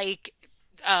like,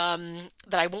 that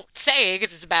I won't say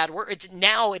because it's a bad word.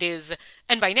 Now it is,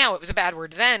 and by now it was a bad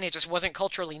word then. It just wasn't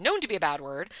culturally known to be a bad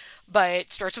word, but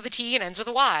it starts with a T and ends with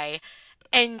a Y.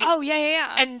 And,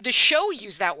 and the show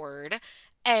used that word.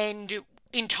 And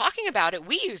in talking about it,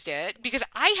 we used it because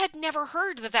I had never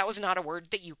heard that was not a word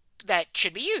that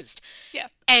should be used. Yeah.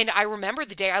 And I remember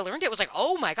the day I learned it was like,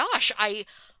 oh my gosh, I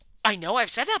know I've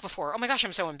said that before. Oh my gosh,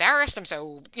 I'm so embarrassed. I'm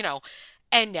so,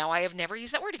 and now I have never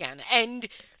used that word again. And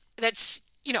that's,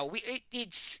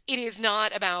 it is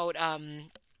not about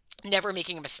never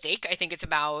making a mistake. I think it's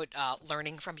about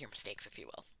learning from your mistakes, if you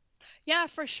will. Yeah,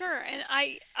 for sure. And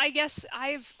I guess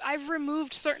I've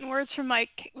removed certain words from my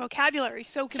vocabulary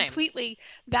so completely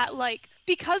that, like,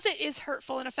 because it is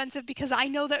hurtful and offensive, because I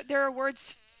know that there are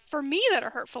words for me that are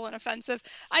hurtful and offensive.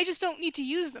 I just don't need to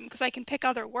use them because I can pick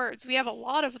other words. We have a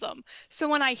lot of them. So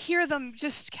when I hear them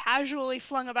just casually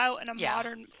flung about in a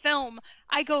modern film,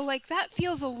 I go like, that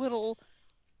feels a little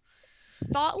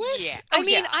thoughtless. Yeah. I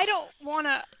mean, I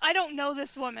don't know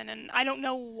this woman, and I don't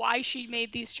know why she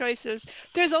made these choices.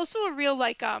 There's also a real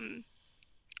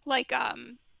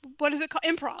what is it called?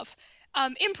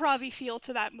 Improv-y feel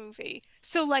to that movie.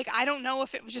 So like, I don't know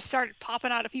if it just started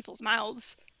popping out of people's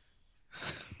mouths.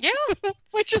 Yeah.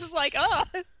 Which is like, oh,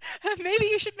 maybe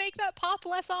you should make that pop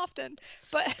less often.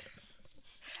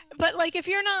 But like, if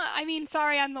you're not, I mean,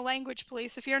 sorry, I'm the language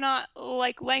police. If you're not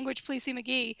like language policey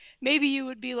McGee, maybe you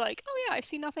would be like, oh yeah, I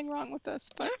see nothing wrong with this.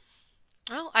 But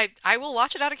well, I will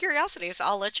watch it out of curiosity, so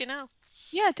I'll let you know.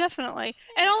 yeah, definitely.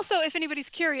 And also, if anybody's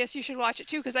curious, you should watch it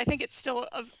too, because I think it's still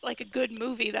a good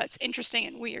movie that's interesting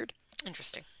and weird.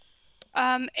 Interesting.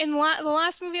 The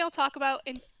last movie I'll talk about,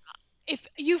 and if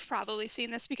you've probably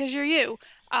seen this because you're you,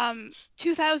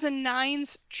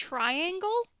 2009's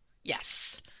Triangle.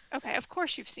 Yes. Okay, of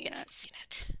course you've seen it. I've seen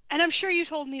it. And I'm sure you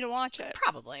told me to watch it.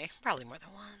 Probably more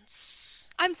than once.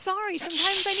 I'm sorry.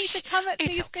 Sometimes I need to come at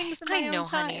these things in my own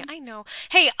time. Honey, I know.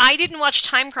 Hey, I didn't watch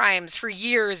Time Crimes for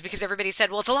years because everybody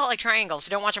said, well, it's a lot like Triangle,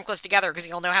 so don't watch them close together because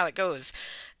you'll know how it goes.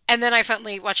 And then I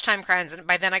finally watched Time Crimes, and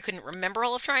by then I couldn't remember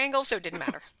all of Triangle, so it didn't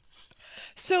matter.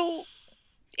 So,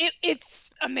 it's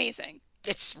amazing.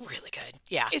 It's really good.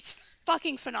 Yeah. It's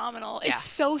fucking phenomenal. Yeah. It's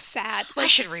so sad. I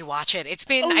should rewatch it.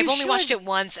 I've only watched it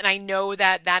once, and I know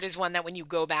that is one that when you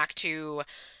go back to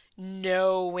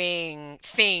knowing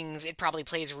things, it probably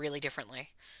plays really differently.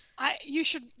 You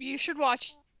should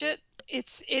watch it.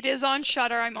 It is on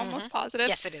Shudder. I'm almost positive.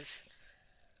 Yes, it is.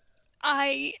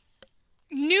 I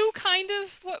knew kind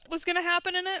of what was going to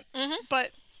happen in it,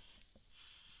 but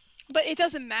it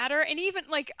doesn't matter. And even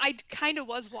like, I kind of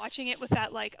was watching it with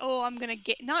that like, oh, I'm gonna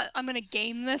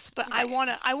game this, but right.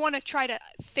 I wanna try to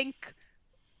think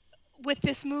with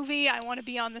this movie. I want to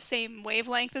be on the same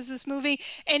wavelength as this movie.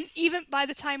 And even by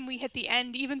the time we hit the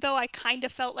end, even though I kind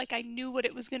of felt like I knew what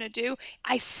it was gonna do,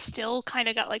 I still kind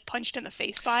of got like punched in the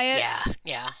face by it.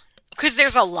 Yeah. Because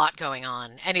there's a lot going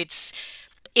on, and it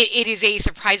is a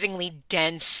surprisingly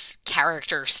dense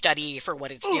character study for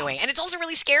what it's doing, and it's also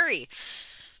really scary.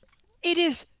 It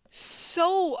is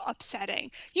so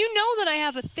upsetting. You know that I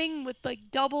have a thing with like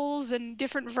doubles and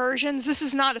different versions. This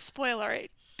is not a spoiler. It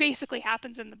basically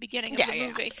happens in the beginning of the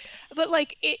movie. But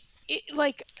like it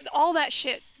like all that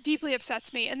shit deeply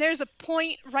upsets me. And there's a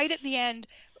point right at the end,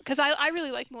 because I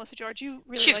really like Melissa George. You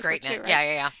really She's like great her in too, it.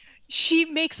 right? Yeah. She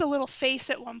makes a little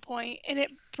face at one point, and it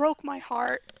broke my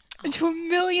heart into a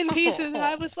million pieces. And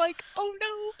I was like, oh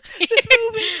no, this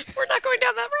movie. We're not going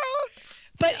down that road.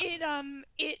 But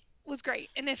it was great,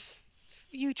 and if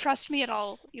you trust me at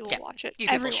all, you will watch it.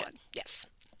 Everyone, yes,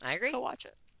 I agree. Go watch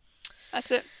it. That's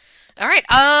it. All right.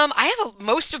 I have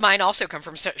most of mine also come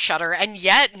from Shudder, and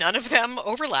yet none of them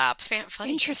overlap.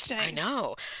 Funny. Interesting. I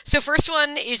know. So first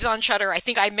one is on Shudder. I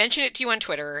think I mentioned it to you on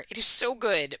Twitter. It is so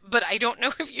good, but I don't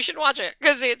know if you should watch it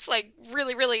because it's like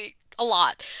really, really a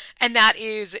lot. And that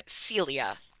is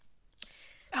Celia.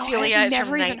 Celia is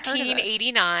from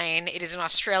 1989. It is an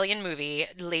Australian movie.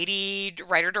 Lady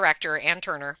writer-director Anne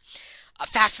Turner. A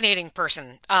fascinating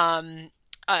person.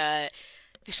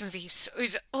 This movie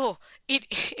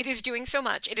it is doing so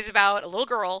much. It is about a little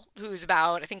girl who's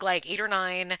about, I think, like 8 or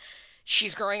 9.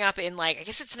 She's growing up in, like, I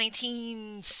guess it's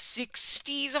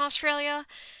 1960s Australia.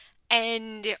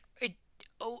 And it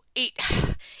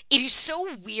is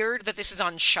so weird that this is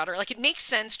on Shudder. Like, it makes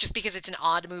sense just because it's an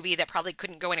odd movie that probably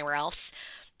couldn't go anywhere else.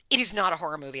 It is not a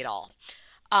horror movie at all.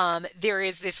 There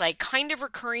is this like kind of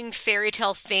recurring fairy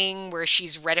tale thing where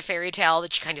she's read a fairy tale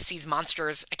that she kind of sees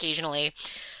monsters occasionally,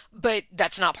 but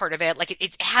that's not part of it. Like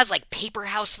it has like Paper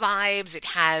House vibes. It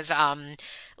has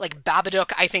like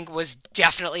Babadook, I think, was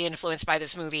definitely influenced by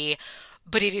this movie,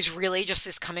 but it is really just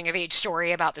this coming of age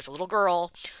story about this little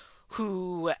girl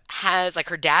who has like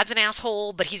her dad's an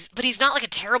asshole, but he's not like a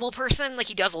terrible person. Like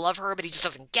he does love her, but he just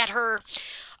doesn't get her.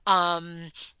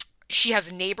 She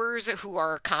has neighbors who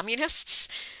are communists.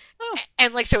 Oh.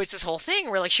 And like, so it's this whole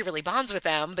thing where like she really bonds with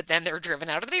them, but then they're driven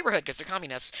out of the neighborhood because they're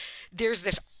communists. There's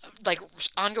this like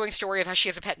ongoing story of how she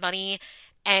has a pet bunny.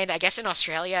 And I guess in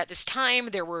Australia at this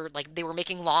time, they were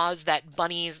making laws that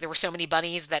there were so many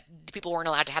bunnies that people weren't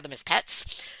allowed to have them as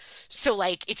pets. So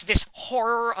like, it's this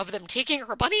horror of them taking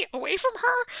her bunny away from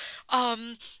her.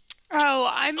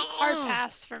 Hard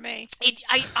pass for me.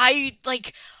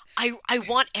 I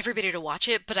want everybody to watch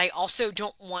it, but I also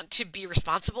don't want to be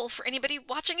responsible for anybody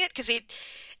watching it because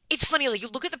it's funny. Like you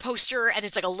look at the poster and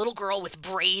it's like a little girl with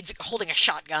braids holding a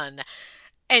shotgun,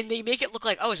 And they make it look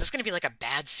like, oh, is this going to be like a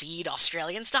bad seed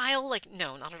Australian style? Like,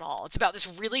 no, not at all. It's about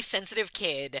this really sensitive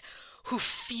kid who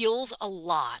feels a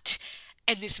lot.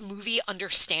 And this movie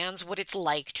understands what it's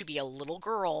like to be a little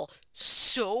girl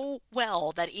so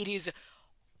well that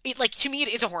to me,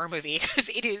 it is a horror movie. Because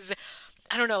it is,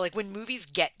 I don't know, like when movies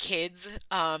get kids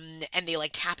and they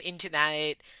like tap into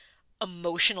that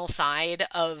emotional side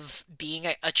of being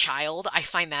a child, I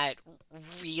find that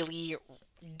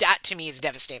to me is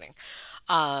devastating.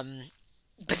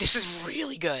 But this is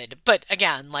really good. But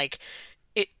again, like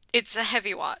it's a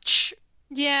heavy watch.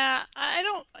 Yeah, I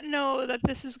don't know that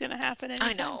this is going to happen anytime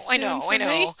I soon know. for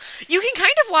me. You can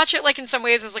kind of watch it like in some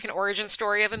ways as like an origin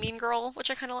story of a mean girl,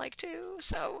 which I kind of like too.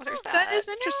 So there's that. That is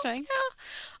interesting.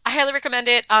 Yeah. I highly recommend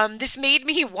it. This made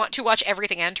me want to watch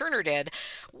everything Ann Turner did.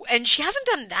 And she hasn't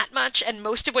done that much, and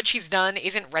most of what she's done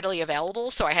isn't readily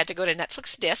available, so I had to go to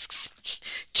Netflix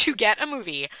Discs to get a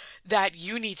movie that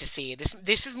you need to see.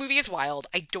 This movie is wild.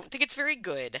 I don't think it's very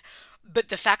good, but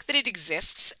the fact that it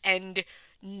exists and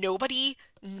nobody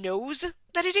knows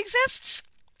that it exists.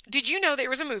 Did you know there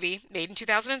was a movie made in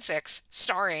 2006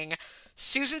 starring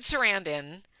Susan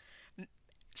Sarandon,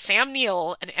 Sam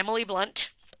Neill, and Emily Blunt?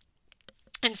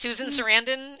 And Susan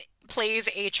Sarandon plays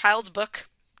a child's book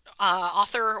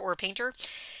author or painter,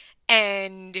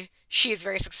 and she is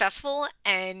very successful,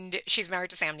 and she's married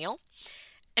to Sam Neill.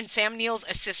 And Sam Neill's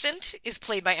assistant is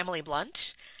played by Emily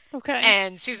Blunt. Okay.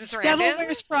 And Susan Sarandon. Devil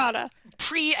Wears Prada.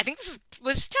 I think this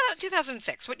was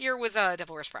 2006. What year was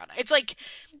Devil Wears Prada? It's like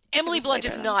Emily Blunt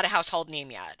is not a household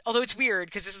name yet. Although it's weird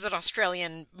because this is an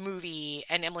Australian movie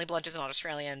and Emily Blunt is not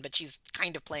Australian, but she's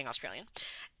kind of playing Australian.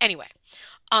 Anyway,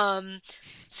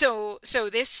 so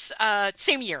this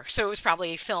same year. So it was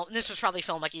probably filmed. This was probably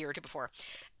filmed like a year or two before.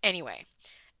 Anyway,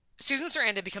 Susan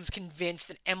Sarandon becomes convinced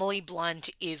that Emily Blunt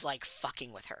is like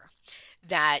fucking with her.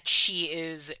 That she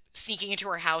is sneaking into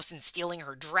her house and stealing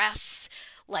her dress.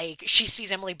 Like, she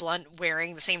sees Emily Blunt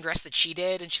wearing the same dress that she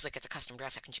did, and she's like, it's a custom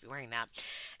dress, how can she be wearing that?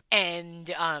 And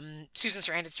Susan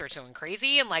Sarandon starts going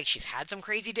crazy, and like, she's had some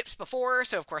crazy dips before,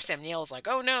 so of course Sam Neill is like,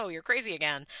 oh no, you're crazy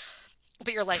again.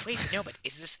 But you're like, wait, no, but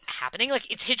is this happening?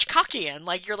 Like, it's Hitchcockian.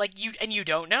 Like, you're like, you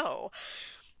don't know.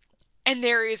 And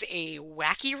there is a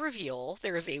wacky reveal.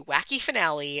 There is a wacky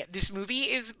finale. This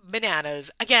movie is bananas.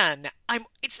 Again,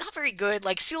 it's not very good.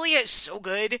 Like, Celia is so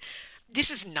good. This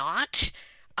is not.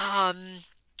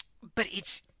 But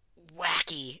it's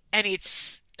wacky. And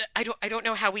it's, I don't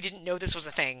know how we didn't know this was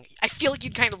a thing. I feel like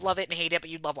you'd kind of love it and hate it, but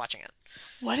you'd love watching it.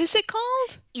 What is it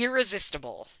called?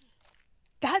 Irresistible.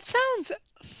 That sounds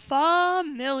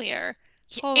familiar.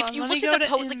 Hold if on, you look at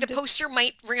the poster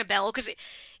might ring a bell, because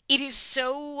it is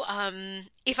so,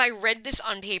 if I read this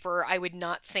on paper, I would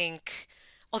not think,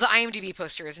 well, the IMDb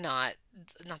poster is not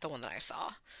the one that I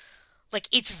saw. Like,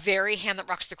 it's very Hand That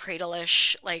Rocks the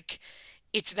Cradle-ish. Like,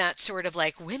 it's that sort of,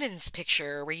 like, women's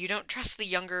picture where you don't trust the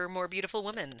younger, more beautiful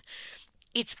woman.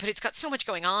 But it's got so much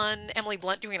going on. Emily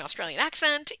Blunt doing an Australian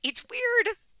accent. It's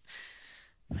weird.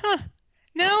 Huh.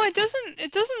 No, it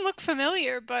doesn't look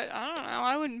familiar, but I don't know.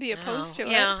 I wouldn't be opposed to it.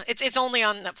 Yeah, it's only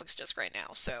on Netflix Disc right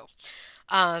now, so...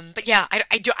 but yeah,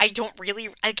 I don't really,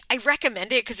 I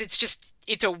recommend it because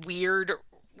it's a weird,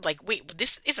 like, wait,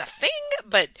 this is a thing?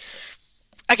 But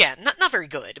again, not very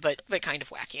good, but kind of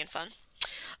wacky and fun.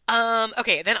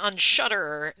 Okay, then on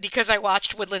Shudder, because I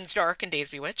watched Woodlands Dark and Days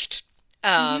Bewitched,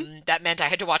 that meant I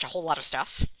had to watch a whole lot of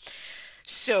stuff.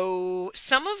 So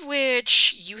some of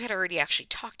which you had already actually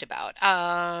talked about.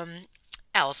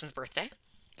 Allison's Birthday.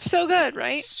 So good,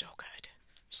 right? So good.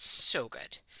 So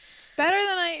good. Better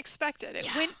than I expected.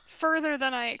 It went further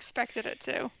than I expected it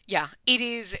to. Yeah, it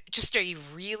is just a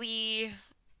really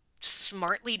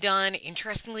smartly done,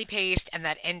 interestingly paced, and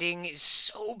that ending is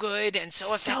so good and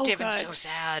so effective and so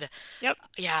sad. Yep.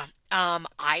 Yeah.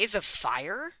 Eyes of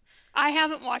Fire. I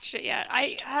haven't watched it yet.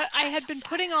 I had been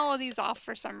putting all of these off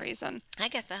for some reason. I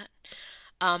get that.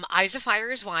 Eyes of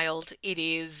Fire is wild. It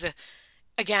is...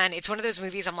 Again, it's one of those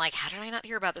movies I'm like, how did I not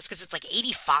hear about this? Because it's like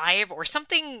 85 or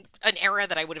something, an era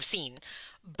that I would have seen.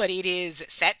 But it is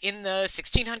set in the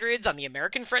 1600s on the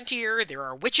American frontier. There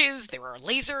are witches, there are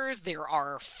lasers, there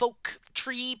are folk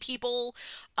tree people.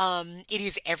 It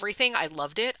is everything. I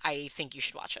loved it. I think you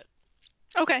should watch it.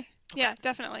 Okay. Yeah,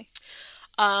 definitely.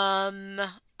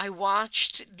 I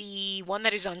watched the one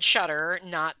that is on Shudder,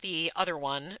 not the other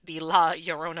one, the La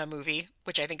Llorona movie,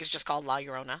 which I think is just called La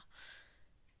Llorona.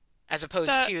 As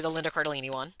opposed to the Linda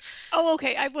Cardellini one. Oh,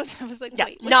 okay. I was like, yeah,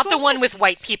 wait. Not the one with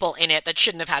white people in it that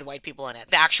shouldn't have had white people in it.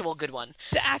 The actual good one.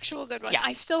 The actual good one. Yeah.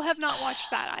 I still have not watched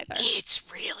that either. It's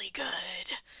really good.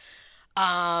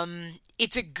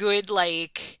 It's a good,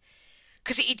 like,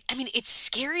 because it's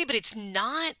scary, but it's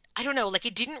not, I don't know, like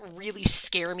it didn't really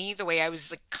scare me the way I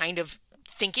was like kind of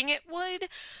thinking it would,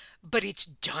 but it's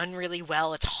done really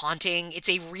well. It's haunting. It's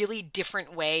a really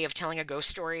different way of telling a ghost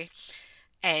story.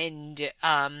 And,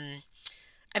 I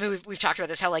mean, we've talked about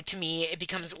this, how, like, to me, it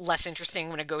becomes less interesting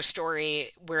when a ghost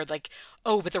story where, like,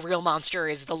 oh, but the real monster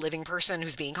is the living person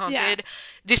who's being haunted. Yeah.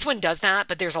 This one does that,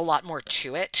 but there's a lot more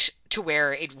to it, to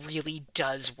where it really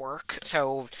does work.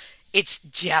 So it's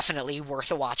definitely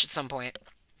worth a watch at some point.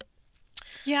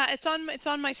 Yeah, it's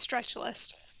on my stretch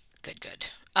list. Good.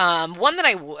 One that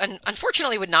I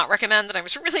unfortunately would not recommend, that I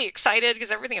was really excited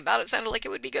because everything about it sounded like it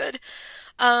would be good.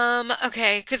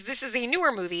 Okay, because this is a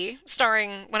newer movie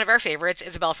starring one of our favorites,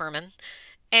 Isabel Fuhrman,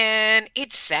 and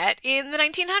it's set in the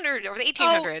 1900s or the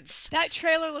 1800s. Oh, that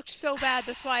trailer looked so bad.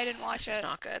 That's why I didn't watch it. This is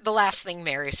not good. The Last Thing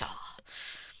Mary Saw.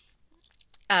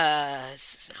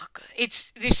 This is not good.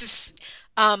 This is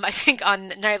I think on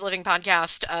Night of the Living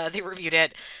podcast, they reviewed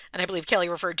it, and I believe Kelly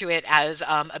referred to it as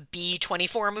a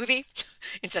B24 movie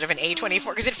instead of an A24,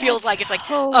 because it feels like it's like,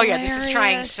 hilarious. Oh yeah, this is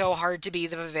trying so hard to be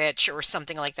the Vivitch or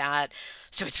something like that.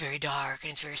 So it's very dark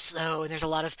and it's very slow, and there's a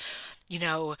lot of,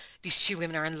 these two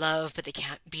women are in love, but they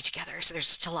can't be together. So there's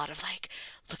just a lot of like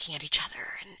looking at each other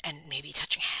and maybe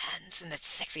touching hands, and that's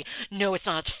sexy. No, it's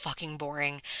not. It's fucking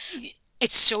boring.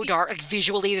 It's so dark. Like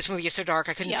visually, this movie is so dark.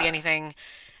 I couldn't see anything.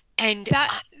 And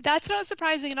that's not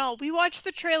surprising at all. We watched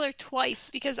the trailer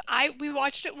twice because we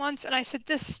watched it once and I said,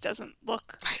 this doesn't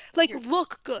look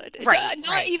look good.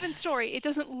 Not even story. It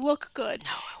doesn't look good.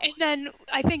 No. And then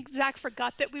I think Zach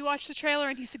forgot that we watched the trailer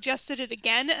and he suggested it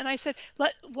again. And I said,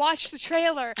 watch the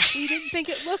trailer. He didn't think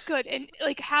it looked good. And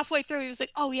like halfway through, he was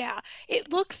like, oh yeah,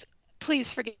 it looks,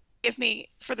 please forgive me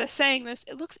for saying this.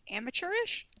 It looks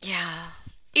amateurish. Yeah.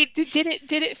 Did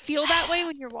it feel that way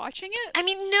when you're watching it? I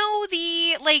mean, no,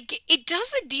 it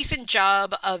does a decent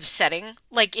job of setting.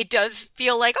 Like, it does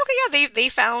feel like, okay, yeah,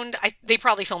 they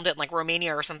probably filmed it in, like,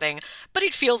 Romania or something, but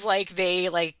it feels like they,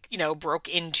 broke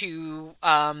into,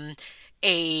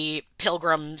 a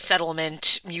pilgrim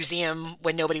settlement museum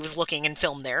when nobody was looking and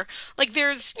filmed there. Like,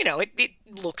 there's, it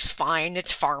looks fine,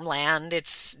 it's farmland,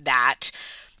 it's that.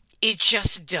 It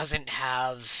just doesn't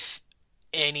have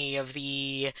any of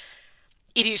the...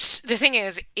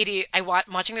 I'm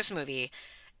watching this movie,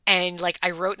 and, like,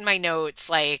 I wrote in my notes,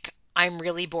 like, I'm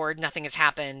really bored, nothing has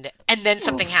happened, and then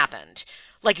something happened.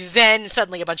 Like, then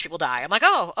suddenly a bunch of people die. I'm like,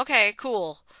 oh, okay,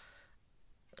 cool.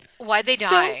 Why'd they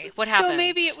die? What happened? So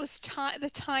maybe it was the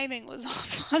timing was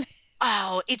off on it.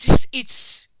 Oh,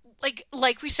 it's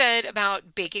like we said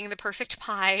about baking the perfect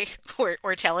pie,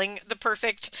 or telling the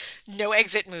perfect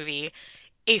no-exit movie,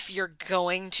 if you're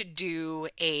going to do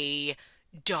a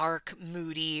dark,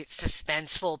 moody,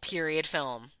 suspenseful period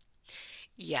film,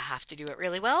 you have to do it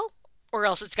really well, or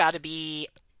else it's got to be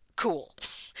cool.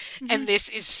 Mm-hmm. And this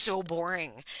is so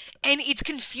boring, and it's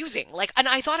confusing. Like, and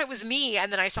I thought it was me, and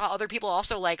then I saw other people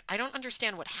also like, I don't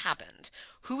understand what happened.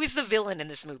 Who is the villain in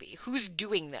this movie? Who's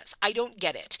doing this? I don't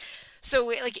get it. So,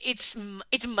 like, it's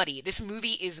muddy. This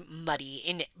movie is muddy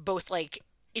in both, like,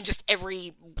 in just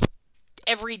every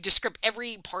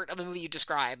part of the movie you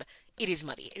describe. It is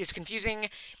muddy. It is confusing.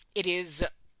 It is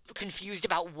confused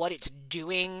about what it's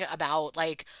doing, about,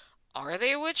 like, are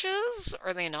they witches?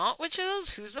 Are they not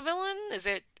witches? Who's the villain? Is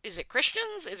it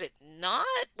Christians? Is it not?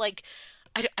 Like,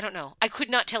 I don't know. I could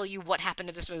not tell you what happened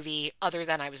to this movie other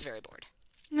than I was very bored.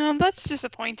 No, that's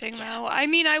disappointing, though. I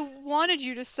mean, I wanted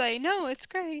you to say, no, it's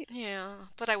great. Yeah,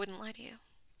 but I wouldn't lie to you.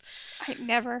 I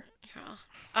never. Yeah.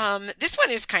 This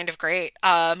one is kind of great.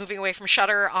 Moving away from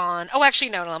Shudder on... Oh,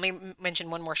 actually, no, let me mention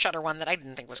one more Shudder one that I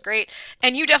didn't think was great.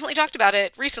 And you definitely talked about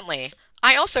it recently.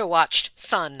 I also watched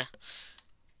Sun.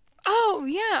 Oh,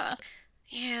 yeah.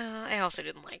 Yeah, I also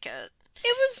didn't like it.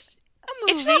 It was a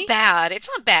movie. It's not bad. It's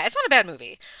not a bad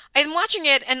movie. I'm watching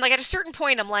it, and, like, at a certain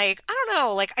point, I'm like, I don't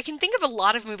know. Like, I can think of a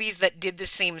lot of movies that did the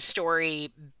same story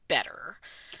better.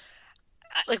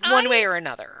 Like, one way or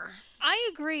another.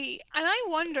 I agree, and I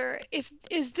wonder if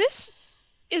is this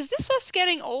us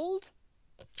getting old?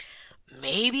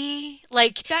 Maybe,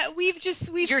 like, that we've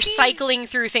you're seen... cycling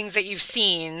through things that you've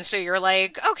seen, so you're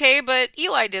like, okay, but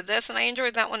Eli did this and I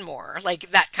enjoyed that one more,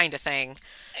 like that kind of thing.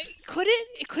 Could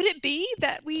it be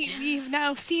that we've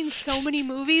now seen so many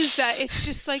movies that it's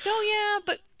just like, oh yeah,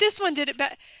 but this one did it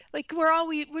better. Like,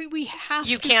 we have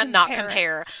you to can't compare. Not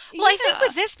compare. Well, Yeah. I think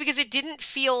with this, because it didn't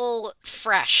feel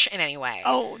fresh in any way.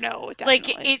 Oh no, definitely. Like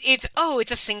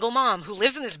it's a single mom who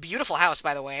lives in this beautiful house.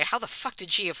 By the way, how the fuck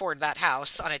did she afford that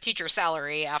house on a teacher's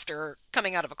salary after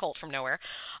coming out of a cult from nowhere?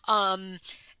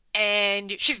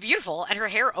 And she's beautiful, and her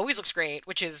hair always looks great,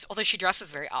 which is, although she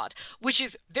dresses very odd, which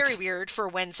is very weird for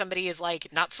when somebody is, like,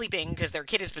 not sleeping because their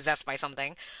kid is possessed by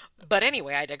something. But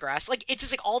anyway, I digress. Like, it's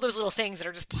just, like, all those little things that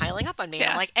are just piling up on me.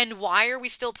 Yeah. I'm like, and why are we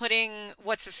still putting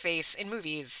What's-His-Face in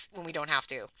movies when we don't have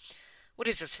to? What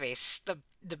is his face? The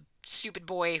stupid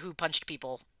boy who punched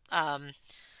people.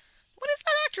 What is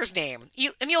that actor's name?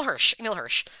 Emil Hirsch. Emil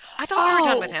Hirsch. I thought we were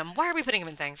done with him. Why are we putting him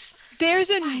in things? There's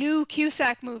a new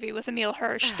Cusack movie with Emil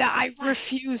Hirsch that I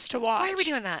refuse to watch. Why are we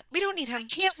doing that? We don't need him. I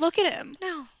can't look at him.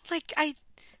 No, like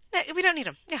we don't need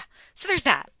him. Yeah. So there's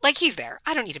that. Like, he's there.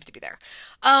 I don't need him to be there.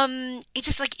 It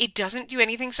just, like, it doesn't do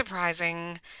anything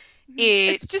surprising.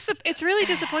 It's really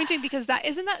disappointing because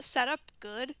isn't that setup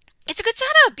good? It's a good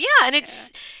setup, yeah, and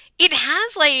it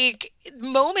has, like,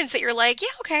 moments that you're like, yeah,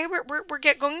 okay, we're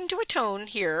going to a tone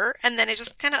here, and then it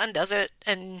just kind of undoes it,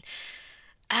 and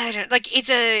I don't, like,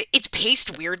 it's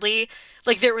paced weirdly.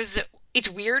 Like, it's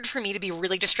weird for me to be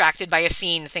really distracted by a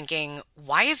scene thinking,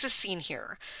 why is this scene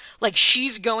here? Like,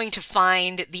 she's going to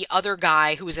find the other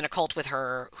guy who is in a cult with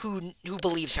her who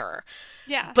believes her.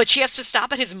 Yeah. But she has to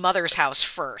stop at his mother's house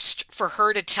first for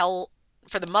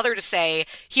the mother to say,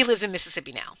 he lives in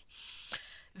Mississippi now.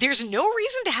 There's no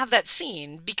reason to have that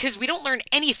scene because we don't learn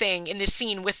anything in this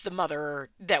scene with the mother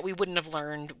that we wouldn't have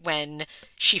learned when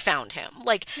she found him.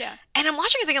 Like, yeah. And I'm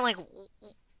watching it thinking, like,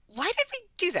 why did we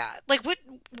do that? Like,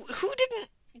 who didn't?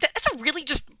 That's a really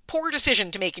just poor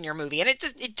decision to make in your movie, and it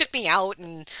took me out,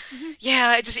 and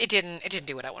yeah, it didn't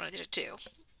do what I wanted it to do.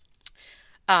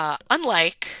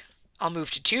 Unlike, I'll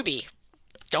move to Tubi.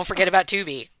 Don't forget about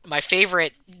Tubi, my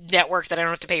favorite network that I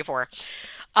don't have to pay for.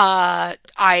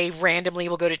 I randomly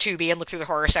will go to Tubi and look through the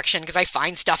horror section because I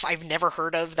find stuff I've never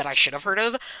heard of that I should have heard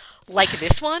of. Like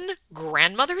this one,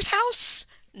 Grandmother's House,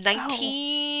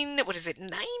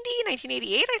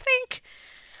 1988, I think.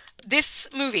 This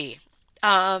movie,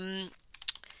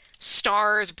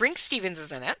 stars Brink Stevens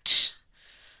is in it.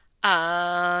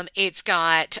 It's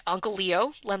got Uncle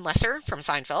Leo, Len Lesser from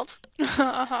Seinfeld.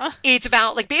 Uh-huh. It's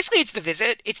about, like, basically it's The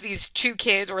Visit. It's these two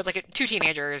kids, or it's like two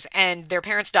teenagers, and their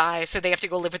parents die, so they have to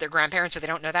go live with their grandparents, so they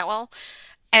don't know that well.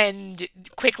 And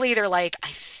quickly they're like, I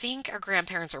think our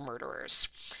grandparents are murderers.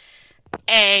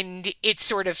 And it's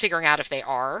sort of figuring out if they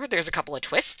are. There's a couple of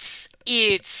twists.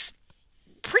 It's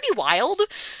pretty wild.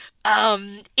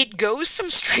 It goes some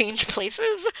strange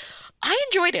places. I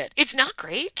enjoyed it. It's not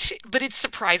great, but it's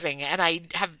surprising, and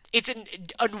it's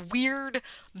a weird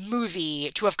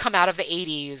movie to have come out of the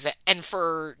 80s and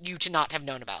for you to not have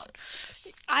known about.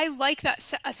 I like that.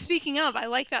 Speaking of, I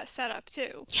like that setup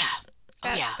too. Yeah.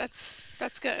 Yeah.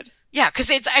 That's good. Yeah, because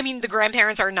the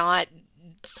grandparents are not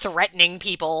threatening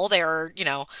people. They're,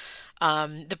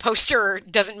 the poster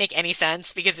doesn't make any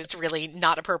sense because it's really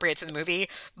not appropriate to the movie,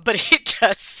 but it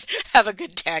does have a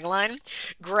good tagline.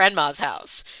 Grandma's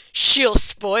house. She'll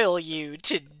spoil you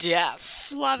to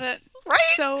death. Love it. Right?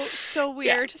 So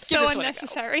weird. Yeah, so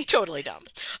unnecessary. Totally dumb.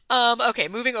 Okay,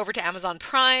 moving over to Amazon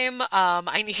Prime.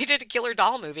 I needed a killer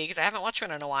doll movie because I haven't watched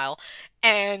one in a while.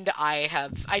 And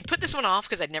I'd put this one off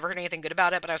because I'd never heard anything good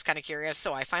about it, but I was kind of curious,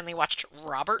 so I finally watched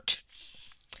Robert.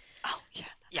 Oh, yeah.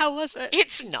 How was it?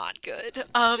 It's not good.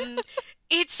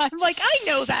 It's I'm like, I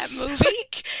know that movie.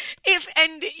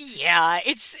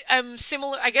 It's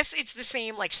similar. I guess it's the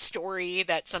same like story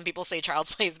that some people say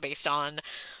Child's Play is based on.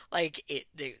 Like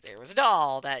there was a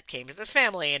doll that came to this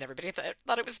family, and everybody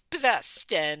thought it was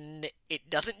possessed, and it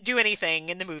doesn't do anything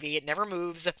in the movie. It never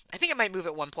moves. I think it might move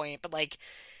at one point, but like.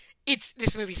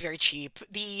 This movie's very cheap.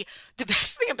 The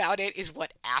best thing about it is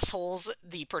what assholes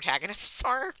the protagonists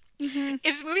are. Mm-hmm.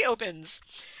 This movie opens,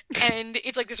 and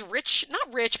it's like this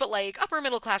not rich, but like upper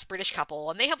middle class British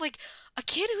couple, and they have like a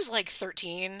kid who's like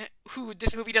 13, who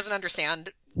this movie doesn't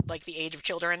understand like the age of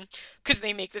children, because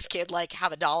they make this kid like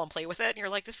have a doll and play with it, and you're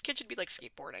like, this kid should be like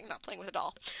skateboarding, not playing with a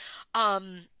doll.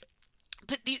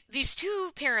 But these two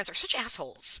parents are such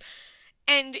assholes.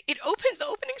 And the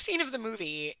opening scene of the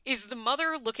movie is the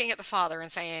mother looking at the father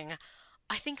and saying,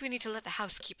 I think we need to let the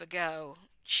housekeeper go.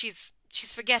 She's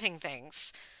forgetting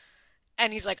things.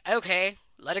 And he's like, okay,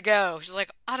 let her go. She's like,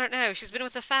 I don't know. She's been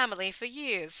with the family for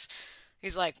years.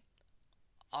 He's like,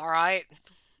 all right.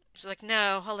 She's like,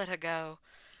 no, I'll let her go.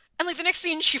 And like the next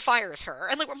scene, she fires her.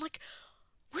 And like, I'm like,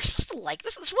 we're supposed to like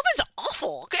this? This woman's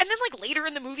awful. And then like later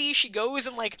in the movie, she goes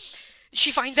and like, she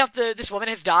finds out this woman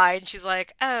has died, and she's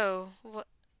like, oh,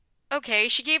 okay,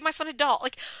 she gave my son a doll.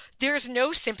 Like, there's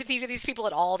no sympathy to these people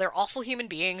at all. They're awful human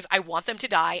beings. I want them to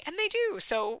die, and they do.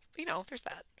 So, there's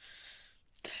that.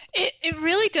 It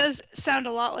really does sound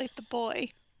a lot like The Boy.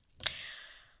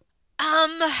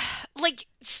 Like,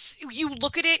 you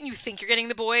look at it and you think you're getting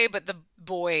The Boy, but The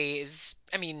Boy is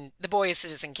I mean, The Boy is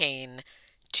Citizen Kane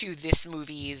to this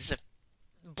movie's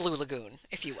Blue Lagoon,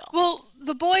 if you will. Well,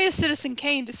 The Boy is Citizen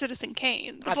Kane to Citizen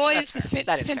Kane. The Boy is a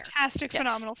fantastic,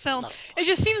 phenomenal film. It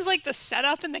just seems like the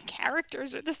setup and the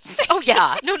characters are the same. Oh,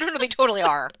 yeah. No, they totally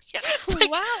are. Yeah.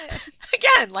 Like, wow.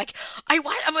 Again, like, I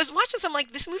was watching this, I'm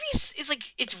like, this movie is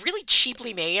like, it's really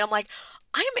cheaply made. I'm like,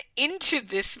 I'm into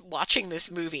this, watching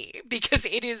this movie, because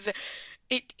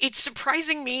it's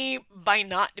surprising me by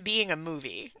not being a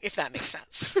movie, if that makes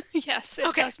sense. Yes,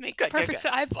 it does make perfect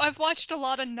sense. I've watched a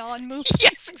lot of non-movies.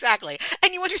 Yes, exactly.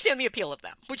 And you understand the appeal of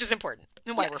them, which is important,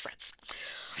 and why we're friends.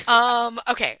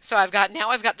 Okay, so I've got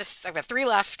 3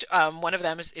 left. One of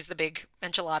them is the big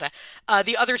enchilada.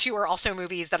 The other 2 are also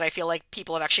movies that I feel like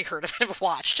people have actually heard of and have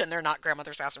watched, and they're not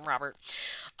Grandmother's House and Robert.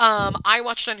 I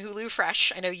watched on Hulu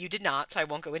Fresh. I know you did not, so I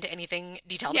won't go into anything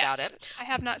detailed about it. I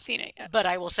have not seen it yet. But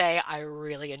I will say I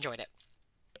really enjoyed it.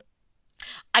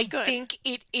 I think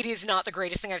it is not the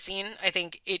greatest thing I've seen. I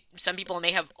think some people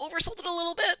may have oversold it a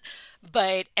little bit,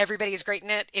 but everybody is great in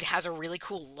it. It has a really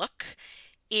cool look.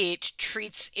 It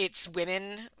treats its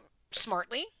women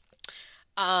smartly,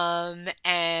 and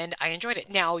I enjoyed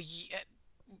it. Now,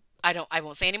 I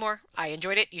won't say anymore. I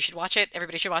enjoyed it. You should watch it.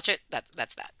 Everybody should watch it.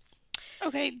 That's that.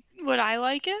 Okay, would I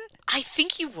like it? I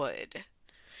think you would.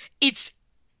 It's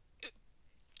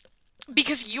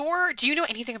because do you know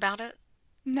anything about it?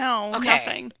 No,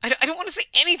 nothing. I don't want to say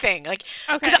anything, like,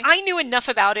 okay, because I knew enough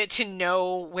about it to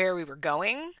know where we were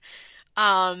going.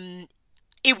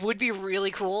 It would be really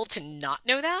cool to not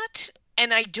know that.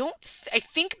 And I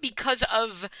think because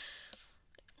of,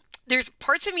 there's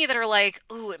parts of me that are like,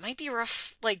 ooh, it might be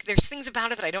rough. Like, there's things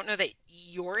about it that I don't know that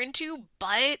you're into,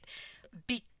 but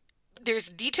there's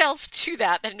details to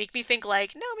that make me think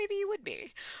like, no, maybe you would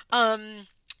be.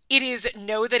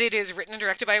 Know that it is written and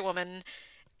directed by a woman,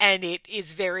 and it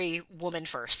is very woman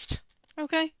first.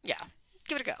 Okay. Yeah.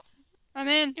 Give it a go. I'm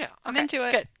in. Yeah. I'm into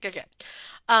it. Good.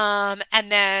 And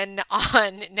then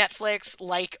on Netflix,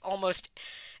 like almost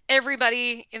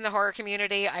everybody in the horror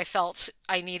community, I felt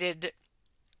I needed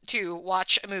to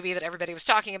watch a movie that everybody was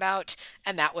talking about,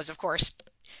 and that was, of course,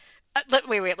 let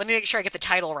me make sure I get the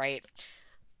title right.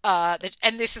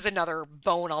 And this is another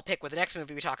bone I'll pick with the next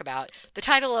movie we talk about. The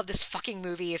title of this fucking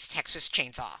movie is Texas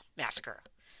Chainsaw Massacre.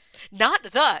 Not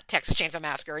the Texas Chainsaw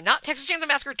Massacre, not Texas Chainsaw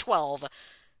Massacre 12,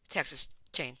 Texas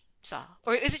Chainsaw.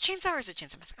 Or is it Chainsaw or is it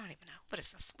Chainsaw Massacre? I don't even know. What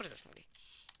is this? What is this movie?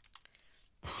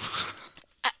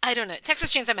 I don't know.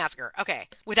 Texas Chainsaw Massacre. Okay.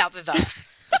 Without the.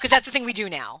 Because that's the thing we do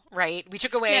now, right? We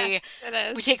took away,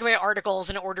 we take away articles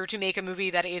in order to make a movie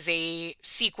that is a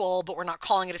sequel, but we're not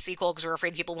calling it a sequel because we're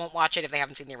afraid people won't watch it if they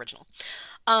haven't seen the original.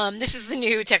 This is the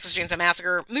new Texas Chainsaw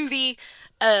Massacre movie.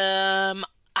 I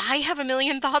have a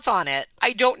million thoughts on it.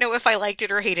 I don't know if I liked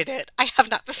it or hated it. I have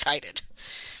not decided.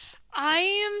 I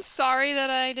am sorry that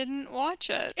I didn't watch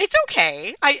it. It's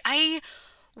okay. I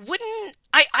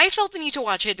felt the need to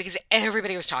watch it because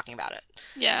everybody was talking about it.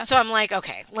 Yeah. So I'm like,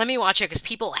 okay, let me watch it because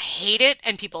people hate it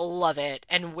and people love it,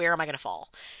 and where am I going to fall?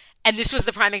 And this was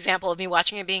the prime example of me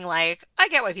watching it being like, I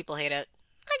get why people hate it.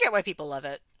 I get why people love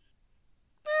it.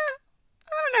 I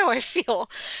don't know how I feel.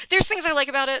 There's things I like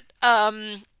about it.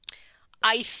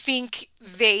 I think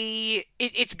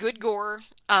it's good gore.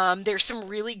 There's some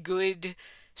really good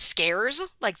scares,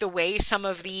 like the way some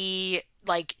of the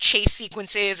like chase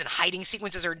sequences and hiding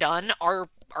sequences are done are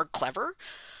clever.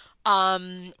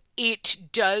 It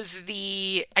does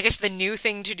I guess the new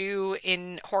thing to do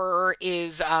in horror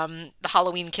is the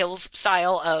Halloween Kills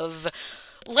style of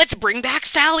let's bring back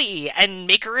Sally and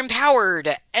make her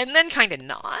empowered, and then kind of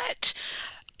not.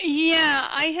 Yeah,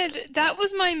 that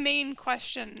was my main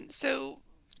question. So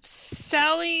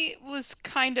Sally was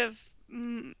kind of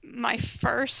my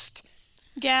first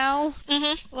gal.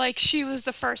 Mm-hmm. Like, she was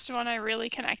the first one I really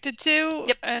connected to.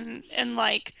 Yep. And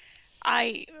like,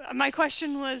 my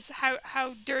question was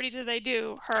how dirty do they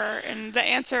do her? And the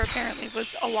answer apparently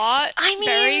was a lot. I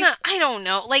mean, I don't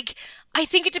know. Like, I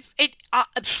think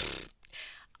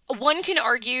one can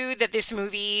argue that this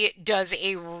movie does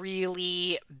a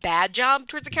really bad job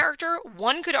towards the character.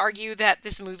 One could argue that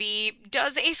this movie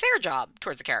does a fair job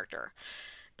towards the character.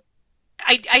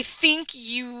 I think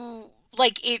you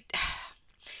like it.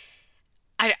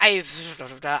 I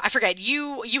forget.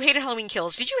 You hated Halloween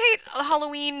Kills. Did you hate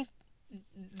Halloween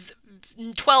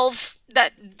 12?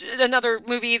 That another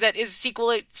movie that is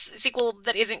sequel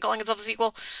that isn't calling itself a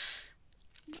sequel.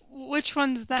 Which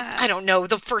one's that? I don't know.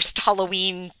 The first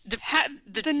Halloween. The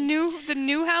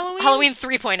new Halloween? Halloween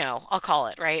 3.0, I'll call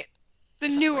it, right? The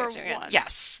newer one.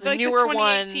 Yes. The like newer the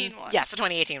 2018 one. Yes, the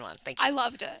 2018 one. Thank you. I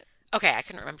loved it. Okay, I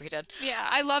couldn't remember who did. Yeah,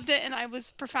 I loved it, and I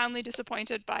was profoundly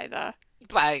disappointed by the...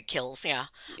 By kills, yeah.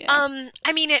 Yeah.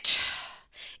 I mean, it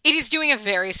is doing a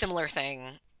very similar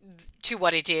thing to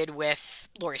what it did with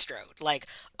Laurie Strode. Like,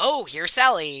 oh, here's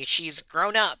Sally. She's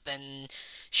grown up, and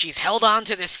she's held on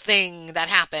to this thing that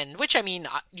happened, which, I mean,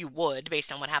 you would,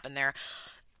 based on what happened there.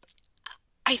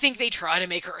 I think they try to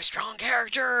make her a strong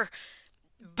character,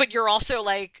 but you're also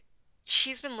like,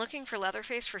 she's been looking for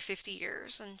Leatherface for 50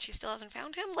 years, and she still hasn't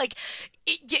found him? Like,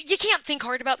 you can't think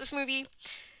hard about this movie.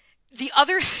 The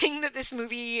other thing that this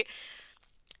movie,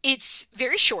 it's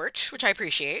very short, which I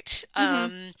appreciate.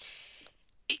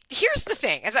 Here's the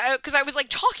thing, because I was like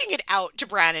talking it out to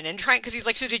Brandon and trying, because he's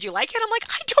like, so did you like it? I'm like,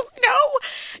 I don't know.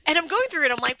 And I'm going through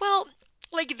it. I'm like, well,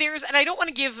 like and I don't want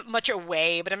to give much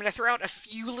away, but I'm going to throw out a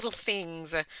few little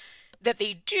things that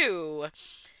they do.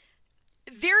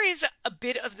 There is a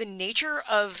bit of the nature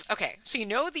of, okay, so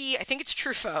I think it's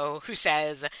Truffaut who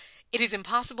says, it is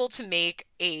impossible to make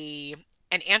an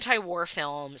anti-war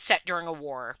film set during a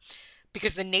war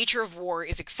because the nature of war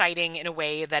is exciting in a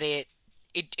way that it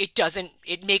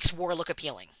makes war look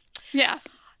appealing. Yeah.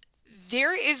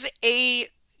 There is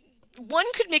one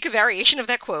could make a variation of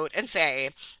that quote and say,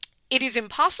 it is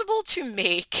impossible to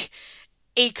make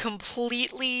a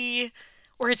completely,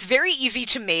 or it's very easy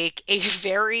to make a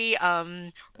very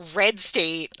red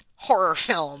state horror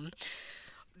film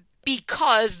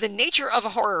because the nature of a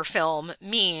horror film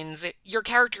means your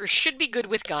characters should be good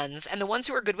with guns, and the ones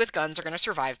who are good with guns are going to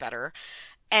survive better.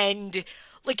 And,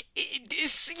 like,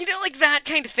 like that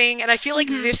kind of thing. And I feel like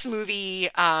this movie,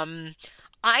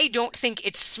 I don't think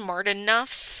it's smart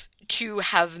enough to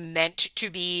have meant to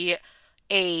be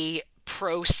a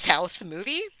pro-South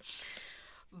movie.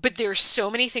 But there's so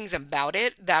many things about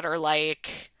it that are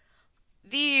like,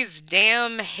 these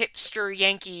damn hipster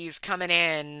Yankees coming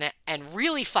in and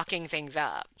really fucking things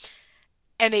up.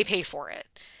 And they pay for it.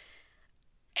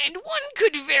 And one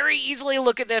could very easily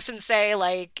look at this and say,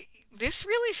 like, this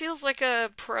really feels like a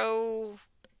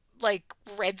like,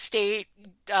 red state,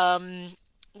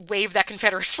 wave that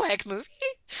Confederate flag movie.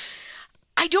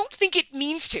 I don't think it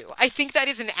means to. I think that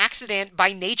is an accident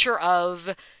by nature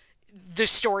of the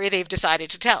story they've decided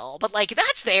to tell. But, like,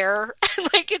 that's there.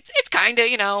 Like, it's kind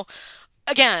of,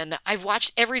 again, I've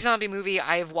watched every zombie movie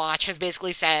I've watched has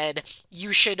basically said,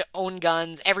 you should own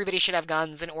guns, everybody should have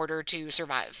guns in order to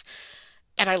survive.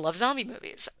 And I love zombie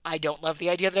movies. I don't love the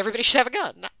idea that everybody should have a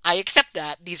gun. I accept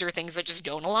that. These are things that just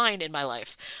don't align in my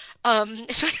life. So I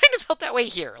kind of felt that way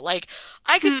here. Like,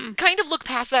 I could kind of look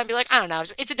past that and be like, I don't know,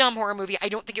 it's a dumb horror movie. I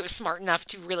don't think it was smart enough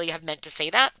to really have meant to say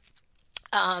that.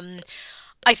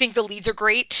 I think the leads are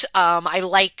great. I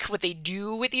like what they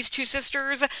do with these two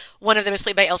sisters. One of them is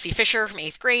played by Elsie Fisher from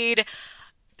 8th grade.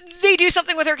 They do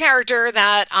something with her character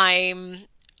that I'm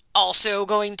also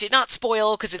going to not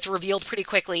spoil because it's revealed pretty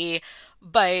quickly.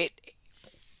 But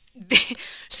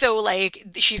so, like,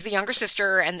 she's the younger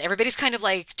sister and everybody's kind of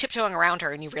like tiptoeing around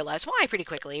her, and you realize why pretty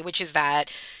quickly, which is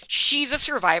that she's a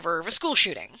survivor of a school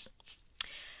shooting.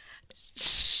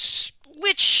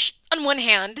 Which, on one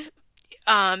hand,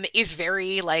 is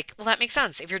very like, well, that makes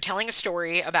sense. If you're telling a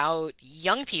story about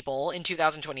young people in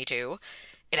 2022,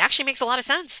 it actually makes a lot of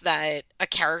sense that a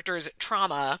character's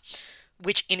trauma,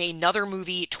 which in another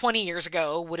movie 20 years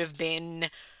ago would have been,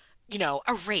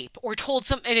 a rape or told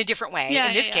in a different way.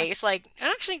 In this case, like,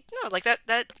 actually, no, like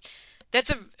that's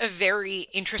a very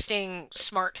interesting,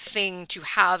 smart thing to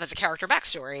have as a character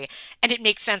backstory, and it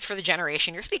makes sense for the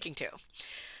generation you're speaking to.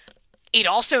 It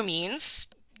also means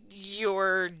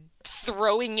you're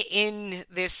throwing in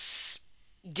this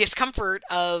discomfort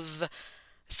of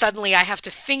suddenly I have to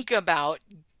think about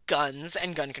guns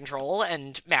and gun control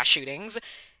and mass shootings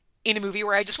in a movie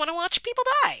where I just want to watch people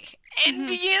die. And,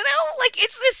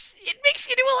 it makes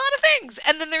you do a lot of things.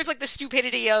 And then there's, like, the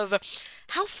stupidity of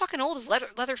how fucking old is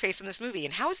Leatherface in this movie,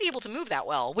 and how is he able to move that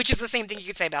well? Which is the same thing you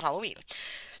could say about Halloween.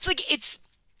 So, like,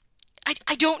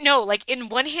 I don't know. Like, in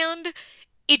one hand,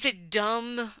 it's a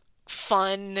dumb,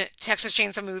 fun Texas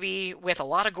Chainsaw movie with a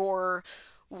lot of gore,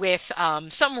 with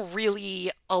some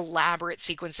really elaborate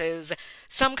sequences,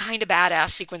 some kind of badass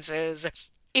sequences.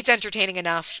 It's entertaining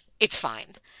enough. It's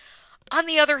fine. On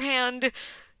the other hand,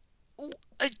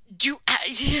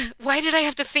 why did I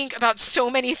have to think about so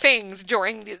many things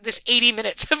during this 80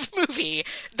 minutes of movie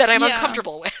that I'm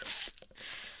uncomfortable with?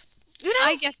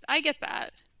 I get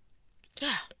that.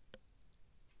 Yeah.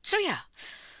 So yeah.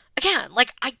 Again,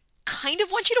 like, I kind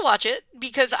of want you to watch it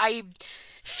because I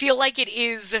feel like it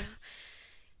is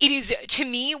to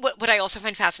me, what I also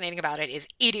find fascinating about it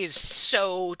is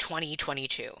so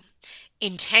 2022.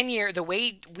 in 10 years, the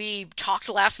way we talked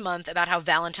last month about how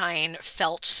Valentine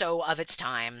felt so of its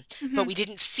time, but we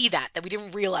didn't see that we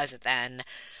didn't realize it then.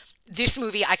 This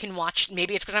movie I can watch,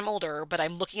 maybe it's because I'm older, but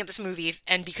I'm looking at this movie,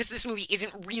 and because this movie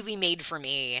isn't really made for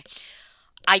me,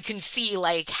 I can see,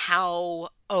 like, how,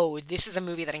 this is a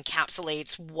movie that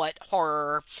encapsulates what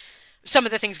horror, some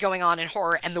of the things going on in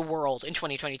horror and the world in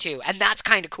 2022, and that's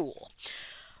kind of cool.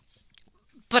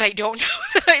 But I don't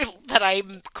know that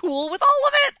I'm cool with all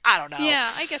of it. I don't know.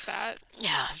 Yeah, I get that.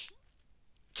 Yeah.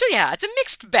 So yeah, it's a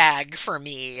mixed bag for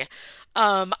me.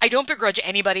 I don't begrudge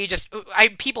anybody.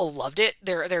 People loved it.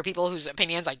 There are people whose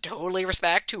opinions I totally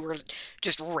respect who were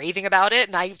just raving about it,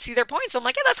 and I see their points. I'm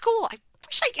like, yeah, that's cool. I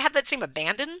wish I had that same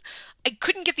abandon. I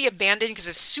couldn't get the abandon because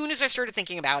as soon as I started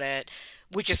thinking about it,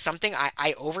 which is something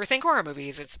I overthink horror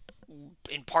movies. It's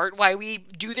in part why we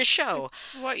do this show.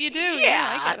 It's what you do.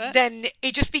 Yeah, I get it. then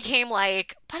it just became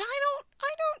like, but I don't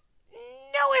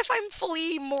know if I'm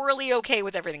fully morally okay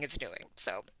with everything it's doing.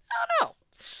 So, I don't know.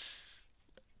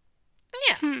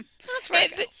 Yeah, that's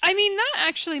right. I mean, that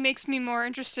actually makes me more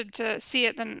interested to see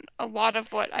it than a lot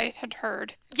of what I had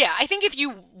heard. Yeah, I think if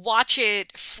you watch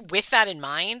it with that in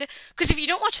mind, because if you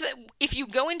don't watch that, if you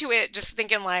go into it just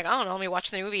thinking like, oh no, let me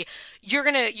watch the movie,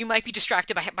 you might be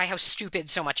distracted by how stupid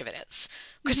so much of it is.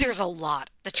 Because there's a lot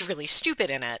that's really stupid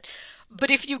in it. But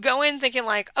if you go in thinking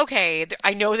like, okay,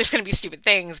 I know there's going to be stupid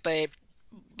things, but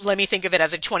let me think of it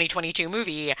as a 2022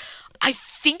 movie, I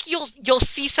think you'll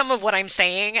see some of what I'm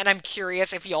saying, and I'm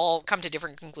curious if y'all come to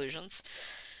different conclusions.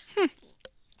 Yeah.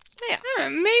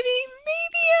 Maybe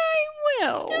I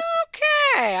will.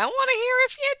 Okay, I want to hear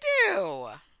if you do.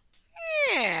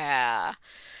 Yeah.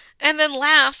 And then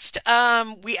last,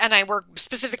 we're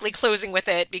specifically closing with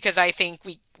it because I think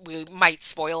we might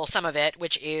spoil some of it,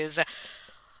 which is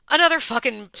another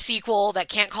fucking sequel that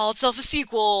can't call itself a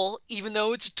sequel, even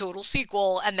though it's a total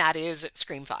sequel, and that is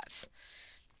Scream 5.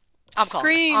 I'm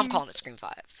calling it Scream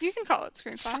 5. You can call it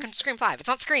Scream 5. It's fucking Scream 5. It's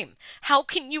not Scream. How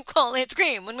can you call it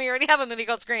Scream when we already have a movie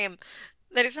called Scream?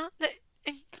 That is not...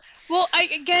 Well,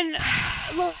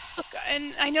 look,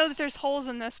 and I know that there's holes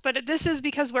in this, but this is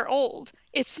because we're old.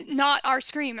 It's not our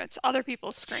Scream, it's other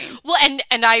people's Scream. Well,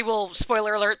 and I will,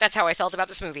 spoiler alert, that's how I felt about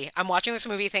this movie. I'm watching this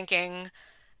movie thinking,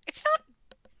 it's not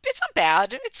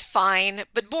bad, it's fine,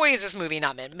 but boy, is this movie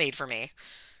not made for me.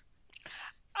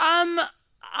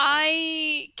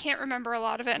 I can't remember a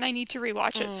lot of it, and I need to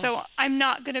rewatch it, so I'm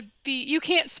not gonna be... You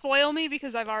can't spoil me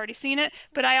because I've already seen it,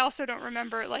 but I also don't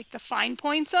remember, like, the fine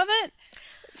points of it,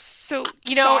 so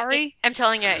sorry. I'm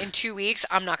telling you, in 2 weeks,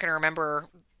 I'm not gonna remember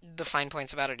the fine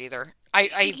points about it either.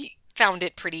 I found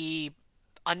it pretty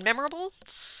unmemorable.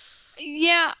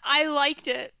 Yeah, I liked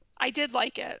it. I did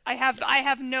like it. I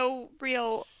have no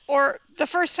real... Or the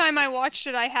first time I watched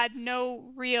it, I had no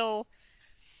real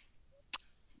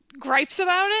gripes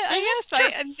about it, I guess. Sure.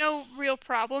 I have no real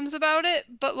problems about it,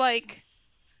 but like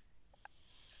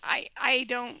I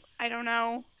don't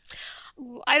know.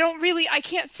 I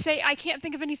can't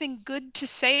think of anything good to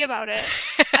say about it.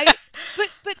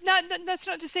 That's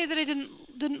not to say that I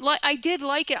didn't like... I did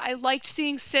like it. I liked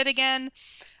seeing Sid again.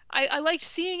 I liked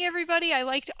seeing everybody. I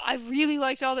really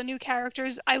liked all the new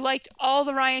characters. I liked all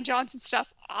the Rian Johnson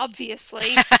stuff,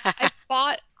 obviously. I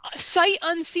bought, sight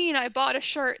unseen, I bought a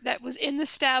shirt that was in the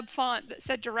Stab font that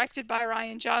said directed by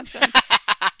Rian Johnson.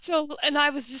 And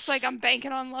I was just like, I'm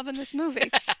banking on loving this movie.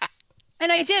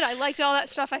 And I did. I liked all that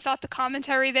stuff. I thought the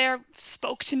commentary there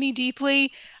spoke to me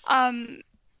deeply. You know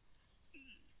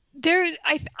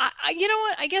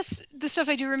what? I guess the stuff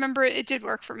I do remember, it did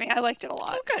work for me. I liked it a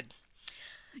lot. Oh, good.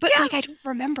 But I don't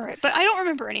remember it. But I don't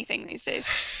remember anything these days.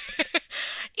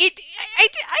 I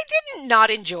did not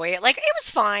enjoy it. Like, it was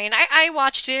fine. I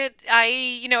watched it.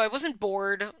 I wasn't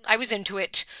bored. I was into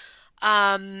it.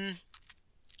 It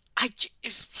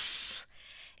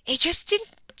just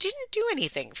didn't do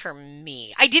anything for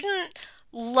me. I didn't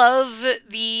love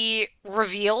the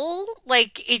reveal.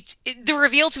 Like, the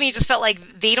reveal to me just felt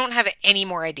like they don't have any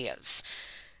more ideas.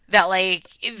 That, like,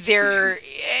 they're...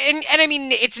 And I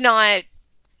mean, it's not...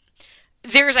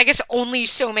 There's, I guess, only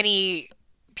so many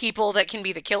people that can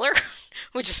be the killer,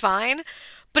 which is fine.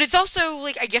 But it's also,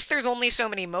 like, I guess there's only so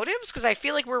many motives, because I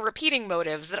feel like we're repeating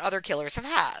motives that other killers have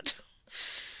had.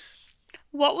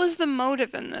 What was the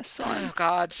motive in this one? Oh,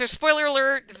 God. So, spoiler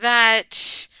alert, that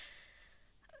so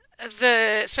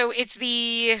it's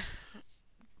the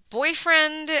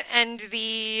boyfriend and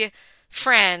the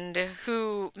friend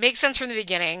who makes sense from the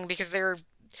beginning, because they're...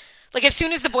 Like, as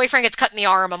soon as the boyfriend gets cut in the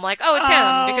arm, I'm like, oh, it's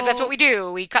him, because that's what we do.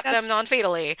 We cut them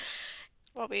non-fatally.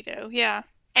 What we do, yeah.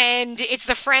 And it's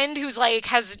the friend who's like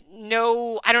has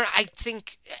no, I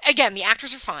think again the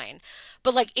actors are fine,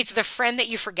 but like it's the friend that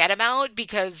you forget about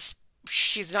because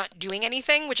she's not doing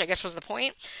anything, which I guess was the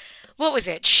point. What was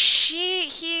it?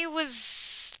 He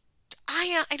was,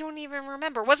 I don't even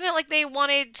remember. Wasn't it like they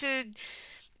wanted to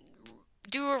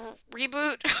do a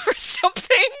reboot or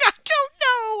something? I don't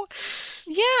know.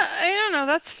 Yeah, I don't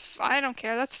know. I don't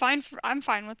care. That's fine. I'm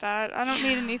fine with that. I don't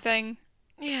need anything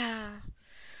Yeah.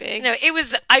 big. No, it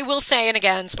was, I will say, and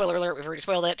again, spoiler alert, we've already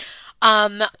spoiled it.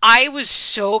 I was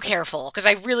so careful because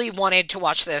I really wanted to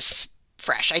watch this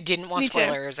fresh. I didn't want Me too.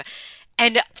 spoilers.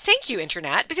 And thank you,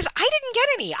 Internet, because I didn't get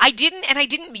any. I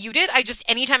didn't mute it. I just,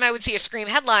 anytime I would see a Scream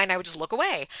headline, I would just look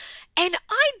away. And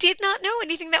I did not know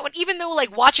anything that would, even though,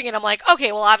 like, watching it, I'm like,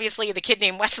 okay, well, obviously the kid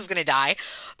named Wes is going to die.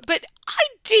 But I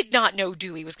did not know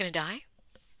Dewey was going to die.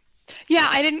 Yeah,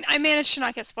 I managed to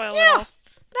not get spoiled at Yeah, all.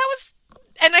 that was,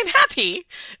 and I'm happy.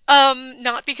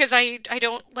 Not because I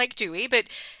don't like Dewey, but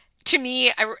to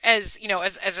me, as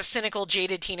a cynical,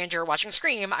 jaded teenager watching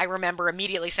Scream, I remember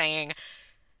immediately saying,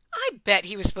 I bet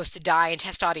he was supposed to die and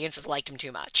test audiences liked him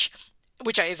too much,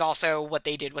 which is also what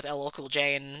they did with LL Cool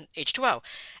J and H2O.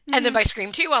 And then by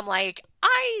Scream 2, I'm like,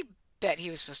 I bet he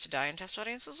was supposed to die and test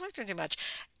audiences liked him too much.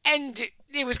 And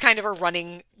it was kind of a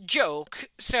running joke.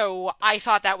 So I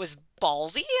thought that was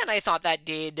ballsy, and I thought that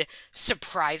did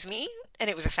surprise me, and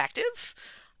it was effective.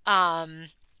 But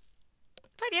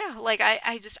yeah, like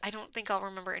I don't think I'll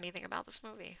remember anything about this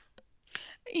movie.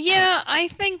 Yeah, I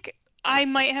think I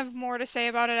might have more to say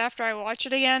about it after I watch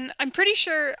it again. I'm pretty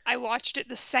sure I watched it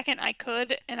the second I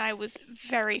could, and I was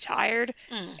very tired,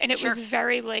 and it was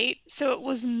very late, so it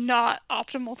was not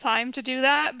optimal time to do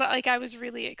that, but like I was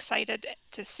really excited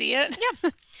to see it.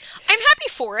 Yeah. I'm happy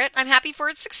for it. I'm happy for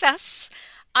its success.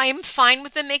 I'm fine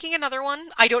with them making another one.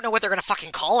 I don't know what they're going to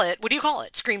fucking call it. What do you call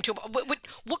it? Scream 2?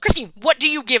 What, Christine, what do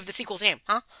you give the sequel's name?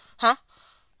 Huh?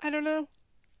 I don't know.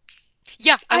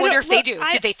 Yeah, I wonder if they look, do.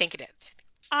 Did they think it?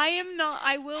 I am not.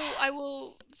 I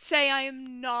will say I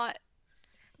am not.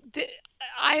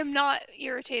 I am not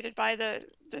irritated by the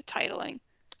titling.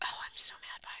 Oh, I'm so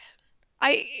mad by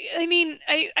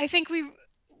it. I think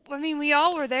we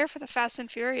all were there for the Fast and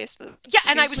Furious movie. Yeah,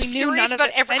 and I was furious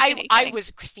about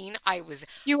Christine,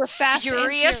 You were fast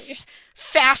furious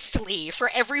fastly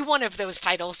for every one of those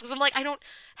titles because I'm like,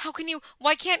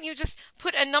 why can't you just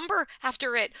put a number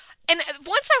after it? And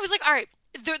once I was like, all right,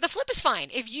 the flip is fine.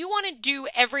 If you want to do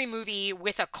every movie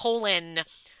with a colon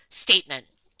statement,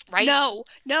 right?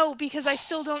 No, because I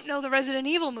still don't know the Resident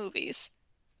Evil movies.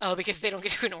 Oh, because they don't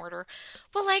get to an order.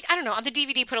 Well, like, I don't know. On the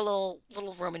DVD, put a little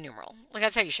Roman numeral. Like,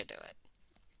 that's how you should do it.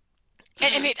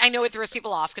 And I know it throws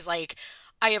people off because, like,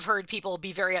 I have heard people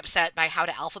be very upset by how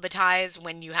to alphabetize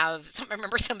when you have... I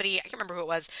remember somebody, I can't remember who it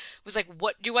was like,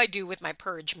 what do I do with my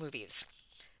Purge movies?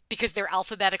 Because they're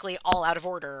alphabetically all out of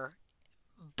order.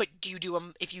 But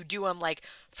if you do them, like,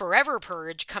 Forever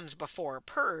Purge comes before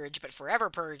Purge, but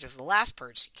Forever Purge is the last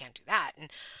Purge, so you can't do that.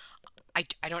 And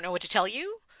I don't know what to tell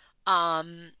you.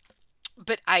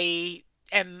 But I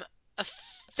am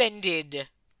offended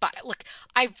by, look,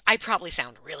 I probably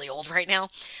sound really old right now.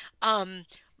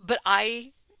 But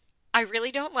I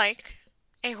really don't like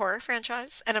a horror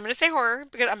franchise. And I'm going to say horror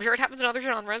because I'm sure it happens in other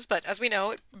genres, but as we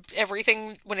know,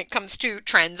 everything when it comes to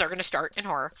trends are going to start in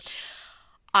horror.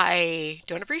 I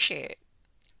don't appreciate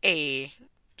a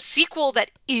sequel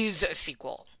that is a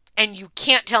sequel. And you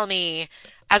can't tell me,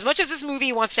 as much as this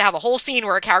movie wants to have a whole scene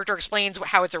where a character explains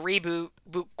how it's a reboot,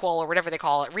 bootquel, or whatever they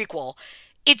call it, requel,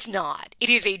 it's not. It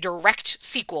is a direct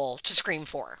sequel to Scream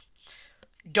 4.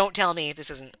 Don't tell me this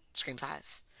isn't Scream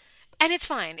 5. And it's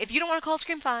fine. If you don't want to call it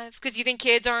Scream 5 because you think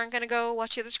kids aren't going to go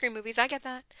watch the other Scream movies, I get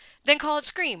that. Then call it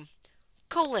Scream,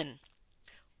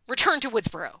 Return to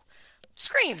Woodsboro.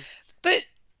 Scream. I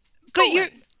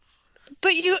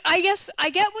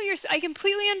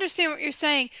completely understand what you're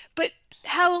saying, but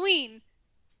Halloween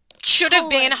should have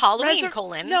been Halloween,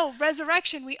 No,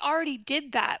 Resurrection, we already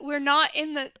did that. We're not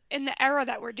in the era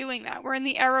that we're doing that. We're in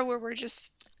the era where we're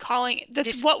just calling it.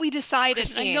 That's what we decided.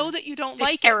 Christine, I know that you don't this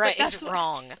like era it, but is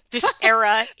wrong. This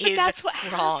era is that's what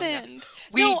wrong. Happened.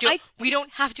 We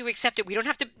don't have to accept it. We don't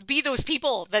have to be those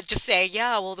people that just say,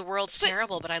 yeah, well, the world's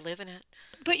terrible, but I live in it.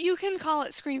 But you can call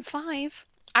it Scream 5.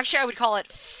 Actually, I would call it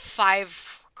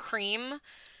Fivecream.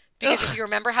 Because if you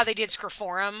remember how they did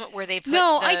Scriforum, where they put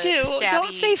I do. The stabby,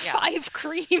 Don't say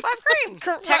Fivecream.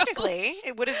 Fivecream. Technically,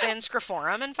 it would have been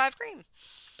Scriforum and Fivecream.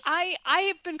 I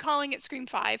have been calling it Scream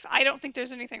 5. I don't think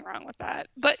there's anything wrong with that.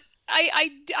 But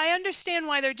I understand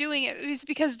why they're doing it. It's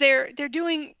because they're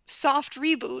doing soft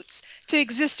reboots to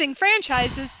existing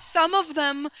franchises, some of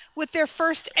them with their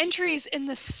first entries in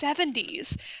the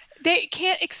 70s. They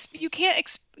can't. You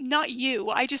can't. Not you.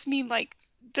 I just mean like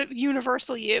the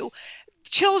universal you.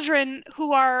 Children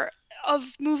who are of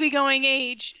movie-going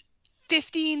age,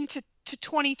 15 to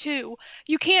 22,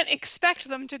 you can't expect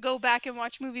them to go back and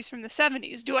watch movies from the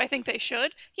 70s. Do I think they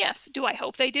should? Yes. Do I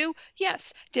hope they do?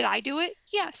 Yes. Did I do it?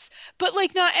 Yes. But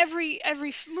like not every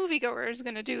moviegoer is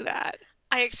going to do that.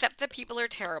 I accept that people are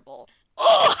terrible,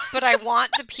 Oh! but I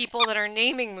want the people that are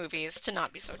naming movies to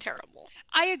not be so terrible.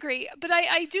 I agree, but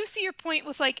I do see your point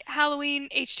with like Halloween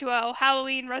H2O,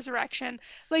 Halloween Resurrection.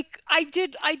 Like I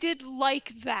did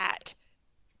like that.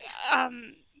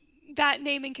 That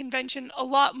naming convention a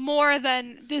lot more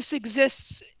than this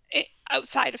exists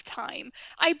outside of time.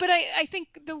 But I think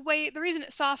the reason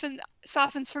it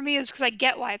softens for me is because I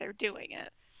get why they're doing it.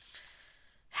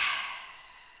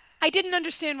 I didn't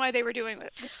understand why they were doing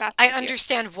it with Fast and I Furious.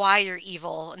 understand why you're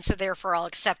evil, and so therefore I'll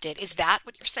accept it. Is that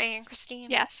what you're saying, Christine?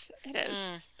 Yes, it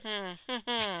is.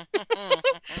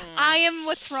 I am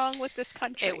what's wrong with this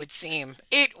country. It would seem.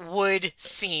 It would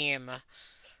seem.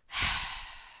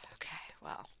 Okay,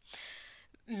 well.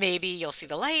 Maybe you'll see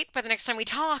the light by the next time we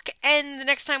talk, and the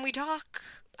next time we talk,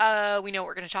 we know what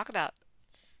we're going to talk about.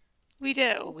 We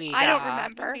do. I don't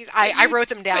remember. I wrote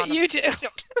them down. But you do.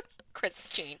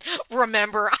 Christine,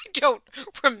 remember, I don't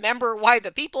remember why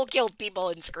the people killed people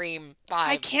in Scream 5.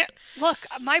 I can't. Look,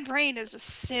 my brain is a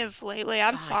sieve lately.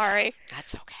 I'm sorry.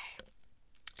 That's okay.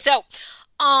 So,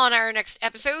 on our next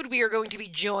episode, we are going to be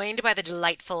joined by the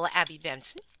delightful Abby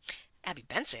Denson,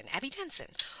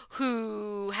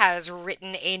 who has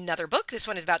written another book. This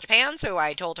one is about Japan, so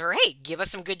I told her, hey, give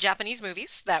us some good Japanese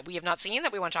movies that we have not seen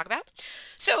that we want to talk about.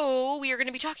 So, we are going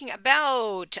to be talking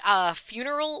about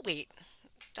Funeral... Wait,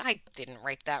 I didn't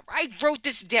write that. I wrote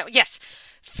this down. Yes,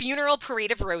 Funeral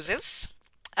Parade of Roses,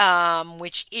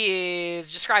 which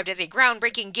is described as a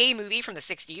groundbreaking gay movie from the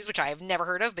 60s, which I have never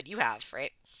heard of, but you have,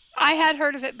 right? I had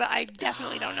heard of it, but I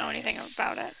definitely don't know anything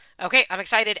about it. Okay, I'm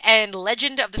excited. And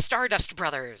Legend of the Stardust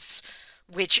Brothers,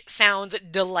 which sounds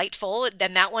delightful.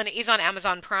 And that one is on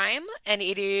Amazon Prime, and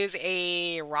it is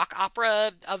a rock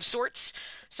opera of sorts.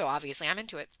 So obviously I'm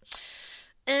into it.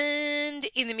 And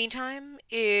in the meantime,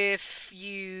 if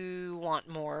you want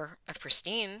more of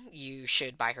Christine, you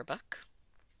should buy her book.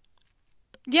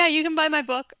 Yeah, you can buy my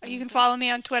book. You can follow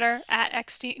me on Twitter at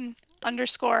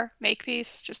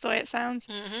xteaton_makepeace, just the way it sounds.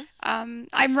 Mm-hmm.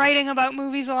 I'm writing about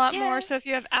movies a lot more, so if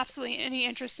you have absolutely any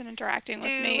interest in interacting with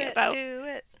me about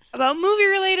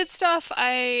movie-related stuff,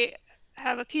 I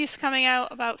have a piece coming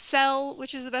out about Cell,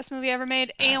 which is the best movie ever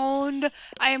made, and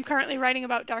I am currently writing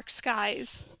about Dark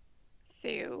Skies.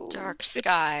 Dark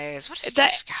Skies. What is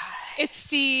Dark Skies?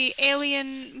 It's the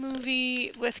Alien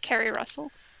movie with Kerry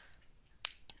Russell.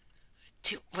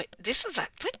 Wait, this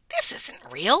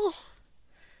isn't real.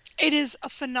 It is a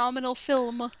phenomenal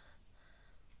film.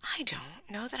 I don't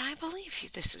know that I believe you.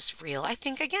 This is real. I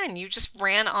think again, you just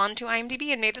ran onto IMDb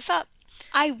and made this up.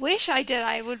 I wish I did.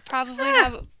 I would probably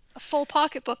have a full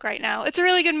pocketbook right now. It's a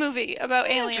really good movie about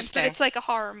aliens, but it's like a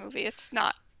horror movie. It's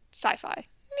not sci-fi.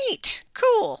 Neat.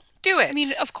 Cool. Do it. I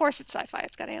mean, of course it's sci-fi.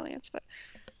 It's got aliens, but...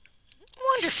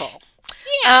 Wonderful.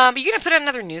 Yeah. Are you going to put out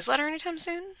another newsletter anytime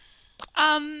soon?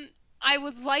 I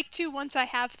would like to once I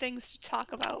have things to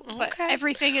talk about, but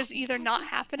everything is either not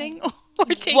happening or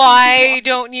taking Why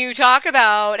don't you talk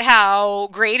about how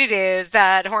great it is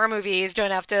that horror movies don't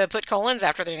have to put colons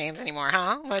after their names ananymore,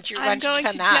 huh? Why don't you defend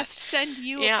that? Just send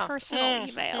you a personal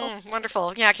email.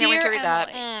 Wonderful. Yeah, I can't wait to read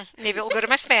that. Maybe it will go to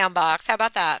my spam box. How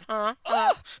about that?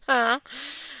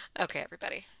 Okay,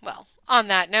 everybody. Well, on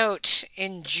that note,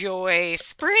 enjoy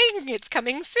spring. It's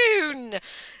coming soon.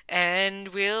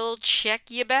 And we'll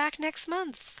check you back next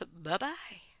month.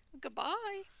 Bye-bye.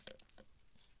 Goodbye.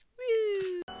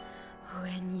 Woo.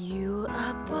 When you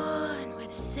are born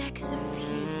with sex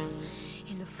appeal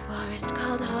in the forest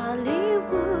called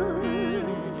Hollywood,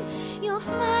 you'll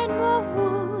find more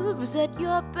wolves at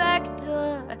your back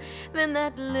door than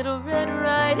that little Red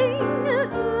Riding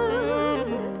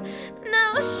Hood.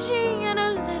 Now she and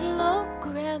her little old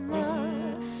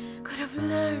grandma could have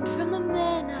learned from the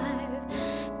men I've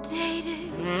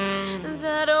dated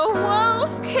that a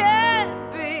wolf can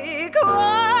be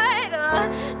quite a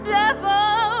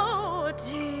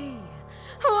devotee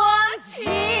once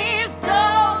he's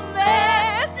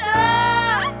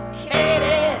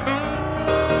domesticated.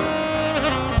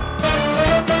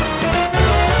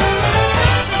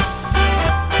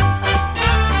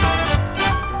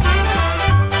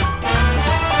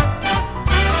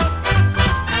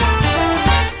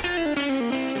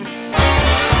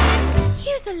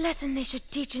 a lesson they should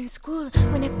teach in school.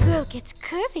 When a girl gets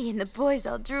curvy and the boys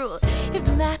all drool. If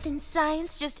math and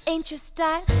science just ain't your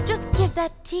style, just give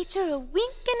that teacher a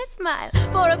wink and a smile.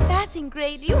 For a passing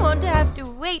grade, you won't have to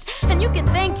wait, and you can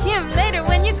thank him later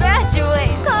when you graduate.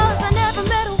 'Cause